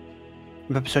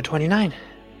of episode 29,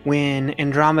 when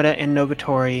Andromeda and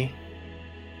Novatori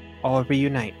all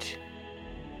reunite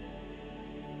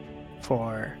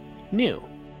for new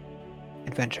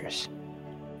adventures.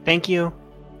 Thank you,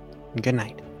 and good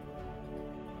night.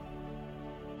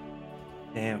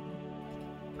 Damn.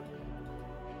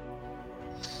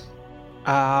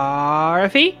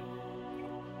 RFE?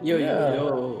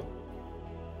 Yo.